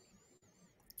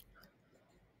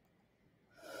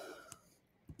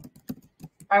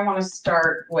 I want to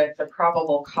start with the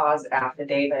probable cause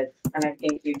affidavit, and I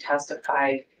think you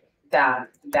testified that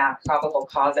that probable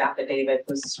cause affidavit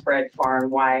was spread far and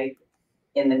wide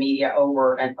in the media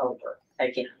over and over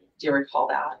again. Do you recall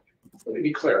that? Let me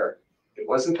be clear. It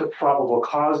wasn't the probable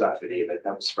cause affidavit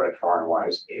that was spread far and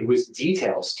wide. It was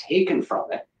details taken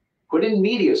from it, put in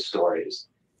media stories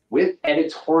with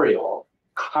editorial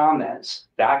comments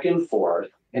back and forth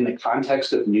in the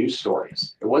context of news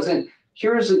stories. It wasn't,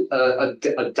 here's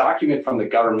a document from the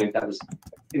government that was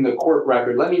in the court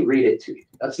record. Let me read it to you.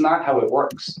 That's not how it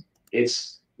works.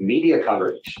 It's media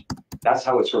coverage. That's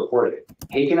how it's reported.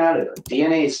 Taken out of it,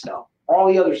 DNA stuff, all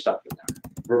the other stuff in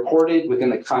there, reported within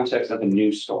the context of a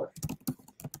news story.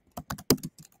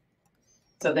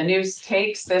 So the news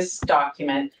takes this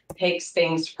document, takes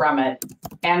things from it,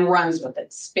 and runs with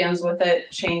it, spins with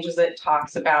it, changes it,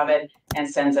 talks about it, and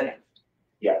sends it out.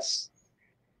 Yes.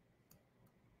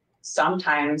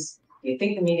 Sometimes, do you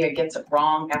think the media gets it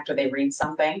wrong after they read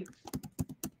something?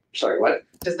 Sorry, what?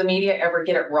 Does the media ever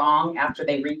get it wrong after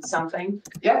they read something?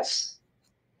 Yes.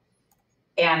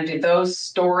 And do those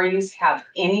stories have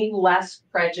any less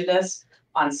prejudice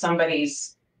on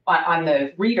somebody's, on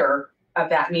the reader of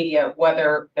that media,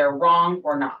 whether they're wrong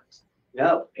or not?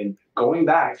 No. And going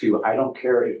back to, I don't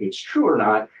care if it's true or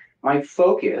not, my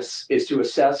focus is to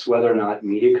assess whether or not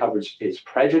media coverage is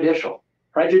prejudicial,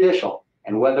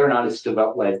 and whether or not it's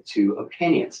led to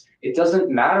opinions. It doesn't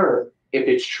matter if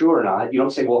it's true or not. You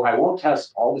don't say, well, I won't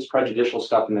test all this prejudicial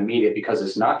stuff in the media because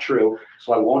it's not true,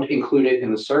 so I won't include it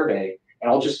in the survey,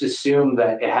 and I'll just assume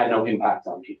that it had no impact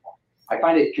on people. I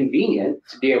find it convenient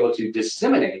to be able to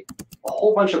disseminate a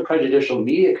whole bunch of prejudicial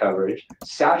media coverage,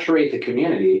 saturate the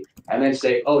community, and then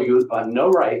say, oh, you have no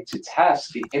right to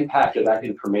test the impact of that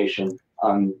information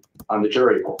on the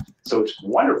jury pool. So it's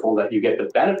wonderful that you get the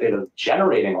benefit of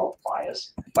generating all the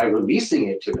bias by releasing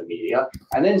it to the media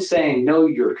and then saying, no,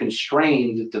 you're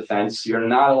constrained defense. You're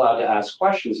not allowed to ask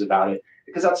questions about it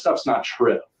because that stuff's not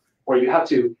true. Or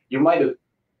you might have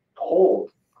told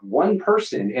one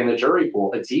person in the jury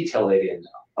pool a detail they didn't know.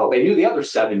 Oh, they knew the other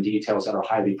 7 details that are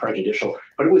highly prejudicial,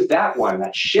 but it was that one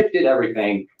that shifted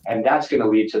everything, and that's going to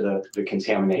lead to the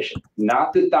contamination.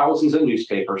 Not the thousands of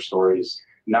newspaper stories,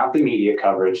 not the media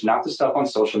coverage, not the stuff on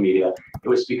social media. It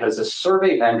was because a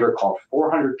survey vendor called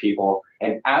 400 people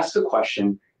and asked a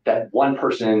question that one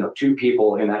person or 2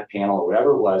 people in that panel or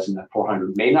whatever it was in that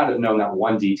 400 may not have known that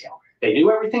one detail. They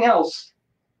knew everything else.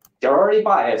 They're already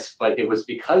biased, but it was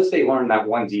because they learned that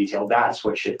one detail, that's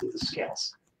what shifted the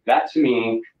scales. That to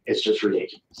me is just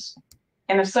ridiculous.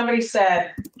 And if somebody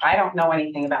said, I don't know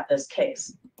anything about this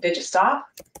case, did you stop?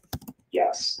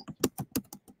 Yes.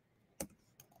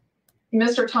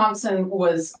 Mr. Thompson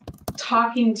was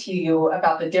talking to you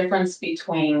about the difference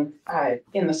between,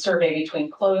 in the survey,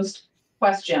 between closed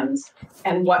questions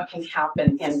and what can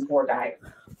happen in voir dire.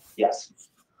 Yes.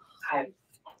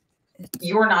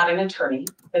 You're not an attorney,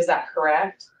 is that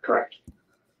correct? Correct.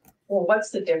 Well, what's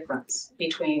the difference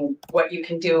between what you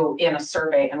can do in a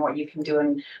survey and what you can do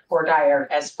in voir dire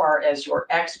as far as your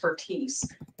expertise?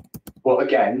 Well,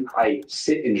 again, I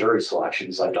sit in jury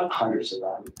selections. I've done hundreds of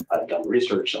them. I've done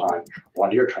research on voir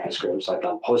dire transcripts. I've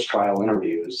done post-trial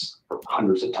interviews for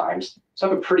hundreds of times. So I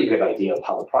have a pretty good idea of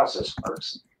how the process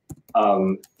works.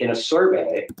 In a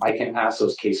survey, I can ask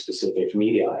those case-specific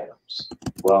media items.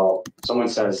 Well, someone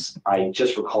says, I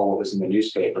just recall what was in the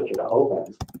newspaper to the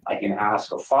open. I can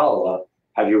ask a follow-up.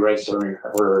 Have you read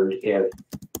or heard if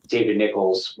David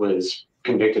Nichols was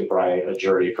convicted by a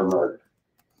jury for murder?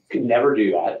 You could never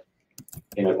do that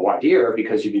in a voir dire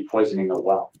because you'd be poisoning the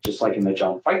well, just like in the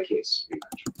John Fight case we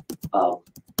mentioned.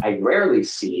 I rarely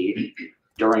see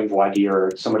during voir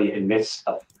dire somebody admits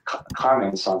of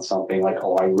comments on something like,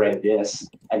 oh, I read this,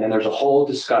 and then there's a whole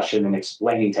discussion and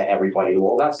explaining to everybody,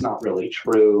 well, that's not really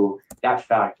true. That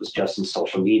fact was just in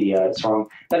social media. It's wrong.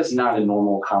 That is not a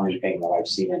normal common thing that I've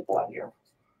seen in voir dire.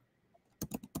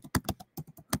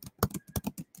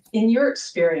 In your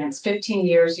experience, 15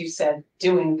 years, you said,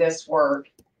 doing this work,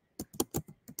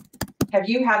 have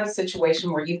you had a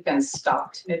situation where you've been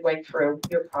stopped midway through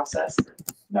your process?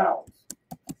 No.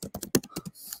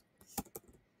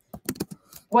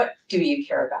 What do you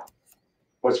care about?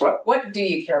 What's what? What do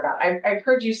you care about? I've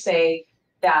heard you say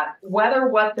that whether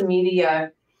what the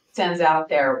media sends out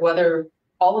there, whether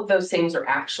all of those things are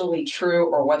actually true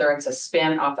or whether it's a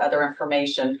spin off other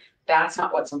information, that's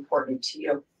not what's important to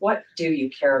you. What do you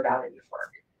care about in your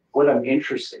work? What I'm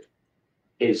interested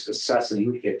in is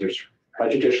assessing if there's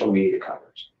prejudicial media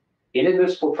coverage.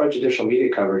 Inadmissible prejudicial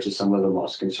media coverage is some of the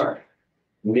most concerning.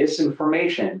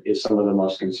 misinformation is some of the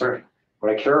most concerning.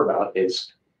 What I care about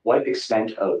is what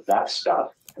extent of that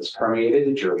stuff has permeated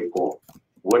the jury pool.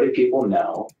 What do people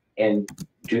know? And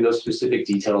do those specific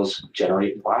details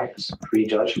generate bias,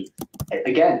 prejudgment?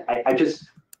 Again, I just,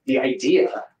 the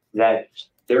idea that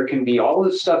there can be all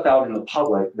this stuff out in the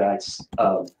public that's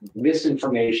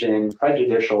misinformation,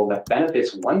 prejudicial, that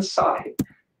benefits one side,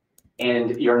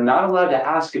 and you're not allowed to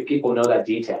ask if people know that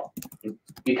detail,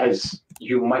 because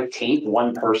you might taint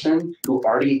one person who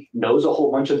already knows a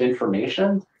whole bunch of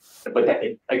information. But that,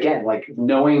 again, like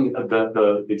knowing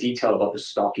the detail about the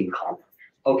stalking comment.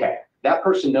 Okay, that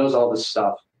person knows all this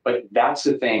stuff, but that's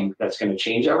the thing that's going to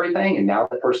change everything. And now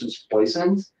the person's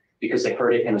poisoned because they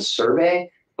heard it in a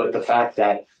survey. But the fact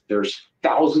that there's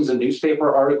thousands of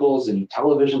newspaper articles and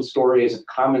television stories and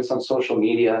comments on social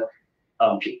media,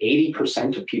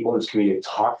 80% of people in this community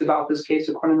talked about this case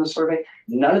according to the survey.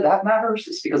 None of that matters.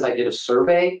 It's because I did a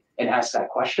survey and asked that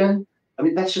question. I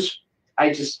mean, that's just,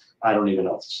 I don't even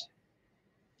know what to say.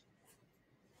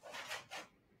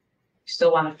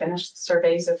 Still want to finish the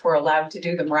surveys if we're allowed to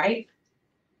do them right?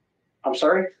 I'm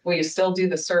sorry? Will you still do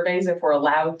the surveys if we're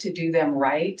allowed to do them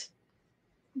right?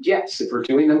 Yes, if we're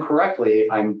doing them correctly,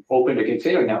 I'm open to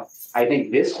continuing. Now, I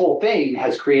think this whole thing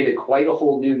has created quite a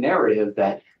whole new narrative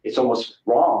that it's almost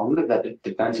wrong that the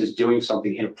defense is doing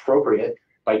something inappropriate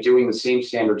by doing the same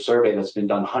standard survey that's been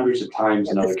done hundreds of times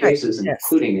in other cases,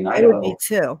 including in Idaho. I would be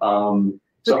too.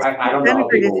 So I don't know how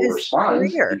people will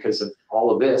respond because of all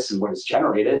of this and what it's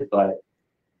generated, but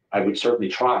I would certainly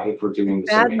try if we're doing the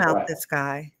survey Badmouth correct. this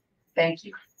guy. Thank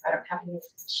you. I don't have any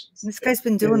questions. This guy's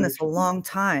been doing this a long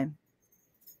time.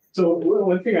 So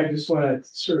one thing I just want to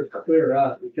sort of clear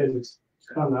up, because it's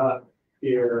come up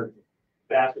here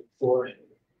back and forth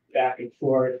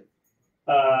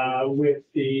with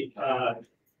the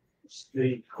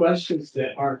questions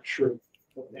that aren't true.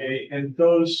 Okay, and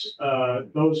those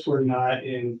were not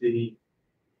in the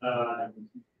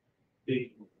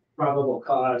probable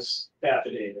cause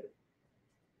affidavit.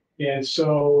 And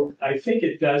so I think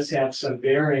it does have some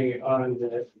bearing on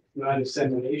the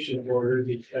non-dissemination order,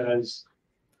 because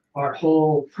our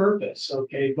whole purpose,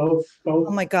 okay, both. Oh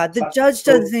my God, the judge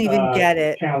doesn't even get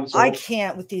it. I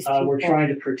can't with these people. We're trying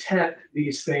to protect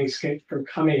these things from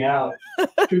coming out to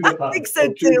the public. I think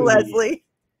so too, Leslie.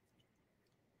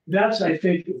 That's, I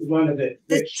think, one of the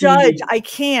judge, I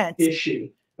can't. Issue,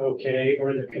 okay,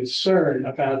 or the concern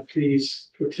about these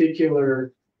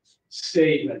particular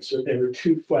statements. So there were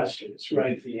two questions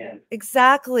right at the end.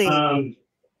 Exactly.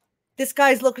 This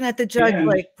guy's looking at the judge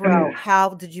like, bro, how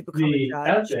did you become a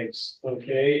judge? The ethics,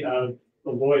 okay, of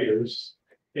the lawyers,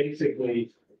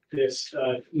 basically this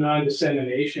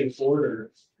non-dissemination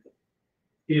order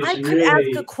is I could really,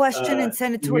 ask a question and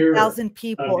send it to 1,000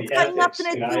 people. It's got nothing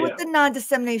to do with the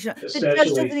non-dissemination. The judge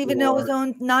doesn't even know his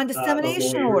own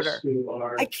non-dissemination order.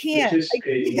 I can't.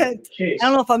 I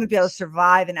don't know if I'm going to be able to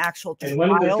survive an actual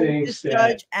trial with this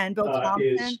judge and Bill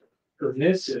Thompson. Is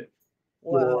permissive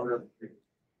for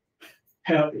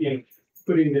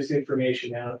putting this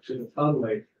information out to the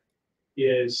public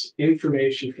is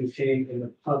information contained in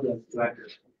the public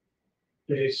record.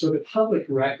 Okay, so the public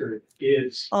record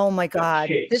is, oh my God,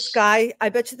 this guy, I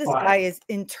bet you this guy is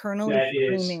internally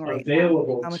screaming right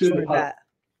now. How much is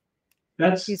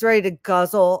that? He's ready to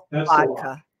guzzle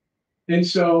vodka. And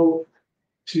so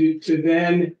to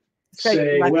then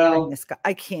say, well, this guy,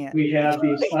 I can't. We have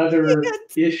these other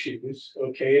issues,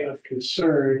 okay, of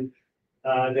concern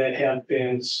that have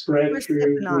been spread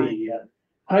through media,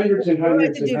 hundreds and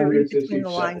hundreds and hundreds of between the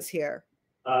lines here.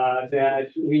 That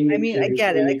we need. I mean, I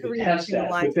get it. I could read between the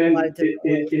lines. But then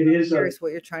it is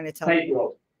what you're trying to tell me.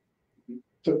 Tightrope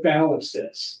to balance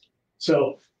this.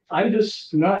 So I'm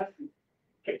just not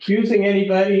accusing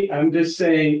anybody. I'm just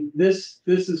saying this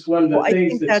is one of the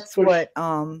things that's what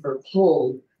or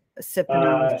pulled. Sippin'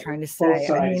 was trying to say.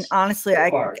 I mean, honestly, I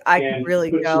could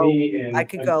really go. I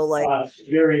could go like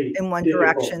in one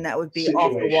direction that would be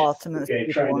off the wall to most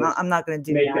people. I'm not going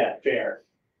to do make that fair.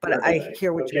 But I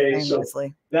hear what you're saying,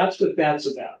 Leslie. That's what that's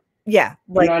about. Yeah,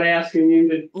 like I'm not asking you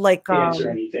to like answer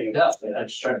anything about that. I'm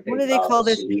just trying to think. What do they call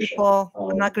this people?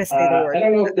 I'm not going to say the word. I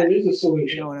don't know if there is a solution.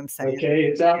 You know what I'm saying? Okay,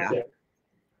 it's out there.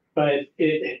 But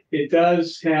it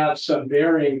does have some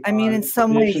bearing. I mean, in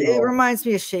some ways, it reminds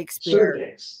me of Shakespeare.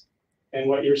 Surveys. And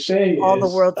what you're saying all is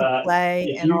the world to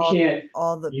play and all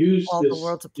the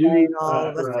world to play and all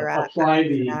of us are at, apply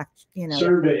the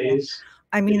surveys.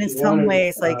 I mean, in some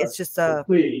ways, like it's just a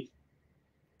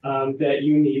that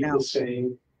you need the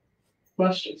same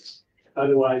questions.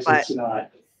 Otherwise, it's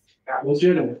not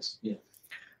legitimate. Yeah.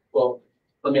 Well,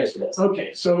 Let me ask you this.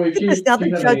 Okay, so if you. Because now the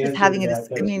you have judge an is answer having to a,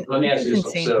 that, I mean, Let me ask it's you this.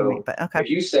 insane to me, So but okay. if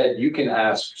you said you can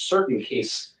ask certain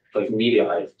case, like media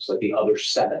items, like the other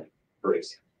 7, for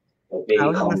example, like maybe Oh,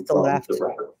 he come must have from left. the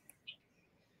record.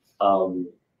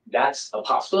 That's a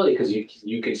possibility because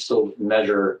you can still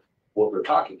measure what we're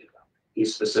talking about.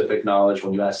 These specific knowledge,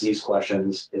 when you ask these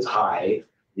questions, is high.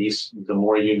 The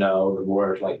more you know, the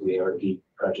more likely they are to be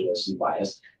prejudiced and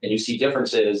biased. And you see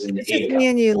differences in the It's just data me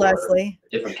and you, for Leslie.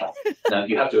 different types. Now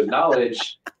you have to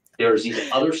acknowledge there's these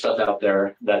other stuff out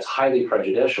there that's highly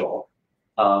prejudicial.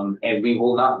 And we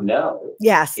will not know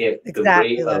Yes, if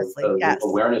exactly, the rate Leslie. of Yes,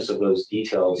 awareness of those you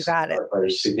details got it. are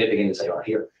as significant as they are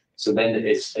here. So then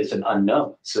it's an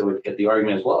unknown. So if the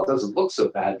argument is, well, it doesn't look so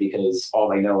bad because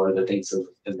all I know are the things in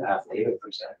the affidavit, for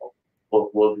example.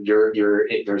 Well,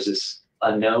 there's this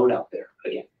unknown out there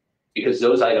again, because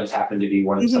those items happen to be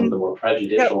some of the more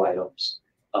prejudicial items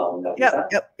that we have.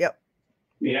 Yep.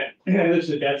 Yeah, this is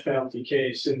a death penalty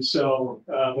case, and so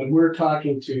when we're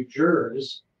talking to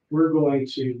jurors, we're going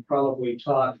to probably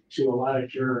talk to a lot of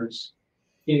jurors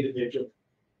individually.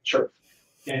 Sure.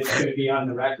 And it's going to be on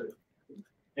the record,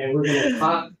 and we're going to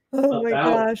talk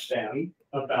about them,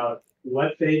 about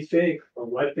what they think or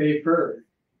what they've heard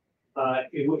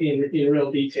in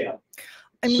real detail.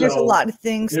 I mean, there's a lot of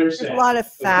things. There's a lot of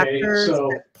factors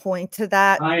that point to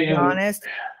that, to be honest.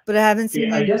 But I haven't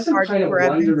seen any hard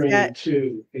evidence yet.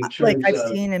 Too, in terms like I've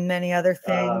seen in many other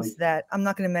things that I'm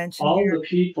not going to mention all here. The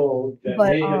people that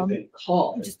may have been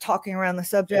called. I'm just talking around the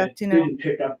subject, you know. Didn't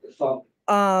pick up the phone.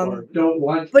 Or don't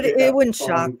want to but it wouldn't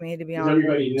shock me, to be honest.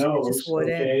 Everybody knows, it just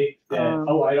wouldn't. Okay, that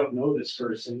I don't know this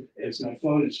person as my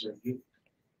phone is ringing.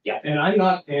 Yeah, and I'm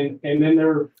not, and then there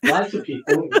are lots of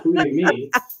people, including me,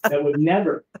 that would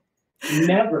never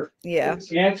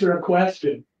answer a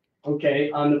question,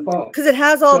 okay, on the phone. Because it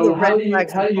has all the red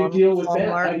flags. How do you deal with that?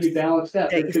 How do you balance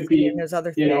that? There could be, those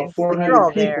other things.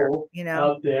 400 people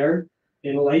out there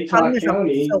in Lake County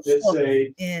that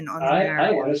say,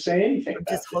 I want to say anything. I'm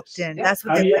just hooked in. That's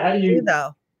what they like to do,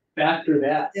 though. Factor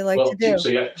that. They like to do. So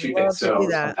you have 2 things. So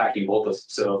unpacking both of us.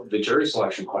 So the jury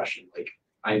selection question, like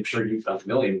I'm sure you've done a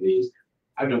million of these.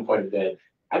 I've done quite a bit.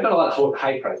 I've done a lot of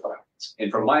high profile ones.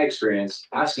 And from my experience,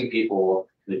 asking people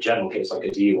in the general case, like a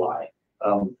DUI,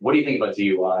 what do you think about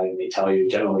DUI? And they tell you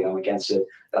generally I'm against it.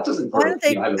 That doesn't hurt.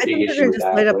 I have a big issue with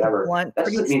that, whatever. That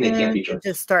doesn't mean they can't be judged.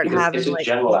 Just start having like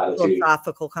general attitude.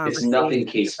 Philosophical conversations. It's nothing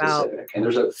case specific. And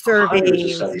there's hundreds of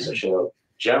studies that show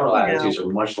general attitudes are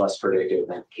much less predictive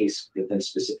than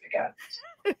specific attitudes.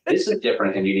 This is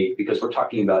different and unique because we're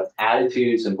talking about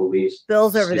attitudes and beliefs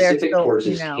specific towards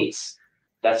this case.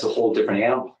 That's a whole different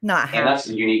animal. And that's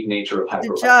the unique nature of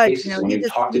high-profile cases. When you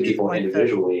talk to people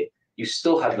individually, you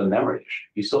still have the memory.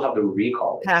 You still have the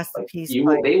recall. You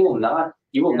will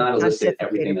not elicit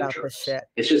everything that you're.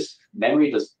 It's just memory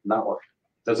does not work.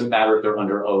 It doesn't matter if they're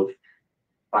under oath,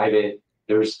 private.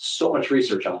 There's so much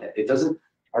research on it. It doesn't.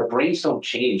 Our brains don't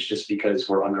change just because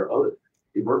we're under oath.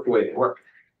 We work the way they work.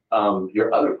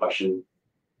 Your other question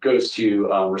goes to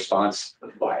response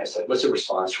bias. Like, what's the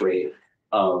response rate?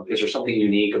 Is there something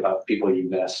unique about people you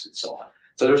miss and so on?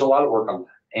 So there's a lot of work on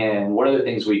that. And one of the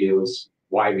things we do is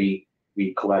why we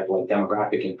collect like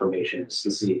demographic information is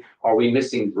to see, are we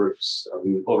missing groups? Are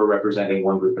we overrepresenting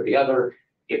one group or the other?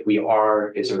 If we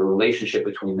are, is there a relationship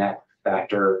between that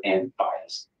factor and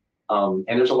bias? And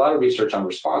there's a lot of research on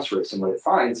response rates, and what it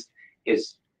finds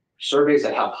is surveys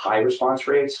that have high response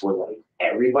rates where like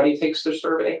everybody takes their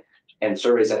survey, and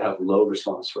surveys that have low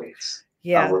response rates.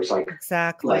 Where it's like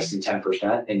less than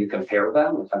 10%, and you compare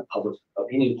them with public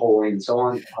opinion polling and so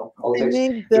on. Politics, I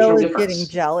think Bill is getting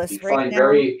jealous right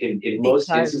now. In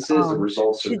most instances, the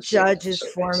results are the judge is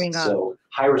forming so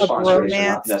high response rates are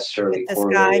not necessarily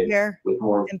correlated with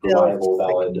more reliable,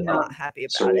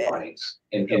 valid survey findings.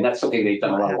 And that's something they've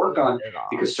done a lot of work on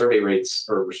because survey rates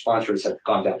or response rates have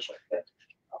gone down quite a bit.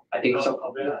 I think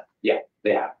yeah,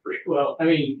 they have. For sure. Well, I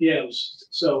mean,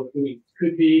 so it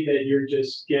could be that you're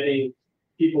just getting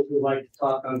people who like to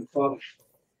talk on the phone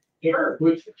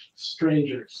with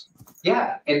strangers.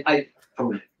 Yeah, and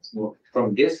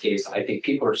from this case, I think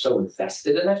people are so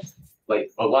invested in it,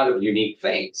 like a lot of unique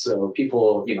things. So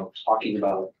people, talking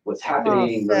about what's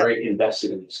happening, they're very invested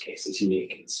in this case. It's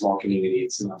unique. It's a small community.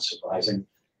 It's not surprising.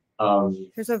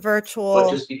 There's a virtual.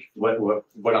 But just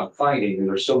what I'm finding,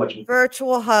 there's so much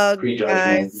virtual hug,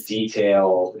 prejudgment,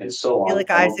 detail, and so on. I feel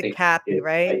like Isaac Cappy,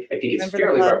 right? I think it's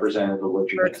fairly representative of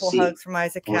what you're going to see. Virtual hugs from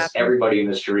Isaac Cappy. Everybody in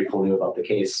this jury pool knew about the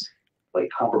case, like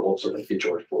comparable to like the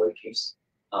George Floyd case.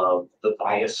 The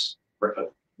bias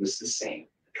was the same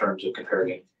in terms of comparing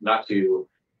it, not to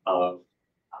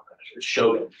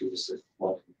Shogun, who was the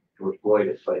one George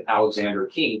Floyd, but Alexander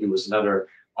King, who was another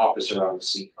officer on the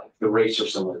scene, like the race or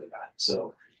similar to that.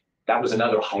 So that was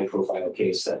another high profile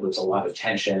case that was a lot of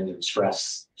tension and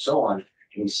stress, so on.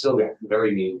 And we still got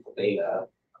very meaningful data.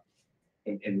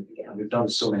 And we've done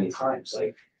this so many times,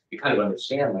 like we kind of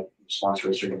understand like response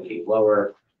rates are going to be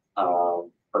lower,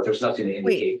 but there's nothing to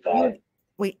indicate that.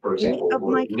 For example, of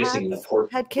we're my missing an cats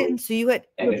important had kittens. So you had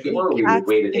and if we 8 were, we would cats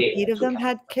weigh the and data 8 of to them account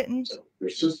had for that. kittens.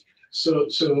 So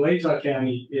in Latah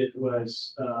County, it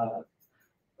was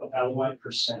about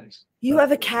 1%. You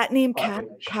have a cat named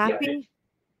population. Cappy?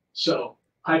 So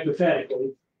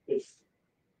hypothetically, if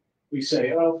we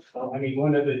say, oh, I mean,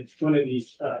 one of these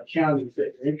counties that are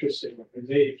interested in is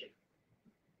Ada County,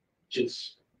 which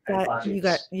is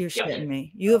You're shitting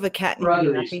me. You have a cat for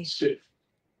other named Cappy? reasons too.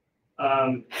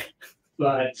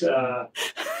 But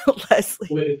Leslie.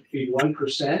 would it be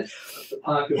 1% of the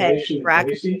population? Hey,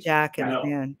 bracket jacket,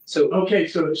 man. So okay,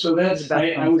 so that's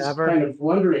I was kind of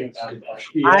wondering about that.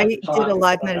 I did a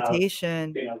live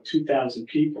meditation. 2,000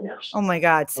 people. Oh my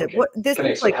God, Sip. Okay. What this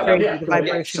Okay, is so like how about- crazy. yeah, The so it's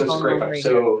vibration a going great on question. right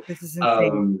So, here. This is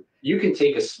insane. you can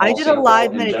take a small I did a sample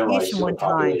live and generalize meditation to one the time.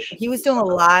 population. He was doing a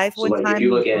live So, one like, if time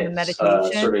you look doing a at,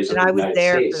 meditation, surveys of and the I was United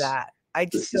there States, for that. I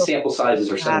The just feel sample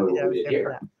sizes are so similar happy to that I what was we did there for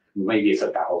here. that. Maybe it's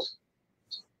 1,000.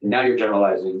 Now you're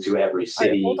generalizing to every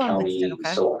city, hold on, county, Winston,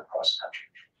 okay? so on across the country.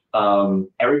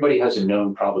 Everybody has a known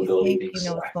You probability of think being you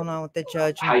know what's selected. going on with the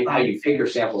judge? How you pick your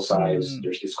sample size,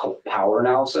 there's this called power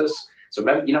analysis. So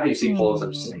remember, you know how you see polls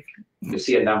of you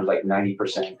see a number like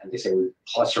 90%, and they say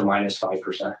plus or minus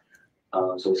 5%.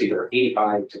 So it's either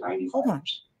 85 to 95%. Hold on.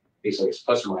 Basically, it's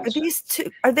plus or minus. Are these two?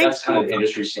 Are they? That's kind of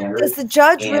industry standard. Does the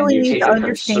judge And really you need take to a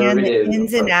understand the conservative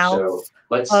ins and approach. outs So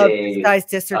let's of say this guy's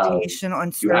dissertation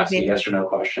on you ask a surveying? yes or no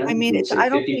question. I mean, you would it's, say I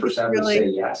don't think it's 50% would really. say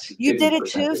yes. You did it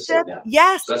 50% too, would say Sip? no.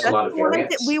 Yes. So that's a lot of the one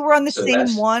variance. we were on the So same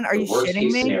that's one. Are the you worst shitting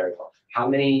case me? scenario. How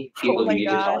many people Oh do my you need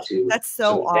to talk gosh, to? that's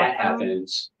so if that awesome.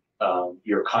 happens,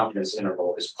 your confidence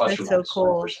interval is plus That's or so minus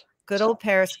cool. 5%. Good old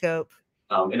Periscope.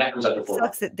 And that comes up to It 400.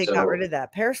 sucks that they So got rid of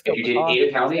that. Periscope if you was did awesome,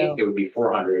 Ada County, so. it would be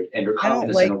 400, and your I don't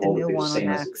confidence like the interval would new be the one same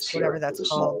on as it X, is here. whatever that's with a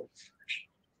called. small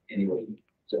anyway.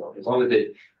 So as long as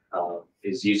it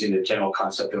is using the general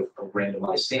concept of a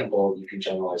randomized sample, you can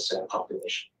generalize that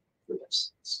population with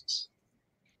this.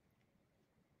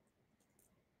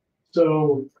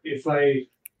 So if I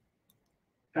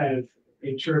kind of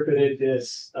interpreted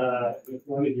this, with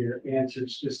one of your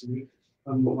answers just a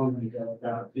moment ago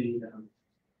about the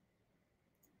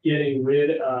getting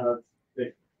rid of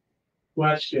the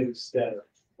questions that are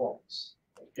false.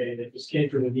 Okay, that just came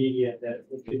from the media, that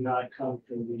it did not come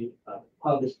from the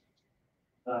public.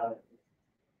 Well,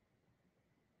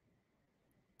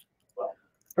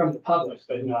 from the public,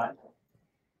 but not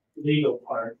legal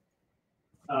part.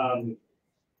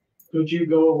 Could you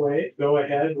go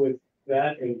ahead with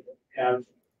that and have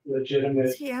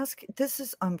legitimate He asked, this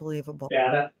is unbelievable.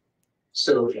 data?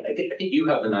 So I think you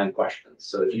have the 9 questions.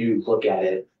 So if you look at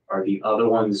it, are the other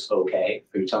ones okay?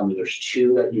 Are you telling me there's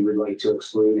 2 that you would like to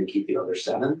exclude and keep the other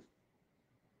 7?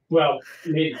 Well,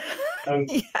 maybe.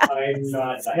 Yes. I'm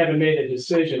not, I haven't made a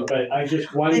decision, but I'm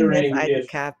just I wondering miss Ida if,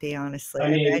 Cappy, honestly. I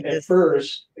mean, I at just,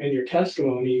 first, in your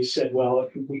testimony, you said, well,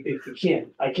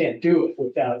 I can't do it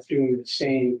without doing the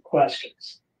same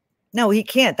questions. no, he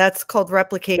can't. That's called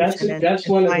replication That's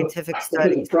in one of scientific the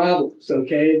studies. problems,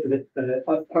 okay,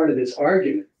 the part of this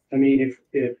argument. I mean,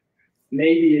 if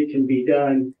maybe it can be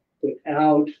done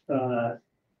without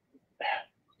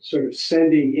sort of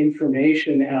sending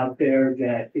information out there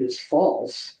that is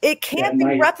false. It can't that be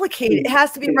might replicated. It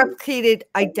has to be you know, replicated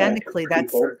identically.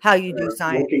 That's people how you do are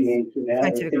science. looking into that,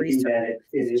 Scientific thinking research. that it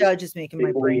This is, judge is making they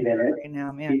my brain believe in hurt it, right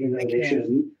now, man. even though I they can't.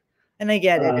 shouldn't. And I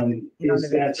get it. None Is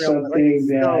of that it's real, but something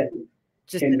like, that so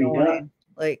just can be annoying. done?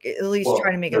 Like at least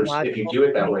try to make it If logical. you do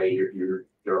it that way,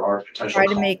 there are potential Try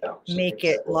to make compounds and it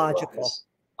things that will logical.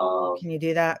 arise. Can you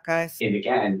do that, guys? And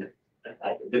again,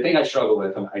 the thing I struggle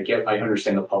with, and I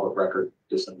understand the public record.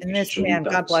 And this man,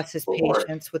 God bless his before.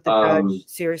 patience with the judge.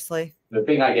 Seriously. The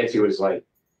thing I get to is like,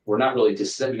 we're not really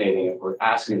disseminating it. We're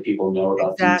asking if people know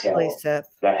about Exactly, detail Sip.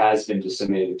 that has been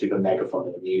disseminated through the megaphone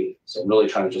of the meeting. So I'm really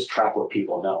trying to just track what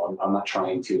people know. I'm not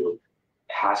trying to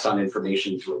pass on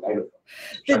information through a megaphone.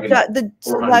 The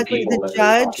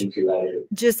judge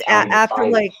just after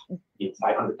like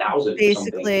 500,000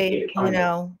 basically, you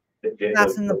know,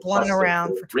 passing the blunt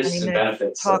around for 20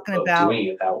 minutes talking about,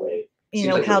 you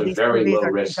know, how these surveys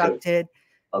are conducted.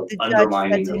 The judge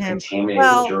said to him,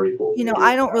 well, you know,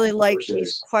 I don't really like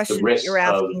these questions that you're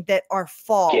asking that are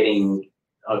false. Getting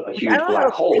a huge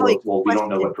black hole, well, we don't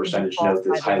know what percentage knows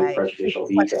this highly prejudicial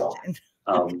detail.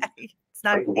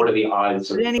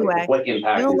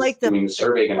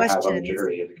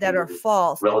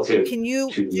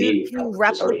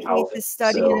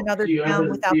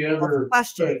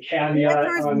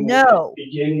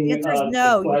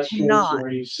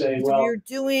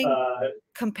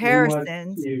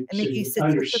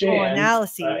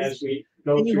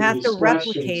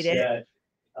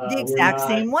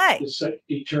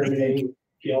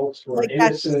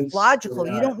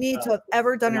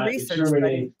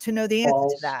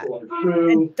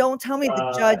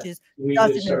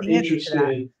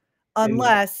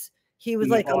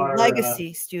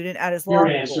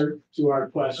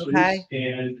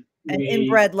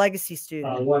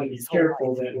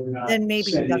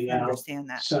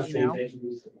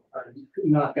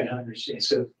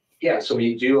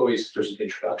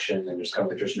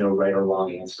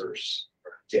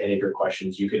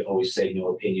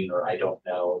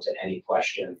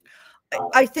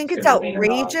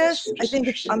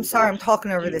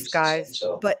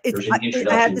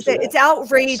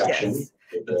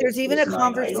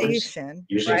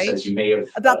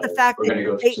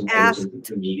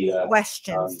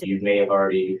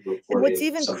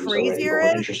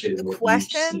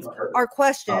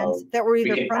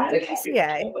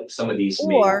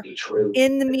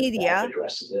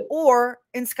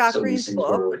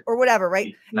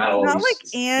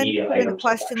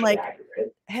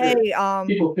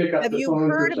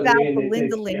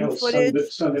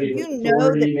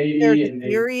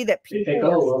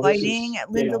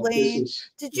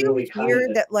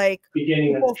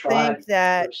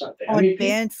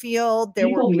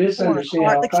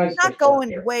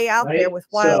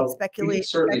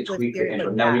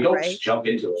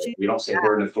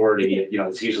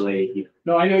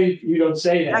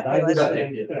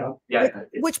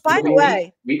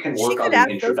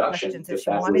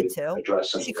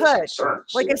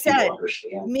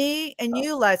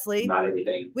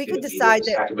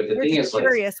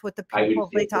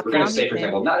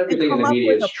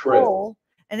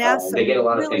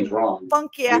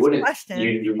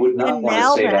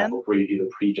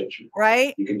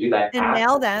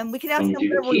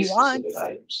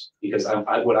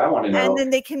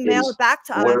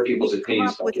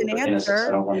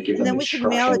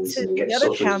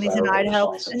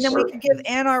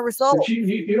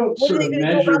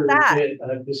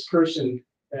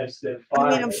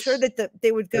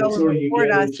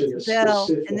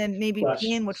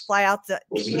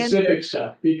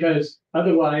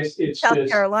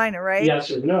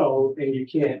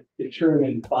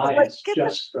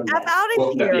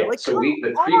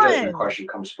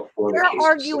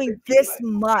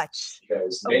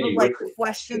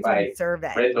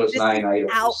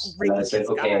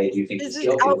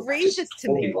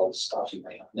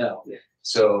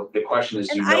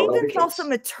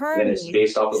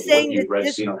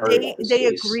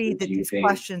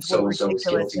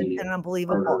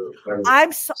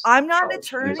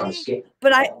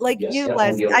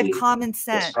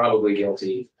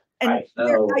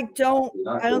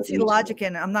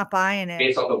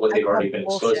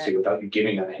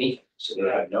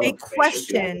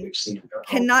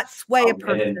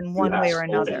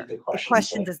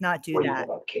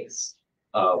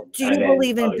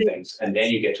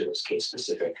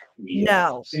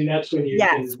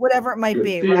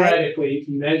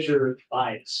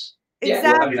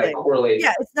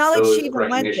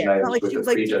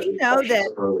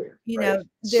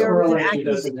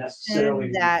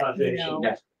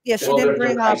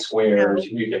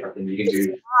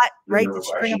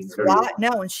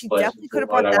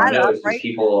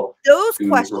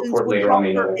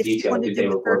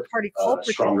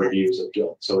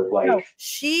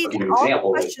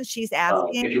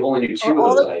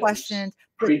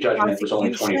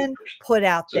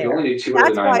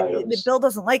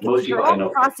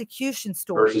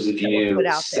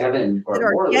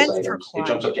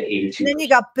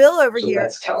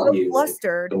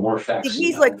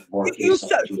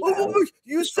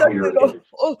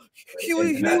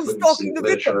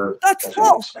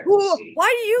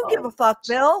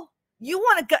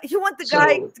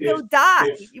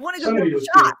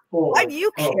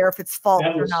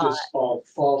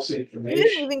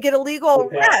 illegal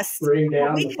would that arrest. bring What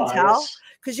down we the can tell, bias?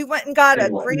 because you went and got a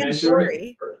And what grand measure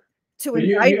jury to But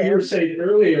indict you were him. saying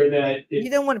earlier that You it's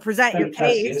didn't want to present kind your of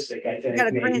case. pessimistic, I You think. got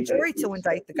a maybe, grand that jury to it's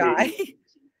indict the guy. maybe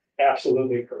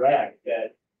absolutely correct,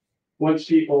 that once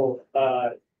people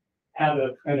have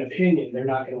an opinion, they're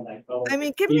not gonna let go. I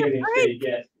mean, give me a Even if break. they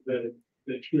get the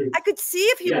the truth. I could see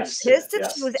if he was Yes, pissed if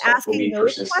yes. she was So we'll asking need those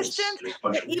persistence. questions, There's a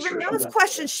bunch but of even research on those that.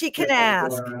 questions she can Just like ask.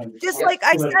 going around the Just block. like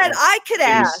I said, I could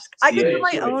Maybe ask. I could Yeah, do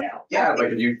my do it own now. Yeah,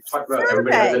 like if you talk about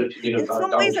everybody has an survey. opinion In about some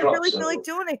Donald ways, I Trump, really so. feel like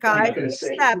doing it, I'm not guys. gonna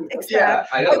say Except Yeah,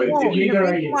 I know, I but if won't. you And the know,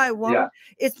 reason you- why I won't yeah.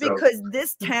 is So- because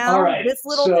this All town, right. this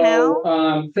little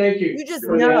town, Thank you. you just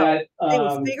for know that. they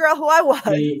would figure out who I was.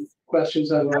 The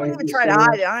questions I online. wouldn't even try to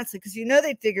hide it, honestly, because you know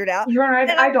they figured out. Your Honor,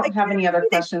 And I don't have guarantee any other they'd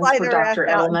questions fly for their ass Dr.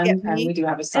 out and get Edelman, and me we do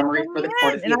have a and summary bring for the me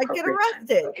court in, at and the I'd get appropriate time.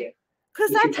 arrested. Okay.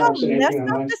 Because Mr. that's how Thompson, messed anything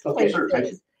up online? this Okay, place sure, thank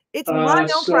you. is. It's my own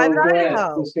So private go ahead,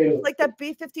 Idaho. Ms. Taylor. Like that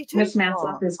B-52 Ms. song.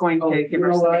 Massoth is going Oh, to you give her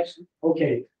know what? summation.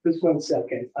 Okay, just 1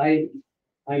 second.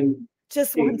 I'm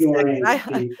Just 1 ignoring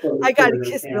second. the I got to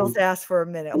reporter, kiss and Bill's ass for a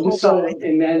minute. I'm Hold just on. so I think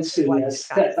immense in like this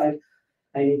guys. that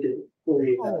I need to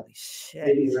fully Holy shit.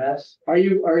 maybe rest. Are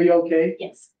you okay?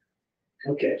 Yes.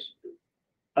 Okay.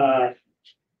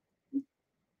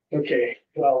 Okay,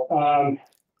 well,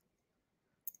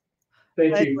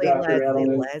 thank you, Dr.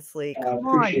 Edelman. Leslie, come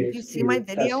on. Appreciate Did you see my your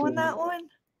video on testimony. that one?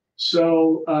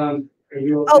 So, are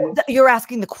you okay? Oh, you're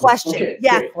asking the question. Okay,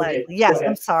 Yes, great, okay, Leslie. go Yes, ahead.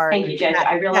 I'm sorry. Thank you, Judge. Yes,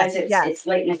 I realize yes. it's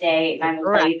late in the day, and I will tell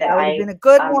Correct. you that That would have been a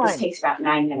good this one. takes about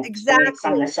 9 minutes to sum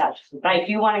Exactly. this up. But I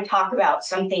do want to talk about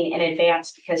something in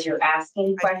advance because you're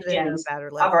asking I should have known questions better,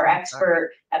 of Leslie. our I'm sorry.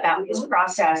 expert about his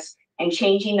process and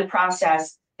changing the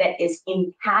process that is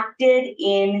impacted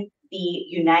in the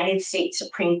United States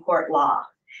Supreme Court law.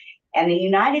 And the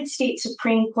United States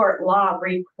Supreme Court law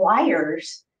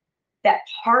requires that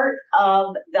part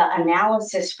of the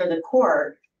analysis for the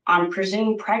court on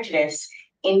presumed prejudice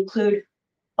include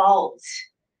false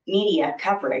media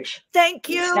coverage. Thank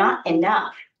you. It's not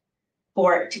enough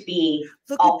for it to be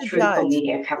Look all at the truthful judge.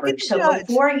 media coverage. the So judge.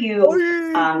 before you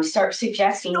Oh, start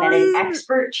suggesting that an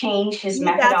expert change his he's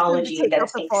asking to methodology take out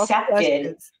that's the false accepted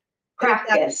questions. If that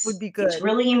practice, would be it's good.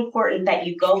 really important that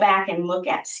you go back and look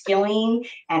at Skilling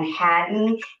and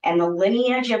Haddon and the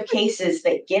lineage of cases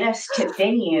that get us to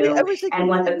venue I wish I and could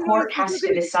what see the you court guys has look to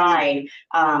at it. decide in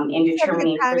I'm having a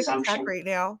determining panic attack presumption. right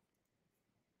now.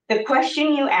 The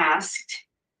question you asked,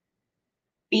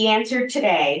 be answered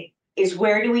today, is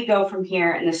where do we go from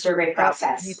here in the survey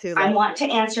process? me too, I Leslie. want to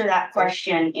answer that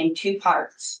question in 2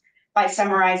 parts by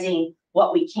summarizing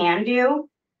what we can do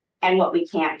and what we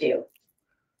can't do.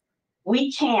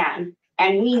 We can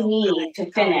and we need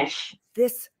to finish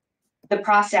This the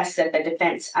process that the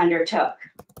defense undertook.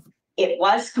 It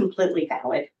was completely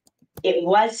valid. It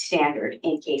was standard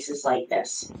in cases like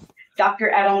this.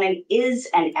 Dr. Edelman is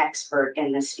an expert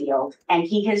in this field, and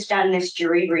he has done this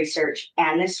jury research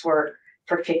and this work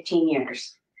for 15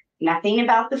 years. Nothing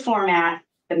about the format,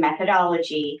 the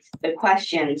methodology, the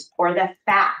questions, or the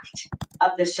fact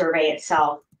of the survey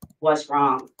itself was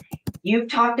wrong. You've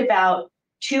talked about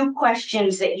 2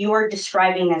 questions that you are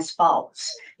describing as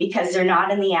false because they're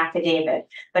not in the affidavit.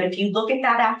 But if you look at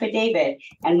that affidavit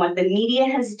and what the media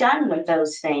has done with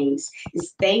those things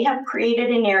is they have created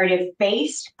a narrative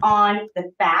based on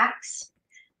the facts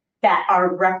that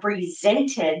are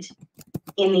represented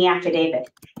in the affidavit.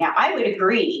 Now, I would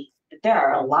agree that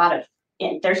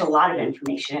there's a lot of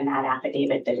information in that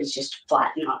affidavit that is just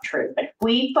flat and not true. But if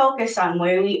we focus on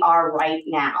where we are right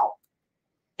now,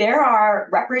 there are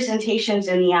representations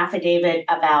in the affidavit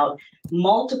about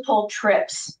multiple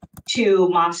trips to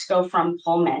Moscow from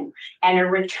Pullman and a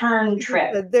return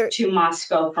trip to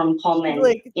Moscow from Pullman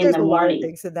in the morning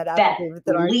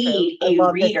that lead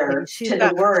a reader to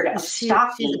the word of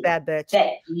stalking,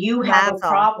 that you have a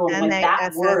problem with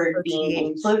that word being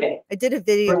included. I did a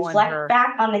video Reflect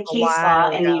back on the case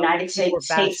law in the United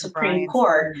States Supreme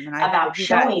Court about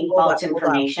showing false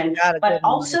information, but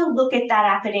also look at that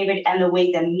affidavit and the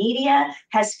way the media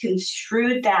has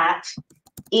construed that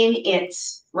in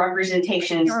its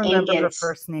representations, in its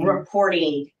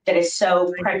reporting that is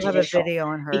so prejudicial.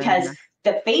 Because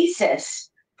the basis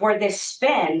for this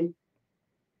spin,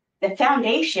 the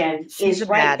foundation is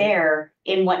right there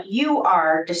in what you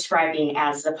are describing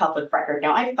as the public record.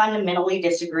 Now, I fundamentally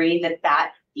disagree that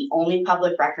the only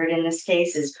public record in this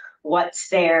case is what's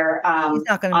there on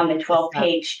the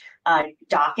 12-page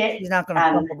docket. He's not going to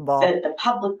fumble the ball. The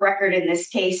public record in this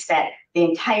case that the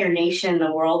entire nation,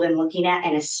 the world, and looking at,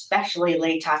 and especially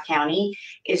Latah County,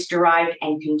 is derived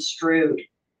and construed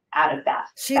out of that.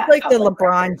 She's like the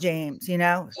LeBron James, you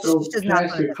know. So she's can I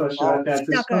ask you a question about that?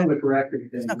 This public record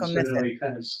thing is really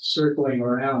kind of circling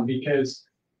around, because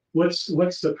what's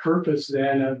the purpose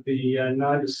then of the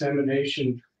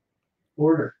non-dissemination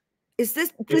order?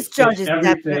 this judge is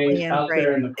everything definitely out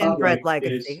there in the inbred public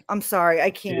legacy. I'm sorry,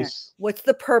 I can't. is What's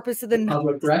the purpose of the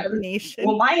public record. non-discrimination?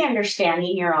 Well, my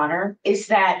understanding, Your Honor, is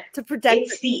that To protect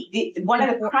it's the one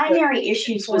of the primary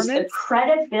issues was the informants?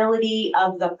 credibility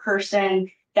of the person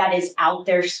that is out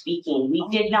there speaking. We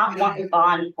did not want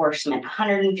law enforcement,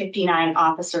 159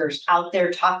 officers out there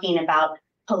talking about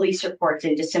police reports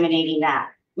and disseminating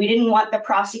that. We didn't want the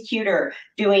prosecutor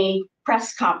doing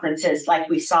press conferences like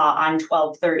we saw on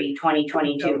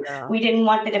 12/30/2022. Yeah. We didn't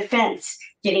want the defense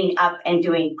getting up and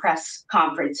doing press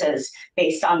conferences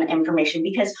based on the information,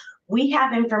 because we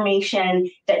have information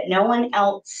that no one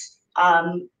else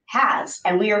has,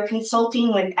 and we are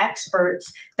consulting with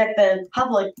experts that the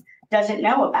public doesn't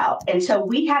know about. And so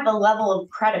we have a level of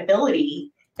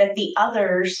credibility that the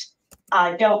others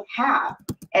don't have.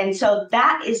 And so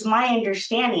that is my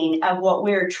understanding of what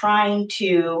we're trying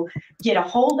to get a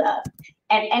hold of.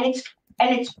 And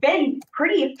it's been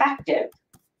pretty effective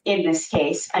in this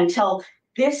case until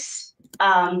this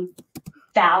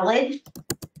valid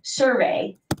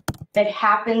survey that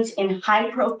happens in high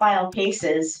profile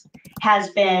cases has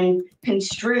been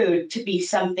construed to be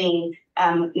something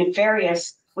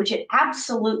nefarious, which it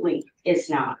absolutely is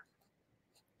not.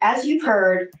 As you've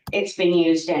heard, it's been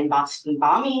used in Boston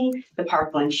bombing, the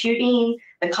Parkland shooting,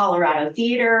 the Colorado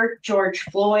theater, George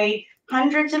Floyd,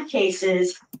 hundreds of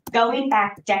cases going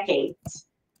back decades.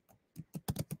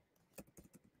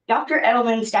 Dr.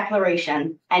 Edelman's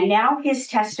declaration and now his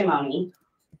testimony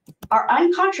are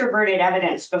uncontroverted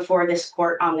evidence before this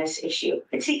court on this issue.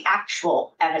 It's the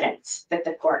actual evidence that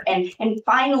the court, and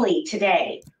finally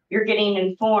today, you're getting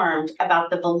informed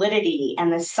about the validity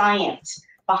and the science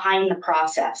behind the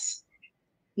process.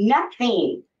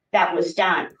 Nothing that was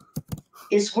done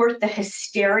is worth the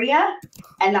hysteria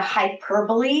and the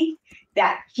hyperbole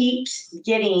that keeps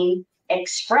getting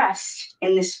expressed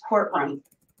in this courtroom.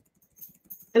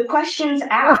 The questions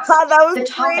asked, the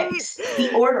topics,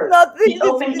 the order, the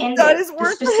open-ended, the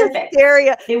specifics,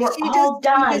 they were all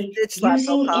done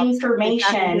using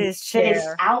information that is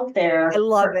out there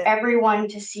for everyone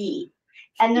to see.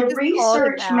 And the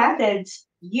research methods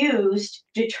used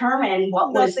determine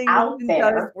what was out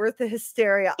there is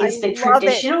the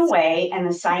traditional way and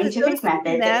the scientific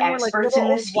method that experts in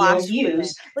this field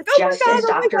use, just as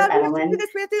Dr. Edelman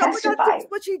testified.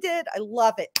 What she did, I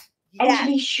love it. And to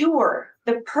be sure,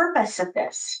 the purpose of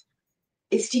this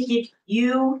is to give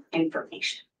you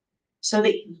information so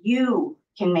that you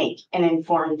can make an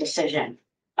informed decision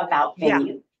about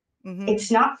venue. It's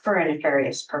not for a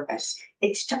nefarious purpose.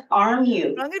 It's to arm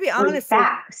you with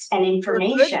facts and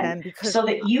information so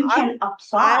that you can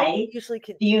apply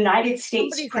the United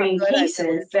States Supreme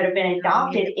cases that have been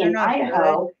adopted in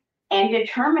Idaho and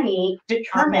determine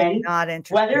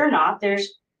whether or not there's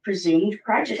presumed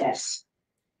prejudice.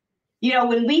 You know,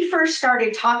 when we first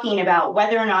started talking about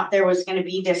whether or not there was going to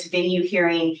be this venue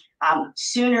hearing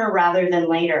sooner rather than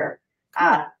later,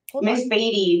 Ms.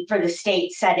 Beatty for the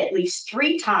state said at least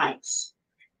 3 times,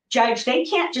 Judge, they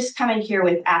can't just come in here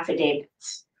with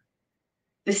affidavits.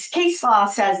 This case law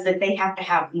says that they have to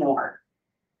have more.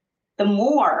 The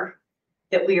more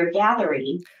that we are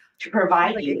gathering to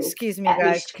provide you, excuse me, at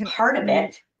guys, least part of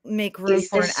it, make room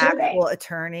for an actual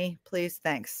attorney, please.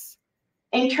 Thanks.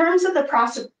 In terms of the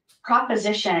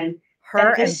proposition,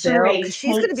 her and Bill,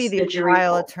 she's going to be the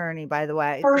trial attorney, by the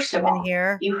way. First of all,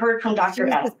 here, you heard from Dr.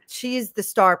 Edelman. She's the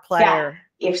star player.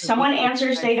 Yeah. If someone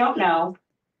answers they don't know,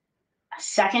 a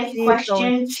second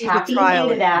question tapping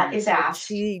into that is asked.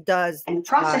 She does, and the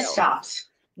process stops.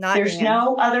 There's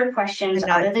no other questions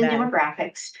other than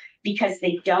demographics because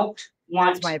they don't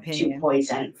want to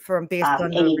poison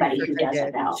anybody who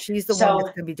doesn't know. She's the one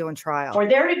that's going to be doing trial. For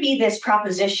there to be this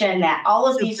proposition that all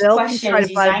of these questions,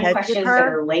 design questions that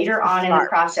are later on in the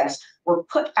process were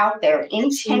put out there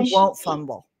intentionally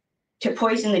to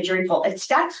poison the jury pool,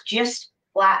 that's just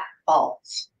flat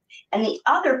false. And the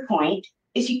other point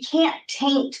is you can't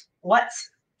taint what's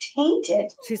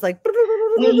tainted. She's like,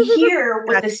 when you hear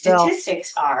what the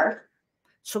statistics are,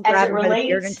 as it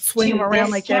relates to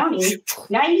this county,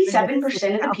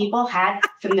 97% of the people had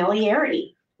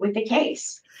familiarity with the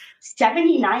case.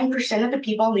 79% of the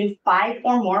people knew 5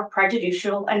 or more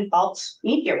prejudicial and false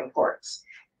media reports.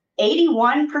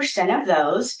 81% of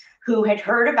those who had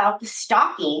heard about the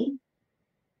stalking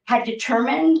had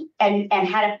determined and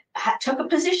took a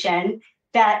position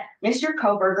that Mr.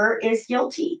 Kohberger is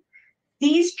guilty.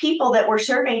 These people that were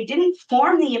surveyed didn't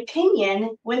form the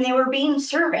opinion when they were being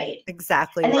surveyed.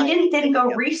 Exactly. And they didn't then go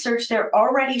research their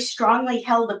already strongly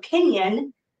held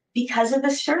opinion because of the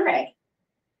survey.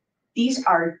 These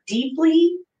are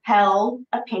deeply held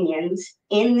opinions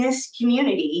in this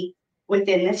community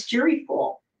within this jury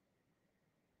pool.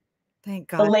 Thank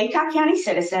The God. Lake County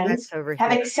citizens That's over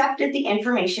have here. accepted the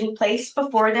information placed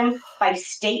before them by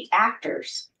state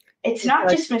actors. It's The not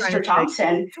judge just trying to Mr. say,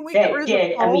 Thompson can we get that rid of the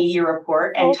did a false media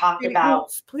report and talked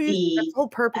about statements, please? That's the the whole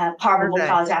purpose of the probable survey.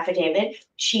 cause affidavit.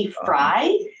 Chief Oh.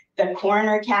 Fry, the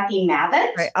coroner Kathy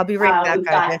Mabbitt. Right, I'll be right back, We've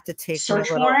guys. I got have to take my search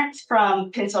little warrants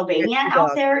from Pennsylvania Get the out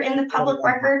dog. there in the Get the public dog.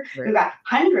 record. We've got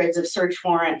hundreds of search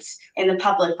warrants in the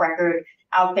public record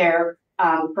out there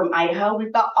from Idaho.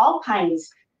 We've got all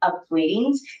kinds of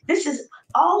pleadings. This is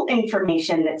all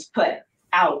information that's put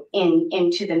out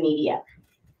into the media.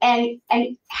 And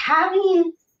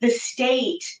having the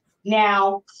state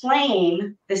now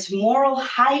claim this moral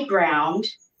high ground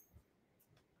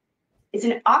is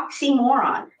an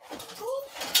oxymoron.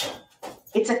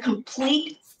 It's a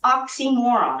complete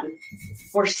oxymoron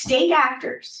for state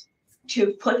actors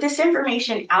to put this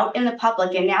information out in the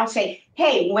public and now say,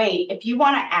 hey, wait, if you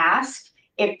want to ask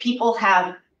if people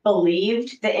have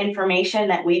believed the information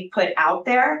that we put out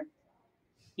there,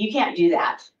 you can't do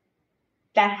that.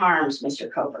 That harms Mr.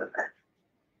 Kohberger.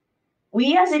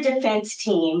 We as a defense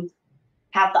team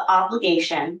have the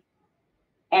obligation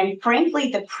and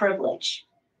frankly the privilege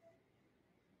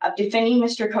of defending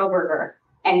Mr. Kohberger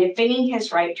and defending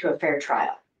his right to a fair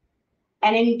trial.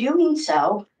 And in doing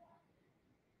so,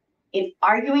 in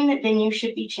arguing that venue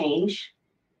should be changed,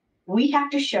 we have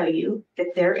to show you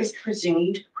that there is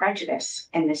presumed prejudice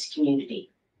in this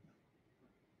community.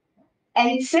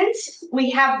 And since we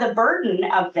have the burden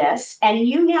of this, and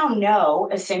you now know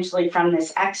essentially from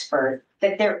this expert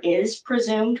that there is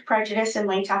presumed prejudice in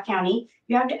Latah County,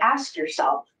 you have to ask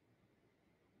yourself,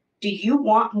 do you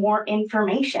want more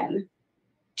information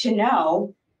to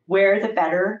know where the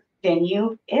better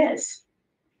venue is?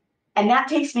 And that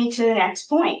takes me to the next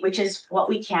point, which is what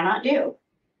we cannot do.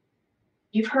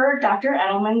 You've heard Dr.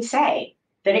 Edelman say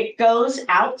that it goes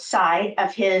outside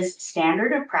of his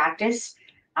standard of practice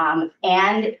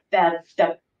and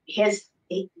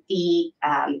the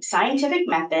scientific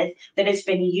method that has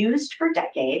been used for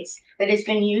decades, that has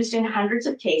been used in hundreds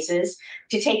of cases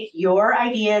to take your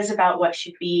ideas about what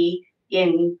should be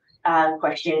in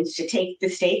questions, to take the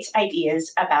state's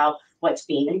ideas about what's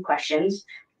being in questions,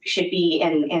 should be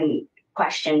in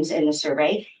questions in the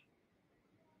survey.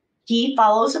 He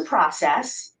follows a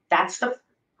process. That's the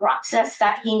process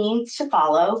that he needs to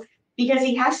follow because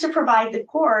he has to provide the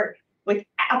court with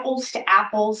apples to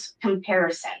apples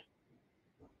comparison.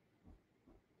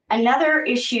 Another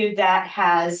issue that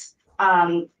has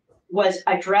was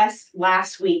addressed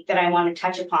last week that I want to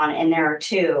touch upon, and there are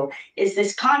two, is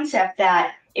this concept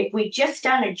that if we just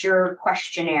done a juror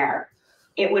questionnaire,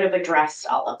 it would have addressed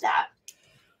all of that.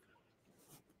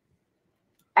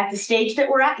 At the stage that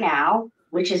we're at now,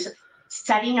 which is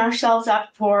setting ourselves up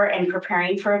for and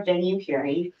preparing for a venue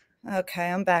hearing. Okay,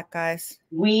 I'm back, guys.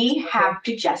 We have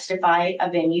to justify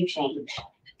a venue change.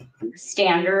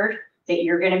 Standard that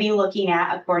you're going to be looking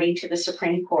at, according to the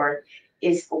Supreme Court,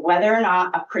 is whether or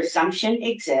not a presumption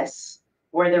exists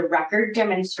where the record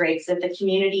demonstrates that the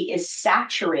community is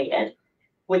saturated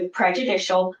with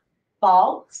prejudicial,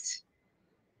 false,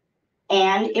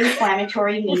 and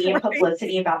inflammatory media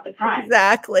publicity about the crime.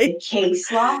 Exactly. The case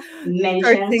law Start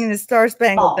mentions singing the Star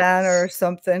Spangled false Banner or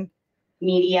something.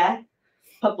 media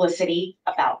publicity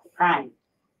about the crime.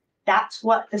 That's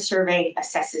what the survey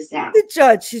assesses now. The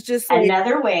judge, she's just like,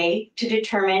 Another way to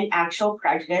determine actual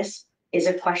prejudice is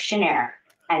a questionnaire,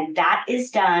 and that is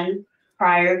done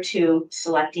prior to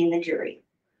selecting the jury.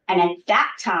 And at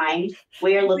that time,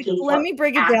 we are looking for let me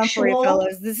break it down for you, actual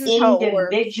fellas. This is how it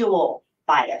works. individual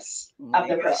bias Oh of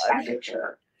the my God. prospective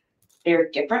juror. There are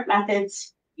different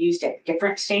methods used at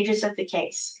different stages of the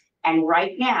case. And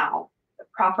right now, the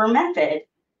proper method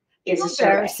is a survey.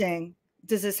 Embarrassing.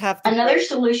 Does this have to Another be?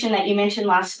 solution that you mentioned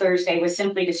last Thursday was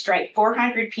simply to strike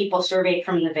 400 people surveyed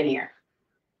from the veneer.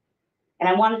 And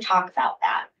I want to talk about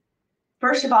that.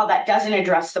 First of all, that doesn't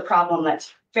address the problem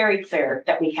that's very clear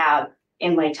that we have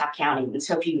in Latah County. And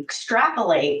so if you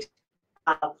extrapolate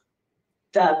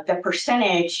the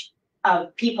percentage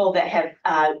of people that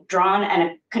have drawn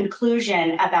a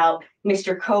conclusion about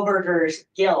Mr. Kohberger's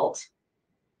guilt,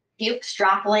 you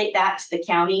extrapolate that to the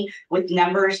county with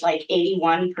numbers like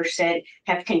 81%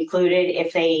 have concluded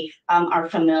if they are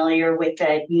familiar with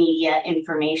the media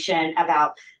information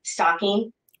about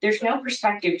stalking. There's no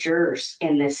prospective jurors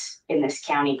in this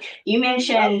county. You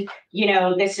mentioned,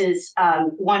 this is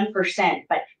 1%,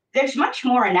 but there's much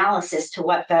more analysis to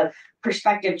what the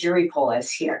prospective jury pool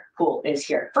is here.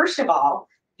 First of all,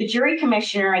 the jury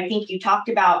commissioner, I think you talked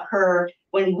about her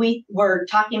when we were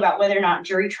talking about whether or not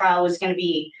jury trial was going to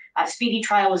be speedy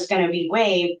trial was going to be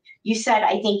waived, you said,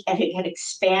 I think it had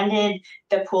expanded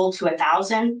the pool to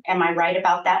 1,000. Am I right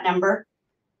about that number?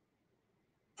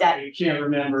 I can't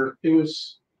remember. It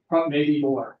was maybe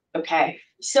more. Okay.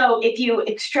 So if you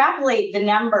extrapolate the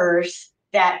numbers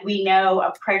that we know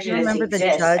of prejudice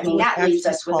exists, I mean, that leaves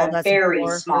us with a very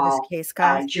small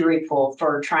jury pool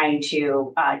for trying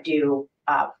to do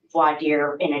voir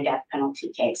dire in a death penalty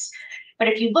case. But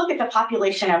if you look at the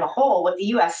population as a whole, what the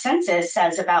U.S. Census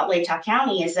says about Latah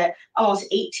County is that almost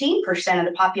 18% of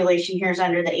the population here is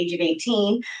under the age of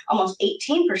 18. Almost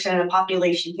 18% of the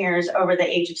population here is over the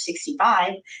age of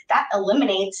 65. That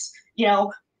eliminates,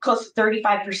 close to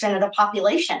 35% of the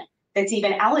population that's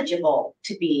even eligible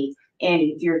to be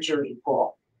in your jury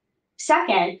pool.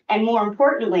 Second, and more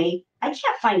importantly, I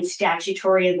can't find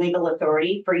statutory and legal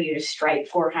authority for you to strike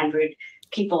 400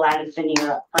 people out of veneer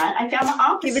up front. I found the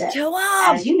opposite. Give it to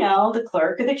 'em. As you know, the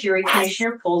clerk or the jury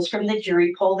commissioner pulls from the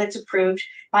jury pool that's approved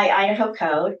by Idaho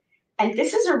Code. And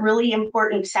this is a really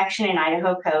important section in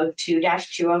Idaho Code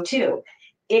 2-202.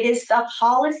 It is the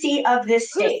policy of this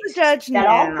state that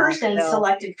all persons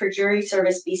selected for jury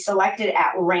service be selected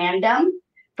at random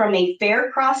from a fair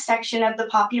cross-section of the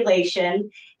population,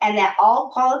 and that all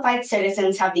qualified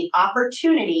citizens have the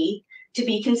opportunity to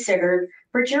be considered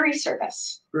for jury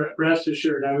service. Rest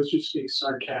assured, I was just being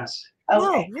sarcastic. Okay.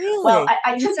 Oh, really? Well,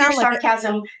 I took your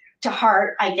sarcasm to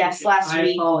heart, I guess, last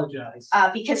week. I apologize.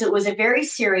 Because it was a very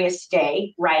serious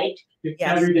day, right? Yes.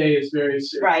 Every day is very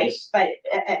serious. Right, but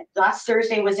last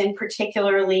Thursday was in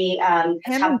particularly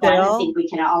tough one. I think we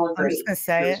can all agree. I'm just going to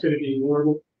say it's going to be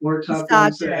more tough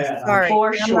ones ahead. Sorry, for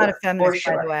I'm sure, not a feminist, for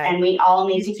sure. by the way. And we all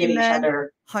need to give each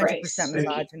other 100% grace.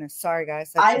 misogynist. Sorry,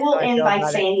 guys. I will end by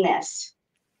saying this.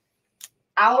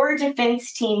 Our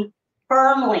defense team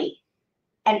firmly,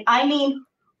 and I mean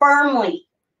firmly,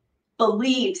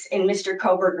 believes in Mr.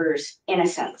 Kohberger's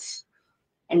innocence.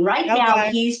 And right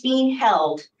now, he's being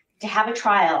held to have a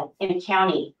trial in a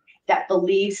county that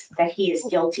believes that he is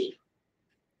guilty.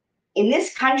 In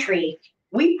this country,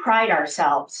 we pride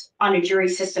ourselves on a jury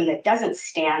system that doesn't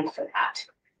stand for that.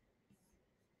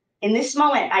 In this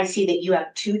moment, I see that you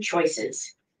have two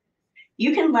choices.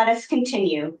 You can let us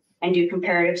continue and do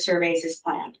comparative surveys as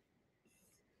planned,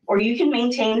 or you can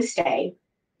maintain the stay.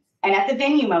 And at the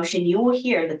venue motion, you will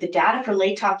hear that the data for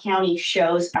Latah County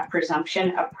shows a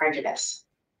presumption of prejudice,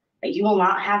 but you will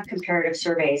not have comparative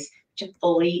surveys to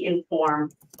fully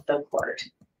inform the court.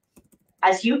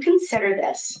 As you consider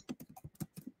this,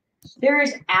 there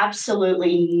is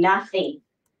absolutely nothing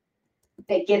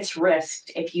that gets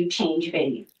risked if you change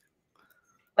venue.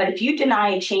 But if you deny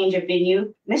a change of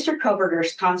venue, Mr.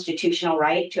 Kohberger's constitutional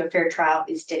right to a fair trial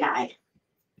is denied.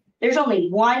 There's only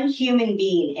one human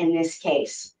being in this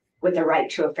case with a right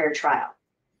to a fair trial.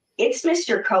 It's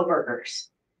Mr. Kohberger's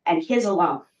and his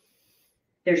alone.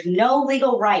 There's no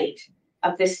legal right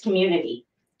of this community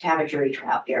to have a jury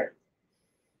trial here.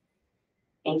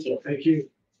 Thank you. Thank you.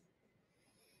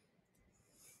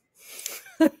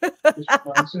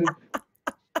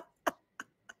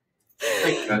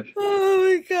 Oh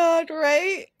my God,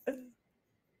 right?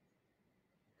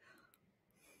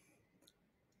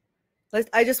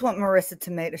 I just want Marissa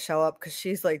Tomei to show up because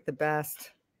she's like the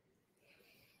best.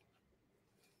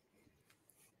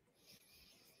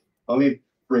 Let me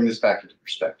bring this back into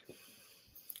perspective.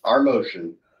 Our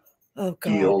motion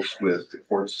deals with the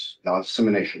court's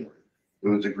non-dissemination order. It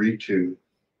was agreed to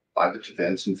by the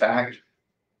defense. In fact,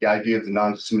 the idea of the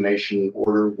non-dissemination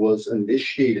order was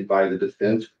initiated by the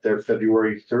defense with their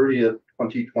February 30th,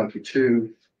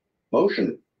 2022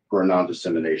 motion for a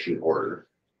non-dissemination order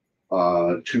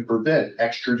to prevent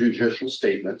extrajudicial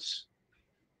statements.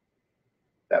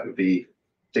 That would be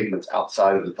statements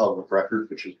outside of the public record,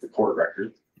 which is the court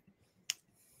record,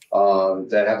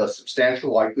 that have a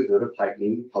substantial likelihood of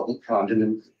heightening public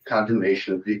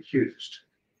condemnation of the accused.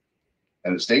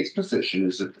 And the state's position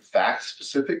is that the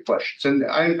fact-specific questions, and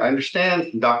I understand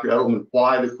from Dr. Edelman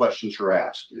why the questions are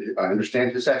asked. I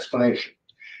understand his explanation.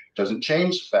 It doesn't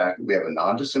change the fact that we have a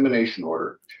non-dissemination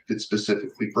order that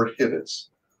specifically prohibits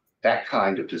that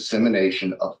kind of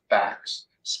dissemination of facts,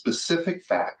 specific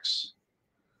facts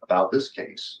about this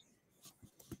case.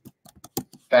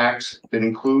 Facts that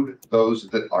include those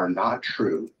that are not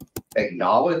true,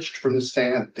 acknowledged from the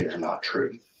stand they are not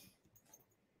true.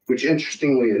 Which,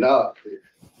 interestingly enough,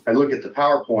 I look at the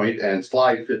PowerPoint and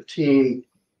slide 15,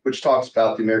 which talks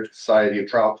about the American Society of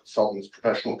Trial Consultants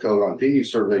Professional Code on Venue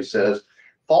Survey, says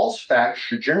false facts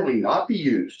should generally not be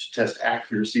used to test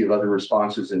accuracy of other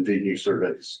responses in venue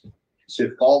surveys. So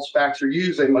if false facts are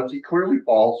used, they must be clearly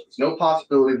false. There's no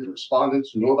possibility that the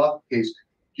respondents who know about the case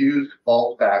use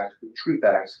false facts, true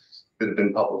facts that have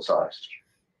been publicized.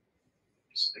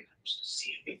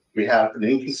 We have an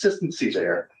inconsistency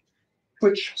there,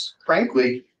 which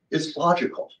frankly is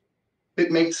logical.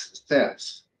 It makes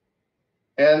sense.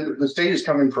 And the state is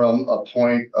coming from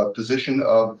a position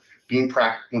of being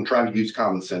practical and trying to use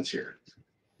common sense here.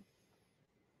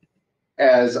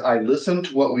 As I listen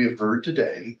to what we have heard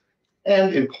today,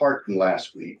 and in part from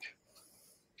last week,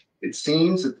 it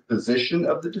seems that the position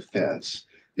of the defense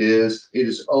is it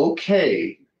is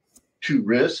okay to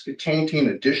risk tainting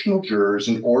additional jurors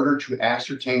in order to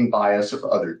ascertain bias of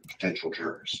other potential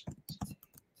jurors.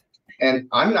 And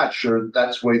I'm not sure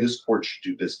that's the way this court should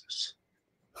do business.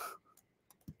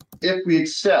 If we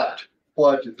accept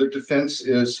what the defense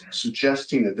is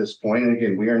suggesting at this point, and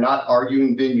again, we are not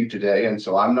arguing venue today, and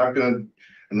so I'm not going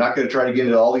to try to get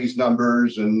into all these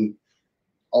numbers and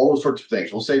all those sorts of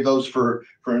things. We'll save those for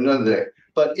another day.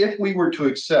 But if we were to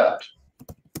accept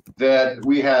that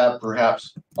we have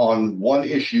perhaps on one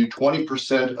issue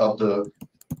 20% of the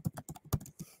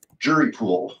jury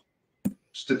pool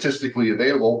statistically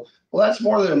available, well, that's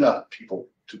more than enough people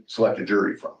to select a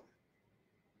jury from.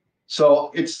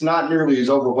 So it's not nearly as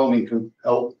overwhelmingly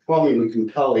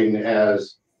compelling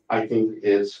as I think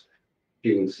is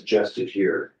being suggested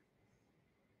here.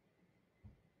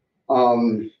 I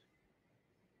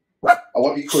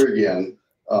want to be clear again.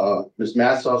 Ms.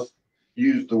 Massoth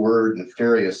used the word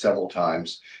nefarious several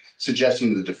times,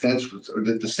 suggesting the defense was, or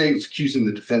that the state was accusing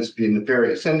the defense of being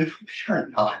nefarious. And sure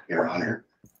not, Your Honor.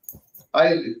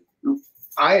 I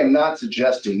am not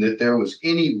suggesting that there was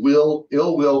any ill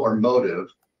will or motive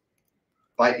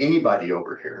by anybody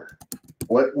over here.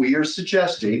 What we are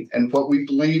suggesting and what we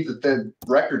believe that the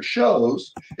record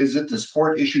shows is that this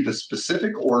court issued a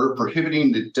specific order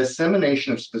prohibiting the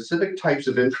dissemination of specific types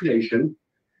of information,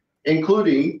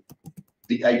 including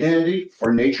the identity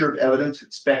or nature of evidence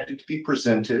expected to be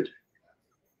presented,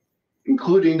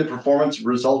 including the performance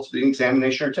results of the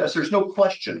examination or test. There's no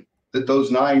question that those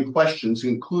 9 questions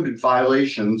included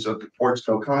violations of the court's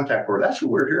no contact order. That's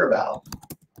what we're here about.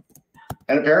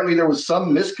 And apparently there was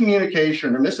some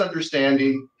miscommunication or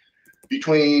misunderstanding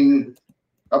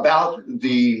about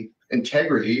the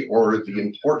integrity or the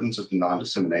importance of the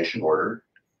non-dissemination order.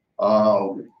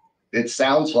 It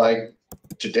sounds like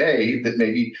today that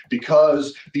maybe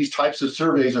because these types of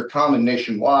surveys are common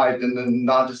nationwide, then the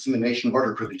non-dissemination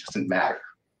order really doesn't matter,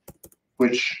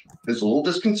 which is a little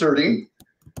disconcerting,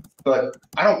 but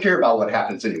I don't care about what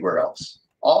happens anywhere else.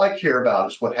 All I care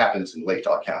about is what happens in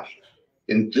Latah County,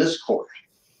 in this court.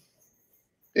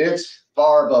 It's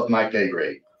far above my pay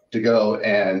grade to go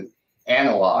and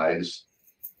analyze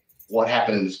what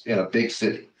happens in a big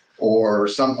city or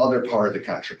some other part of the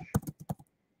country.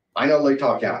 I know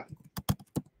Latah County.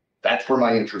 That's where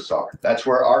my interests are. That's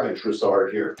where our interests are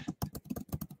here.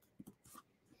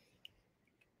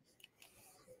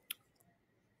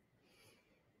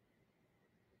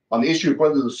 On the issue of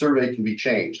whether the survey can be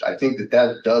changed, I think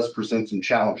that does present some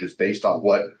challenges based on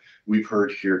what we've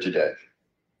heard here today.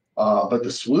 But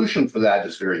the solution for that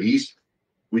is very easy.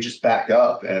 We just back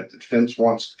up, and if the defense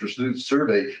wants to pursue the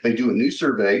survey, they do a new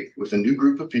survey with a new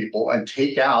group of people and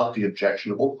take out the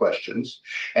objectionable questions.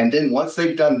 And then once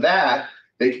they've done that,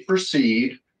 they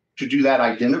proceed to do that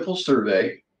identical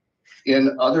survey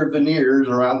in other veneers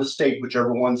around the state,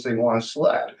 whichever ones they want to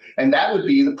select. And that would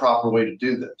be the proper way to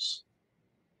do this.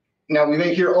 Now, we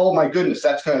may hear, oh my goodness,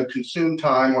 that's going to consume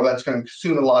time or that's going to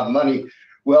consume a lot of money.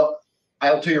 Well,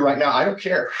 I'll tell you right now, I don't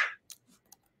care.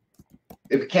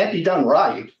 If it can't be done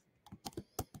right,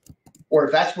 or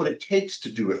if that's what it takes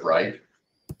to do it right,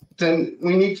 then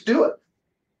we need to do it.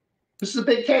 This is a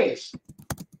big case.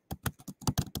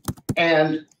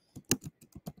 And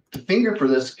the finger for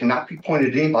this cannot be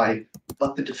pointed at anybody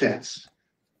but the defense.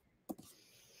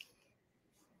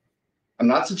 I'm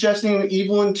not suggesting an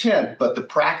evil intent, but the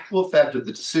practical effect of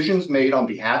the decisions made on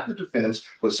behalf of the defense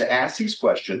was to ask these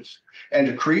questions and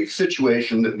to create a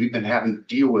situation that we've been having to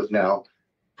deal with now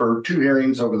for 2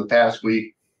 hearings over the past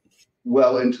week,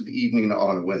 well into the evening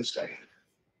on a Wednesday.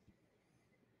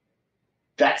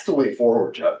 That's the way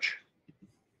forward, Judge.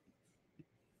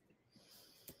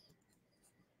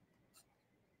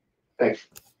 Thanks.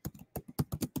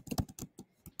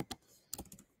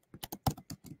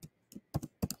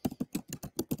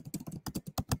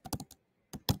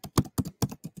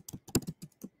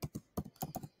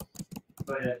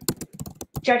 Go ahead.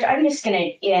 Judge, I'm just going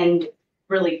to end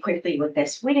really quickly with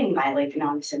this. We didn't violate the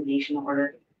non-dissemination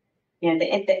order. You know,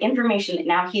 the information that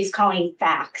now he's calling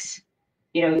facts,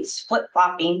 you know, it's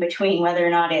flip-flopping between whether or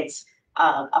not it's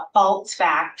a false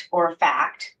fact or a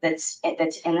fact that's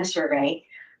in the survey.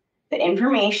 The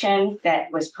information that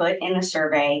was put in the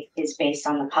survey is based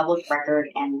on the public record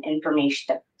and information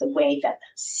that the way that the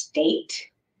state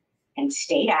and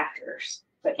state actors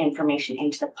put information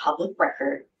into the public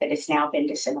record that has now been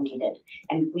disseminated.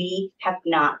 And we have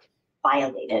not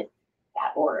violated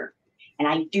that order. And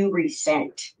I do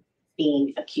resent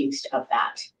being accused of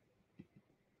that.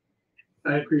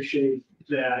 I appreciate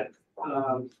that.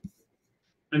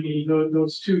 I mean,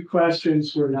 those two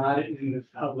questions were not in the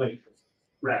public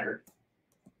record.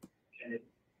 Okay.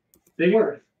 They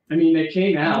were. I mean, they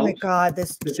came out. Oh my God,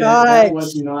 this but judge. that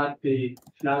was not the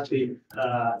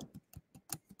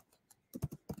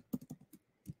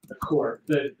court.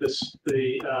 I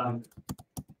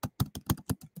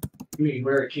mean,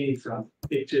 where it came from.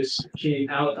 It just came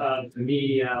out of the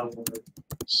media or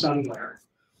somewhere.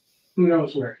 Who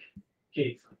knows where it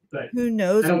came from? But Who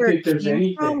knows I don't where think it there's came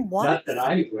anything, from? What? not that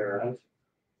I'm aware of,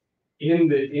 in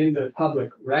the public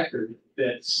record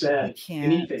that said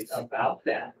anything about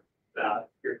that, about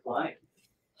your client.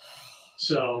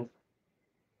 So,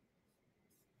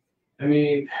 I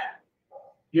mean,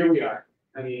 here we are.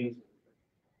 I mean,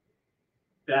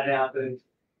 that happened.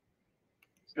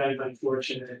 It's kind of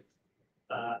unfortunate.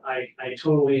 I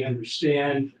totally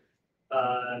understand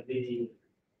the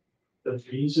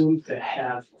reason to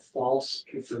have false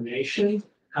information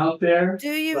out there. Do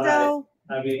you but, though?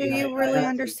 I mean, Do you really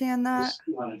understand that?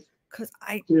 Because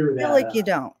I feel like you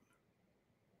don't.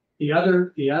 The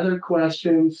other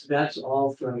questions, that's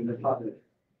all from the public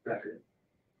record.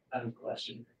 Out of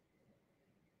question.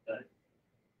 But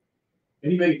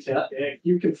anybody tell if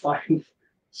you can find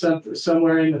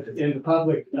somewhere in the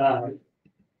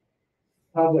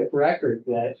public record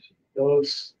that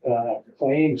those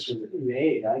claims were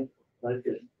made, I'd like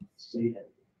to see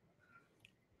it.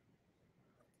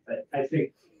 But I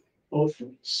think both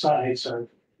sides are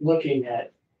looking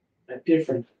at a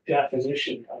different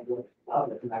definition of what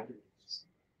public record is.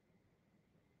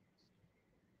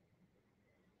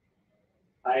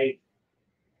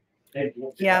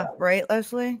 Yeah, right,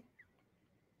 Leslie?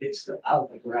 It's the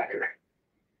public record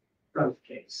from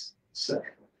the case. So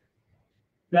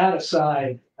that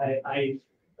aside, I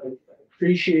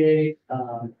appreciate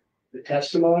the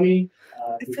testimony.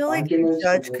 I feel like the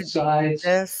judge could do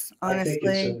this, honestly.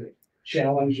 I think it's a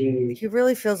challenging. He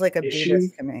really feels like a issue,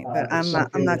 beavis to me, but I'm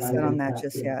not set on that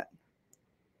just yet.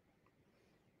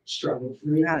 Struggle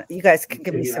through. You guys can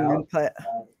give me some input.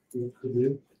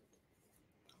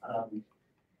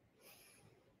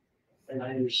 And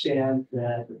I understand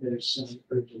that there's some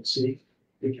urgency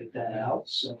to get that out,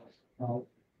 so I'll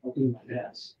do my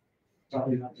best.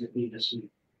 Probably not going to be this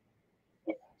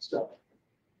week. So,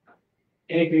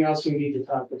 anything else we need to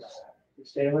talk about?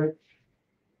 Ms. Taylor?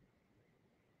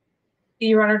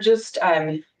 Your Honor, just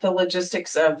the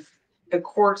logistics of the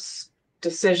court's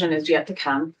decision is yet to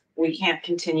come. We can't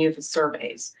continue the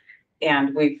surveys.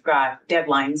 And we've got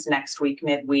deadlines next week,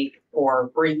 midweek,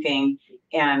 for briefing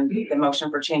and the motion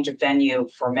for change of venue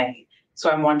for May. So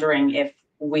I'm wondering if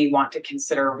we want to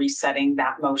consider resetting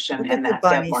that motion and that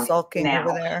deadline now.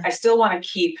 I still want to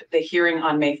keep the hearing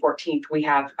on May 14th. We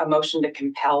have a motion to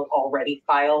compel already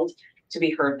filed to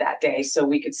be heard that day. So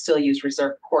we could still use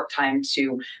reserved court time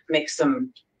to make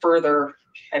some further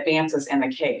advances in the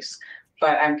case.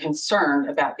 But I'm concerned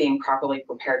about being properly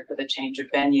prepared for the change of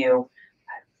venue,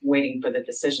 waiting for the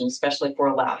decision, especially if we're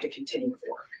allowed to continue with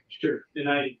work. Sure. And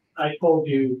I told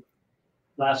you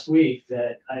last week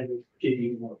that I would give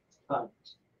you more time.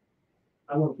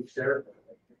 I won't be fair.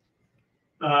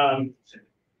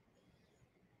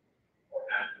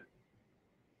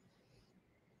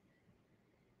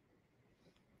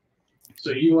 So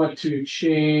you want to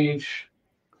change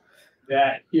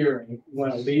that hearing? You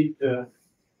want to leave the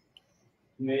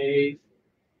May?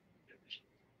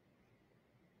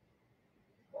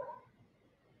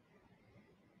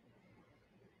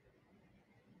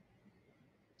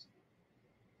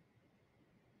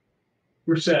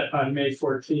 We're set on May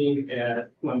 14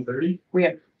 at 1:30. We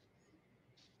have.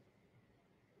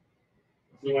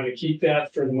 You want to keep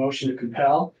that for the motion to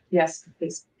compel? Yes,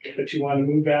 please. But you want to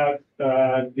move out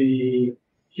the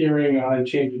hearing on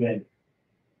change of venue?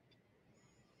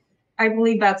 I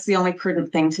believe that's the only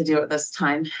prudent thing to do at this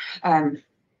time.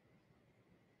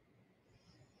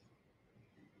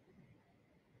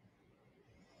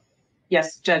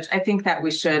 Yes, Judge, I think that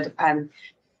we should,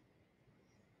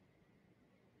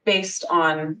 based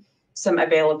on some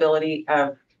availability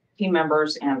of team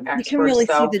members and experts. You can really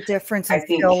see the difference in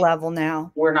skill level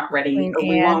now. We're not ready, or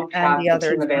we won't have the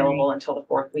team available until the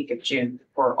 4th week of June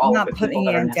for all of the people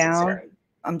that are necessary.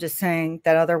 I'm just saying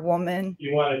that other woman.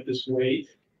 You want to just wait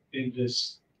and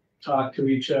just talk to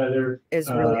each other.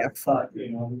 Is really excellent.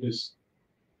 You know, just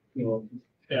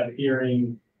that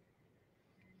hearing.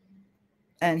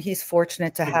 And he's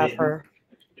fortunate to have her.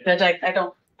 Judge, I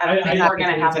don't think we're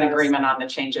gonna have an agreement on the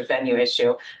change of venue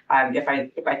issue. If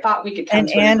I thought we could come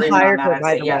to an agreement on that,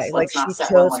 I'd say yes, let's not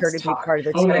set one, let's talk.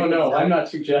 Oh, no, I'm not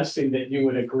suggesting that you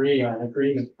would agree on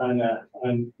agreement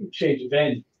on change of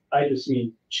venue. I just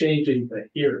mean changing the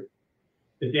hearing,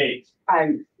 the date.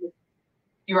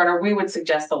 Your Honor, we would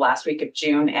suggest the last week of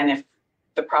June, and if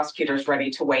the prosecutor's ready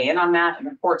to weigh in on that and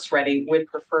the court's ready, we'd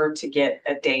prefer to get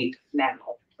a date now.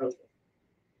 Okay.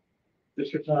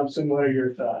 Mr. Thompson, what are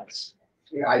your thoughts?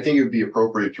 Yeah, I think it would be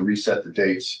appropriate to reset the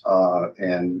dates,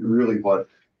 and really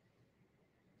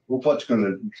what's going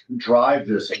to drive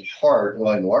this in part,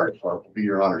 well, in large part, will be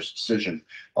Your Honor's decision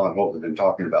on what we've been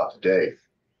talking about today.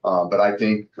 But I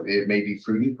think it may be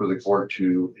prudent for the court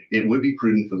it would be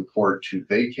prudent for the court to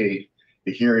vacate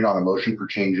the hearing on a motion for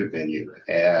change of venue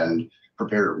and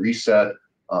prepare to reset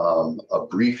a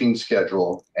briefing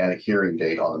schedule and a hearing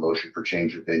date on the motion for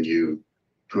change of venue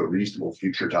to a reasonable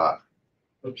future time.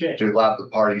 Okay. To allow the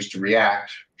parties to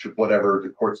react to whatever the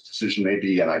court's decision may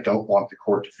be. And I don't want the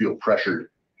court to feel pressured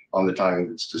on the timing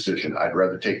of its decision. I'd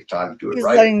rather take the time to do it He's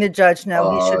right. letting the judge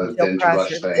know he shouldn't feel than to rush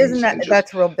pressured. things Isn't and that, just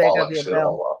that's real big of bollock you, it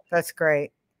all Bill. up. That's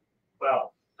great.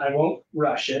 Well, I won't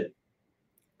rush it.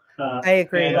 I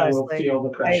agree, and I will Leslie. feel the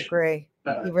I pressure. agree.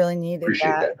 You really needed Appreciate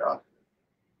that. that, Don.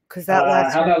 Because that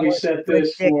last how about we was set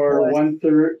this for ridiculous.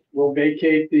 1/3? We'll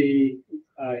vacate the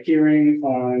hearing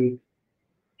on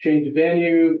change of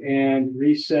venue and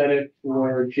reset it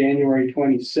for January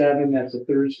 27. That's a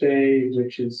Thursday,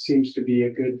 which seems to be a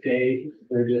good day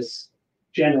for this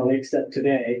generally, except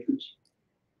today.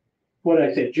 What did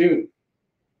I say? June.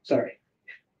 Sorry.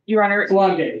 Your Honor, It's a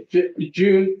long day.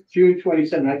 June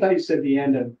 27. I thought you said the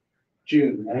end of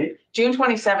June, right? June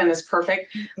 27 is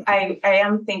perfect. I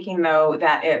am thinking though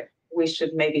that we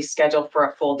should maybe schedule for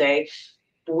a full day.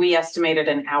 We estimated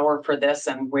an hour for this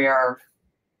and we're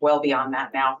well beyond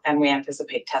that now, and we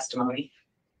anticipate testimony.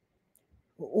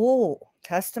 Ooh,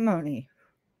 testimony.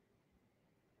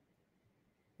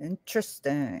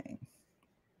 Interesting.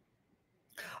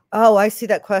 Oh, I see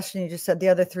that question you just said. The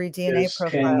other 3 DNA It's 10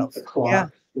 profiles. o'clock. Yeah.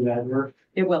 Will that work?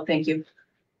 It will, thank you.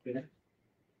 Okay.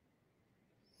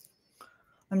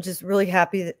 I'm just really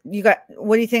happy that you got.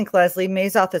 What do you think, Leslie?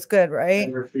 Massoth is good, right?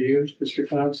 That work for you, Mr.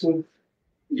 Thompson?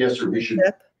 Yes, sir.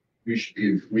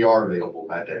 We are available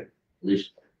that day. At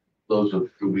least those of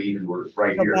we who were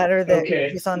right Feel here. better that Okay.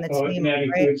 he's on the And team, that right?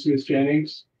 includes Ms.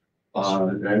 Jennings.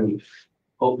 And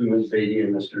hopefully Ms. Beatty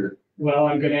and Mr. Well,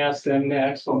 I'm going to ask them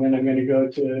next, and then I'm going to go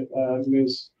to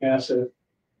Ms. Massoth.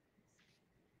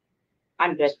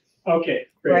 I'm good. Okay,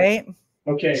 great. Right?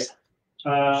 Okay.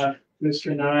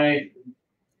 Mr. Nye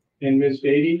and Ms.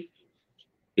 Beatty.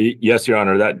 Yes, Your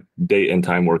Honor, that date and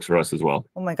time works for us as well.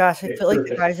 Oh my gosh, I Okay, feel like the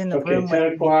perfect. guys in the Okay, room. 10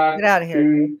 Like, o'clock, get out of here.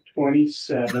 June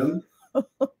 27.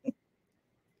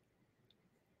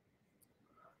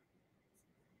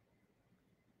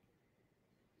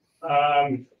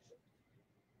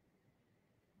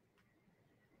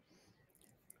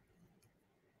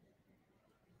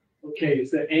 Okay,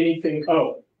 is there anything?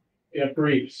 Oh, yeah,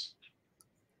 briefs.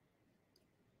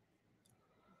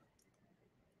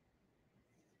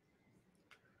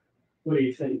 What do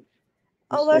you think?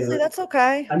 Oh, Ms. Leslie, Taylor? that's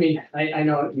okay. I mean, I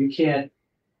know you can't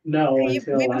know We've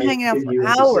until been I hanging out give for you a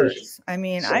hours. decision. I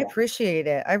mean, I So- appreciate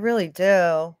it. I really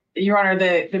do. Your Honor,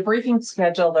 the briefing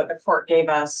schedule that the court gave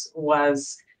us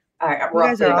was You guys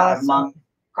roughly are about awesome. a month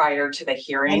prior to the I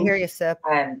hearing. hear you, Sip.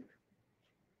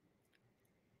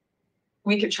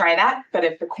 We could try that, but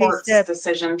if the court's Sip,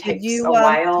 decision takes you, a do you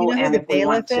while, know who and the if we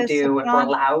want bailiff to is, do, if we're John?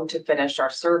 allowed to finish our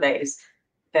surveys,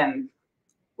 then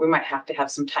we might have to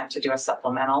have some time to do a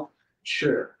supplemental.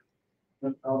 Sure.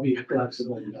 I'll be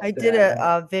flexible. about I did that.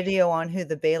 a video on who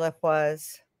the bailiff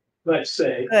was. Let's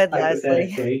say. Good, Leslie.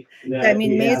 hypothetically, I that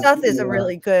mean, we have Massoth is a more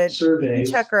really good. You can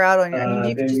surveys. check her out on your. I mean,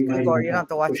 you can then just we might Google her. even You don't have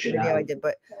to watch push the it video I out. did,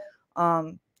 but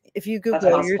if you That's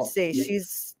Google her, you'd possible. see Yeah.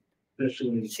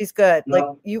 Especially, she's good. Like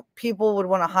Well- people would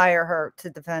want to hire her to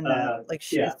defend that. Like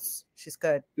yeah. she's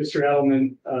good. Mr.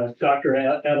 Edelman, Dr.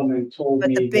 Edelman told But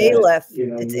me the that, bailiff, you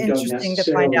know, it's you don't interesting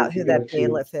to find out who necessarily that go to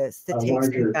bailiff is that a takes them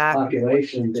larger back to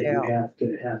population that you jail. have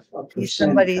to have a He's percent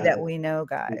somebody cut. that we know, It's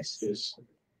guys. just.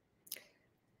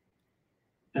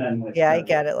 And with, Yeah, I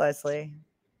get it, Leslie.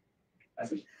 I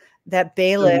think That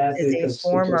bailiff method is a of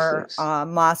former statistics.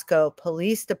 Moscow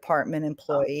Police Department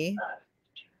employee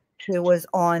who was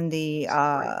on the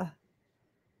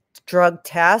drug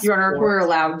test. Your Honor, if we're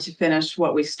allowed to finish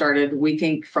what we started, we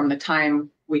think from the time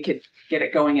we could get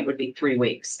it going, it would be 3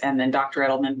 weeks. And then Dr.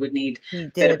 Edelman would need He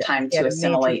a bit of did. time He had to a major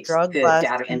assimilate drug the bust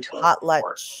data in into a report.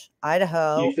 Potlatch,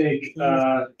 Idaho. You think, He's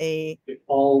a if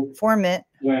all informant,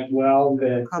 went well,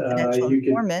 that, confidential you could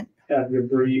informant. have your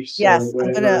briefs? or Yes, I'm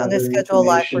whatever gonna other schedule a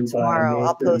live for information by tomorrow. May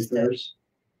I'll post it. 31st?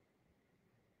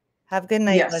 Have a good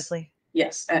night, Yes. Leslie.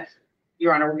 Yes,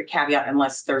 Your Honor, with a caveat,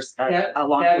 unless there's a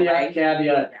long Caveat,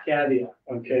 delay. caveat,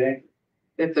 okay?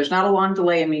 If there's not a long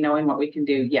delay in me knowing what we can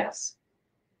do, yes.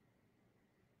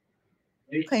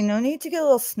 Okay, no need to get a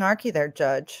little snarky there,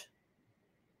 Judge.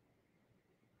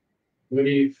 What do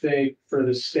you think for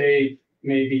the state,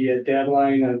 maybe a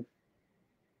deadline of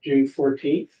June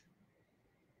 14th?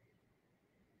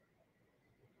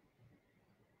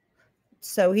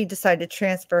 So he decided to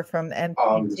transfer from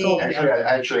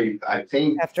MPD I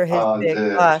think after his big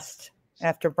bust,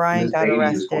 after Brian Ms. got Beatty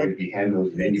is going to arrested. be handling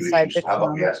those He venue decided issues. to How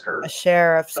about we become ask her? a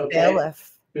sheriff's Okay.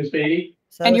 bailiff. Ms. Beatty?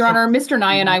 So And Your it's- Honor, Mr.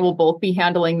 Nye and I will both be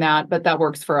handling that, but that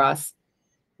works for us.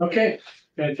 Okay,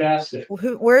 fantastic.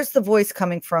 Where's the voice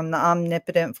coming from? The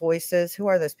omnipotent voices? Who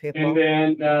are those people? And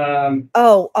then,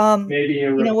 maybe a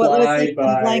you know what, reply Leslie? I'm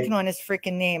by blanking on his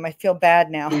freaking name. I feel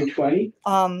bad now. June 20?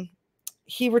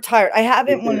 He retired. I have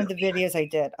it in one of the videos I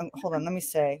did. Hold on, let me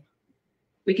say.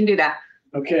 We can do that.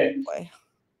 Okay, Boy,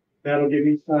 that'll give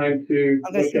you time to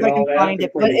I'm gonna look see at if I all can that find it.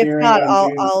 before But the if hearing not, on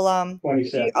June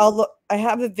 27th. I'll look. I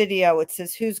have a video. It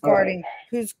says who's All right. guarding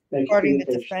who's Thank you for guarding your the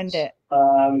patience.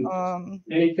 defendant.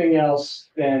 Anything else,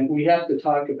 then we have to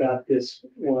talk about this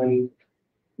one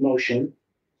motion.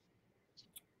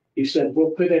 You said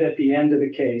we'll put it at the end of the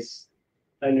case,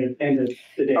 and the end of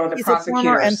the day. Oh, the He's a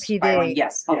former prosecutor's MPD. filing.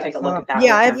 Yes, I'll take a look at that.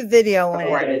 Yeah, I with have him. a video on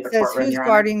Before I it. leave It the says courtroom, who's Your Honor.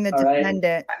 guarding the All right.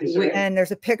 defendant, Is there- and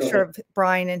there's a picture of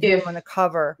Brian and him on the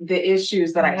cover. The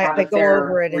issues that I And have I if go they're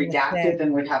over it in the thing. redacted,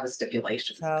 then we'd have a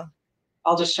stipulation. So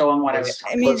I'll just show them what I was I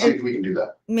talking mean, Let's see if we can do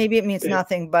that. maybe it means Yeah.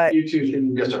 nothing, but You two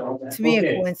can. Yes, sir. resolve that. To me, a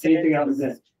Okay, coincidence anything else is-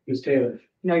 then? Ms. Taylor?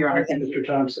 No, Your Honor. And Mr.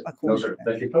 Thompson? a No, sir.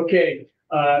 coincidence. Thank you. Okay,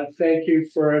 thank you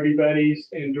for everybody's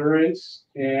endurance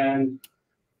and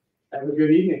have a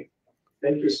good evening.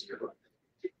 Thank you.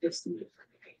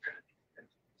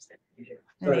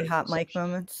 Any hot mic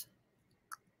moments?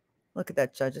 Look at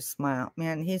that judge's smile.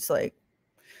 Man, he's like,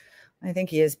 I think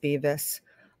he is Beavis.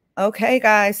 Okay,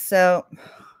 guys. So,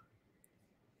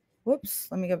 whoops.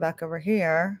 Let me go back over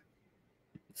here.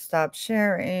 Stop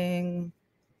sharing.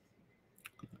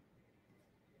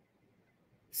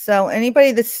 So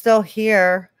anybody that's still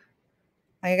here,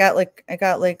 I got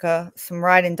some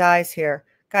ride and dies here.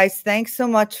 Guys, thanks so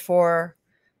much for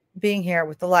being here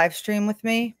with the live stream with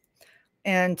me.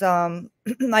 And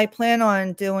I plan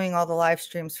on doing all the live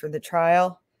streams for the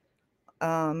trial.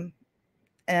 And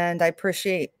I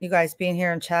appreciate you guys being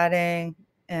here and chatting.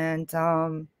 And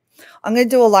I'm going to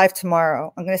do a live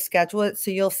tomorrow. I'm going to schedule it so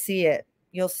you'll see it.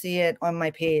 You'll see it on my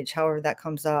page, however that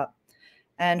comes up.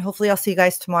 And hopefully I'll see you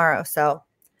guys tomorrow. So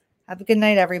have a good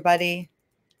night, everybody.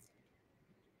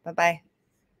 Bye-bye.